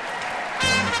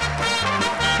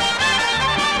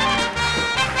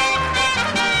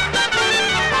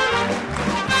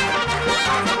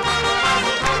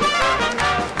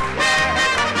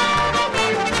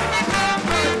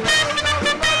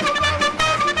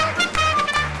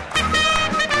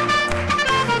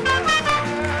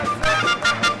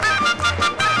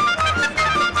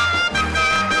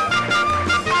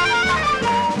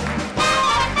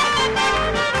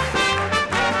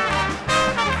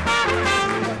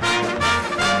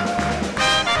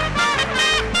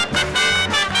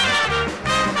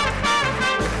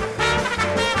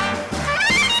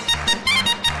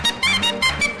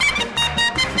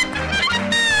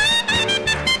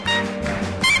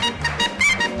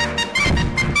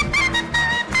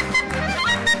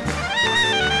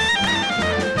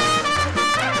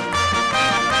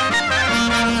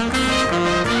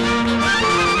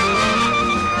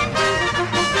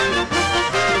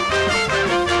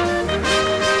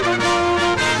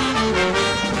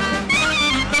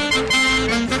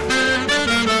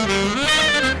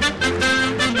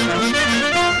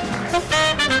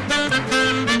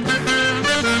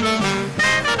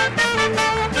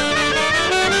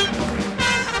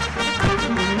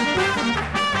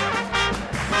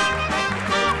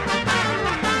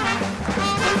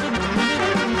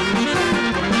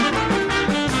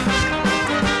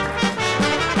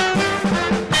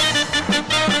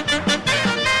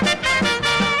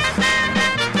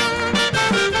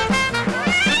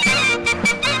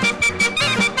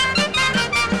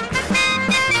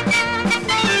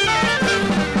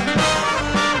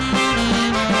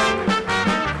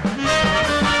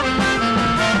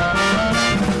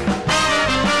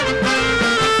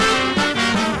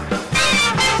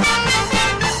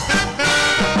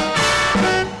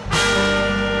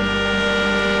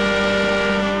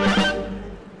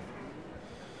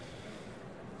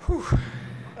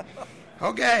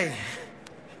 Okay.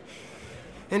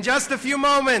 In just a few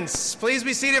moments, please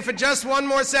be seated for just one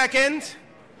more second.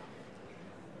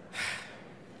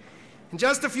 In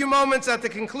just a few moments at the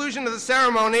conclusion of the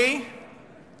ceremony,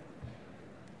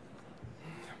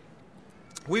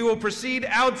 we will proceed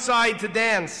outside to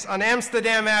dance on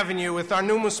Amsterdam Avenue with our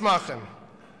new Musmachim.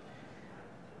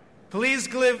 Please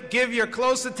give your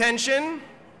close attention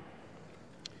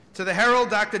to the Herald,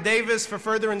 Dr. Davis, for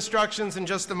further instructions in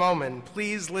just a moment.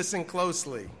 Please listen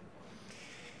closely.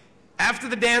 After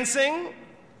the dancing,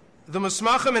 the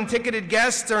Musmachim and ticketed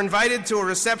guests are invited to a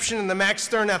reception in the Max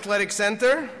Stern Athletic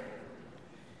Center.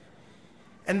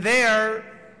 And there,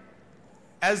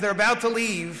 as they're about to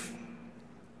leave,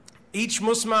 each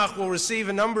Musmach will receive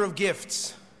a number of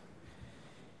gifts,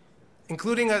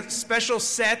 including a special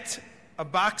set, a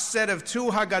box set of 2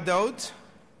 Haggadot,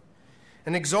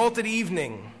 an exalted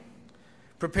evening,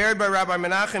 prepared by Rabbi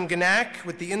Menachem Genack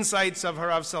with the insights of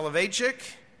Harav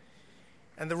Soloveitchik,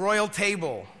 and the royal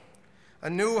table, a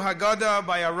new Haggadah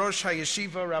by our Rosh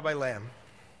HaYeshiva, Rabbi Lamb.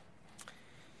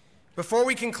 Before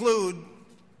we conclude,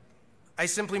 I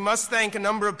simply must thank a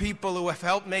number of people who have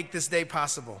helped make this day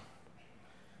possible.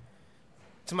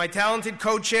 To my talented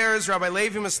co-chairs, Rabbi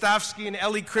Levi Mostavsky and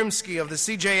Eli Krimsky of the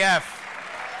CJF,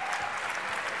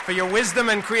 for your wisdom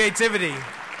and creativity.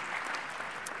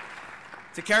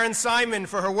 To Karen Simon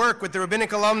for her work with the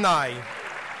rabbinic alumni.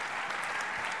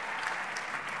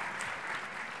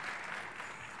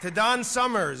 To Don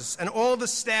Summers and all the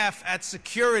staff at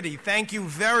Security, thank you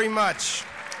very much.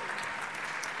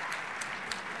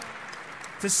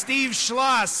 To Steve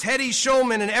Schloss, Hedy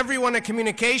Schulman, and everyone at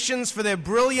Communications for their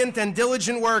brilliant and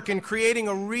diligent work in creating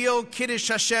a real Kiddush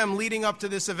Hashem leading up to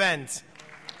this event.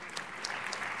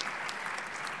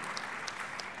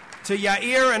 To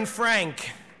Yair and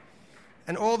Frank,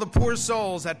 and all the poor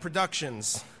souls at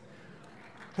Productions,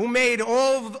 who made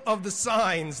all of the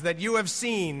signs that you have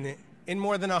seen in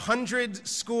more than 100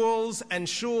 schools and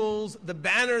shuls, the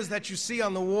banners that you see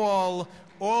on the wall,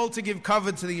 all to give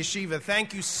cover to the yeshiva.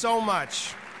 Thank you so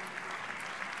much.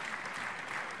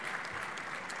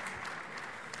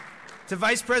 To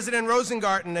Vice President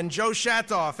Rosengarten and Joe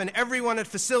Shatoff and everyone at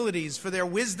Facilities for their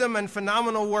wisdom and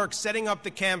phenomenal work setting up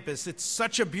the campus. It's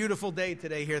such a beautiful day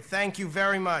today here. Thank you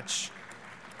very much.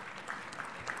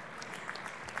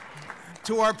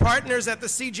 To our partners at the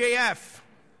CJF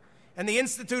and the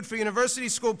Institute for University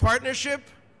School Partnership,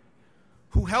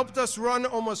 who helped us run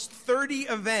almost 30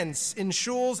 events in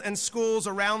shuls and schools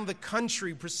around the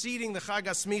country preceding the Chag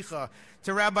HaSemikhah,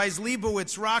 to Rabbis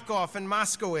Leibowitz, Rockoff, and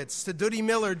Moskowitz, to Dudi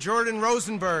Miller, Jordan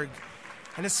Rosenberg,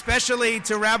 and especially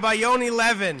to Rabbi Yoni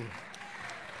Levin.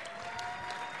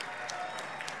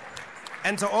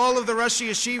 and to all of the Rosh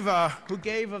Yeshiva who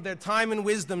gave of their time and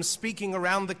wisdom speaking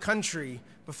around the country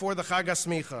before the Chag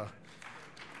HaSemikhah.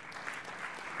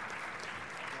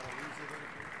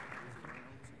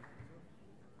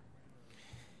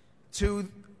 To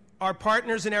our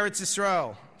partners in Eretz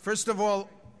Yisrael, first of all,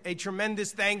 a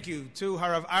tremendous thank you to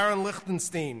Rav Aaron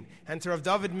Lichtenstein and to Rav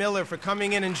David Miller for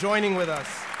coming in and joining with us.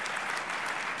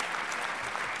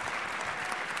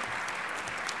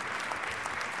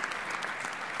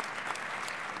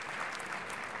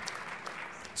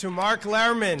 To Mark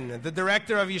Lerman, the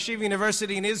director of Yeshiva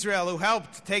University in Israel, who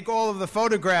helped take all of the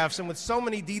photographs and with so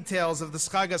many details of the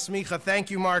Chag HaSemikhah.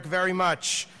 Thank you, Mark, very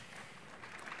much.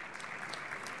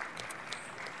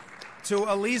 To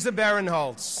Eliza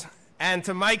Berenholtz and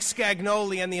to Mike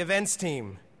Scagnoli and the events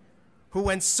team, who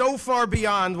went so far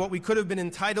beyond what we could have been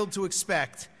entitled to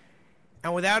expect,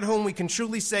 and without whom we can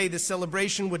truly say this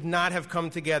celebration would not have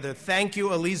come together. Thank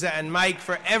you, Eliza and Mike,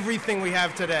 for everything we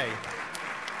have today.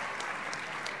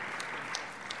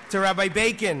 To Rabbi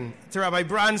Bacon, to Rabbi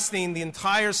Bronstein, the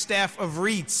entire staff of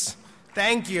REITs,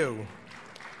 thank you.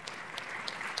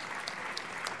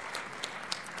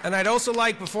 And I'd also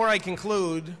like, before I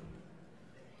conclude,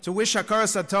 to wish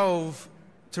Hakaras Hatov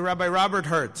to Rabbi Robert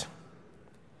Hurt.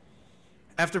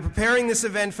 After preparing this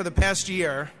event for the past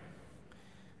year,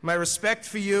 my respect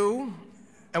for you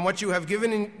and what you have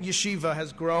given in Yeshiva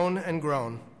has grown and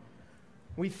grown.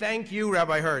 We thank you,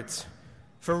 Rabbi Hurt,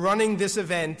 for running this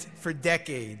event for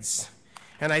decades.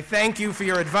 And I thank you for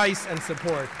your advice and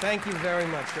support. Thank you very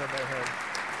much, Rabbi Hurt.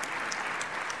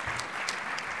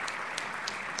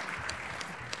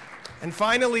 And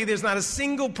finally, there's not a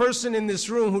single person in this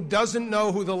room who doesn't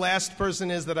know who the last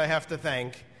person is that I have to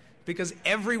thank, because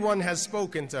everyone has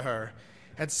spoken to her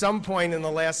at some point in the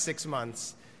last 6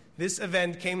 months. This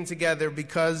event came together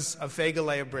because of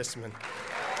Fegalea Brisman.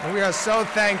 And we are so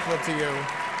thankful to you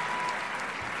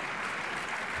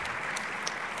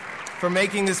for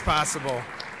making this possible.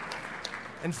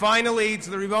 And finally, to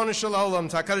the Ribbono Shel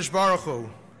Olam, to HaKadosh Baruch Hu,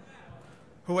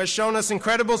 who has shown us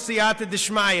incredible siyata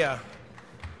d'shmaya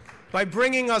by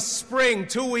bringing us spring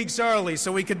 2 weeks early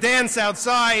so we could dance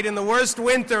outside in the worst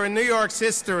winter in New York's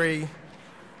history,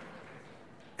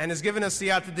 and has given us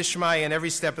siyata d'shmaya in every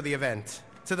step of the event.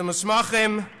 To the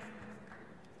Musmachim,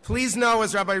 please know,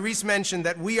 as Rabbi Reese mentioned,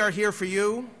 that we are here for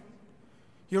you.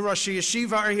 Your Rosh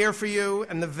Yeshiva are here for you,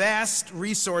 and the vast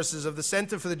resources of the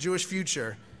Center for the Jewish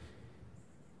Future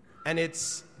and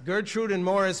its Gertrude and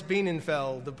Morris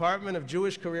Bienenfeld Department of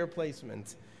Jewish Career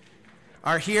Placement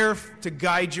are here to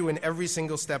guide you in every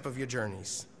single step of your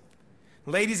journeys.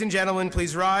 Ladies and gentlemen,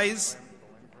 please rise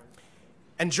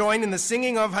and join in the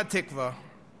singing of Hatikva,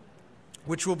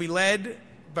 which will be led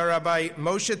by Rabbi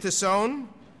Moshe Tesson,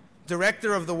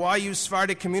 director of the YU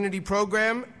Sephardic Community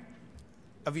Program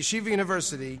of Yeshiva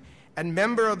University and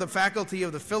member of the faculty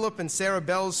of the Philip and Sarah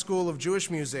Bell School of Jewish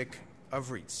Music of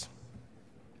REITs.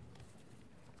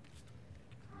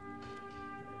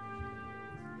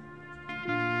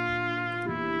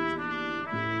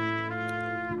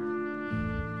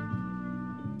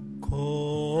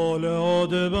 Kol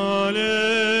od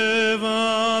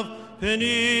balevav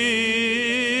penima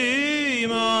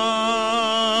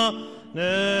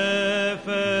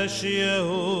nefesh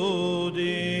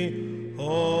Yehudi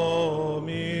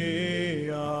homiya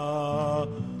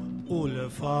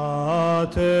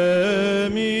ulfate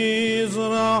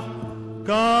mizrach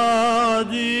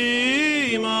kadima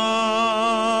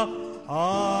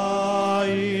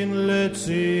ayin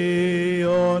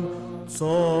letzion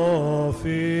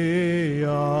Sophia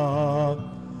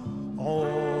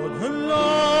Od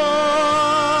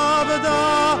lavda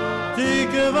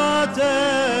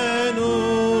tikvatenu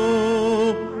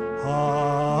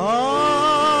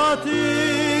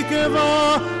hatikva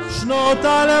shnot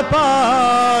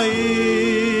alpayim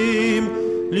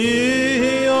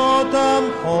liyotam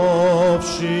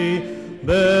chofshi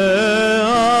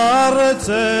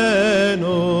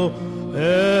be'aretzenu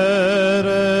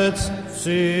eretz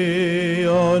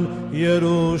Zion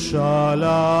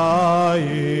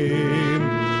Yerushalayim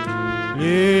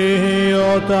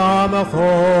Liyotam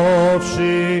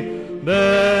chofshi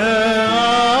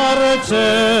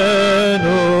be'aretzenu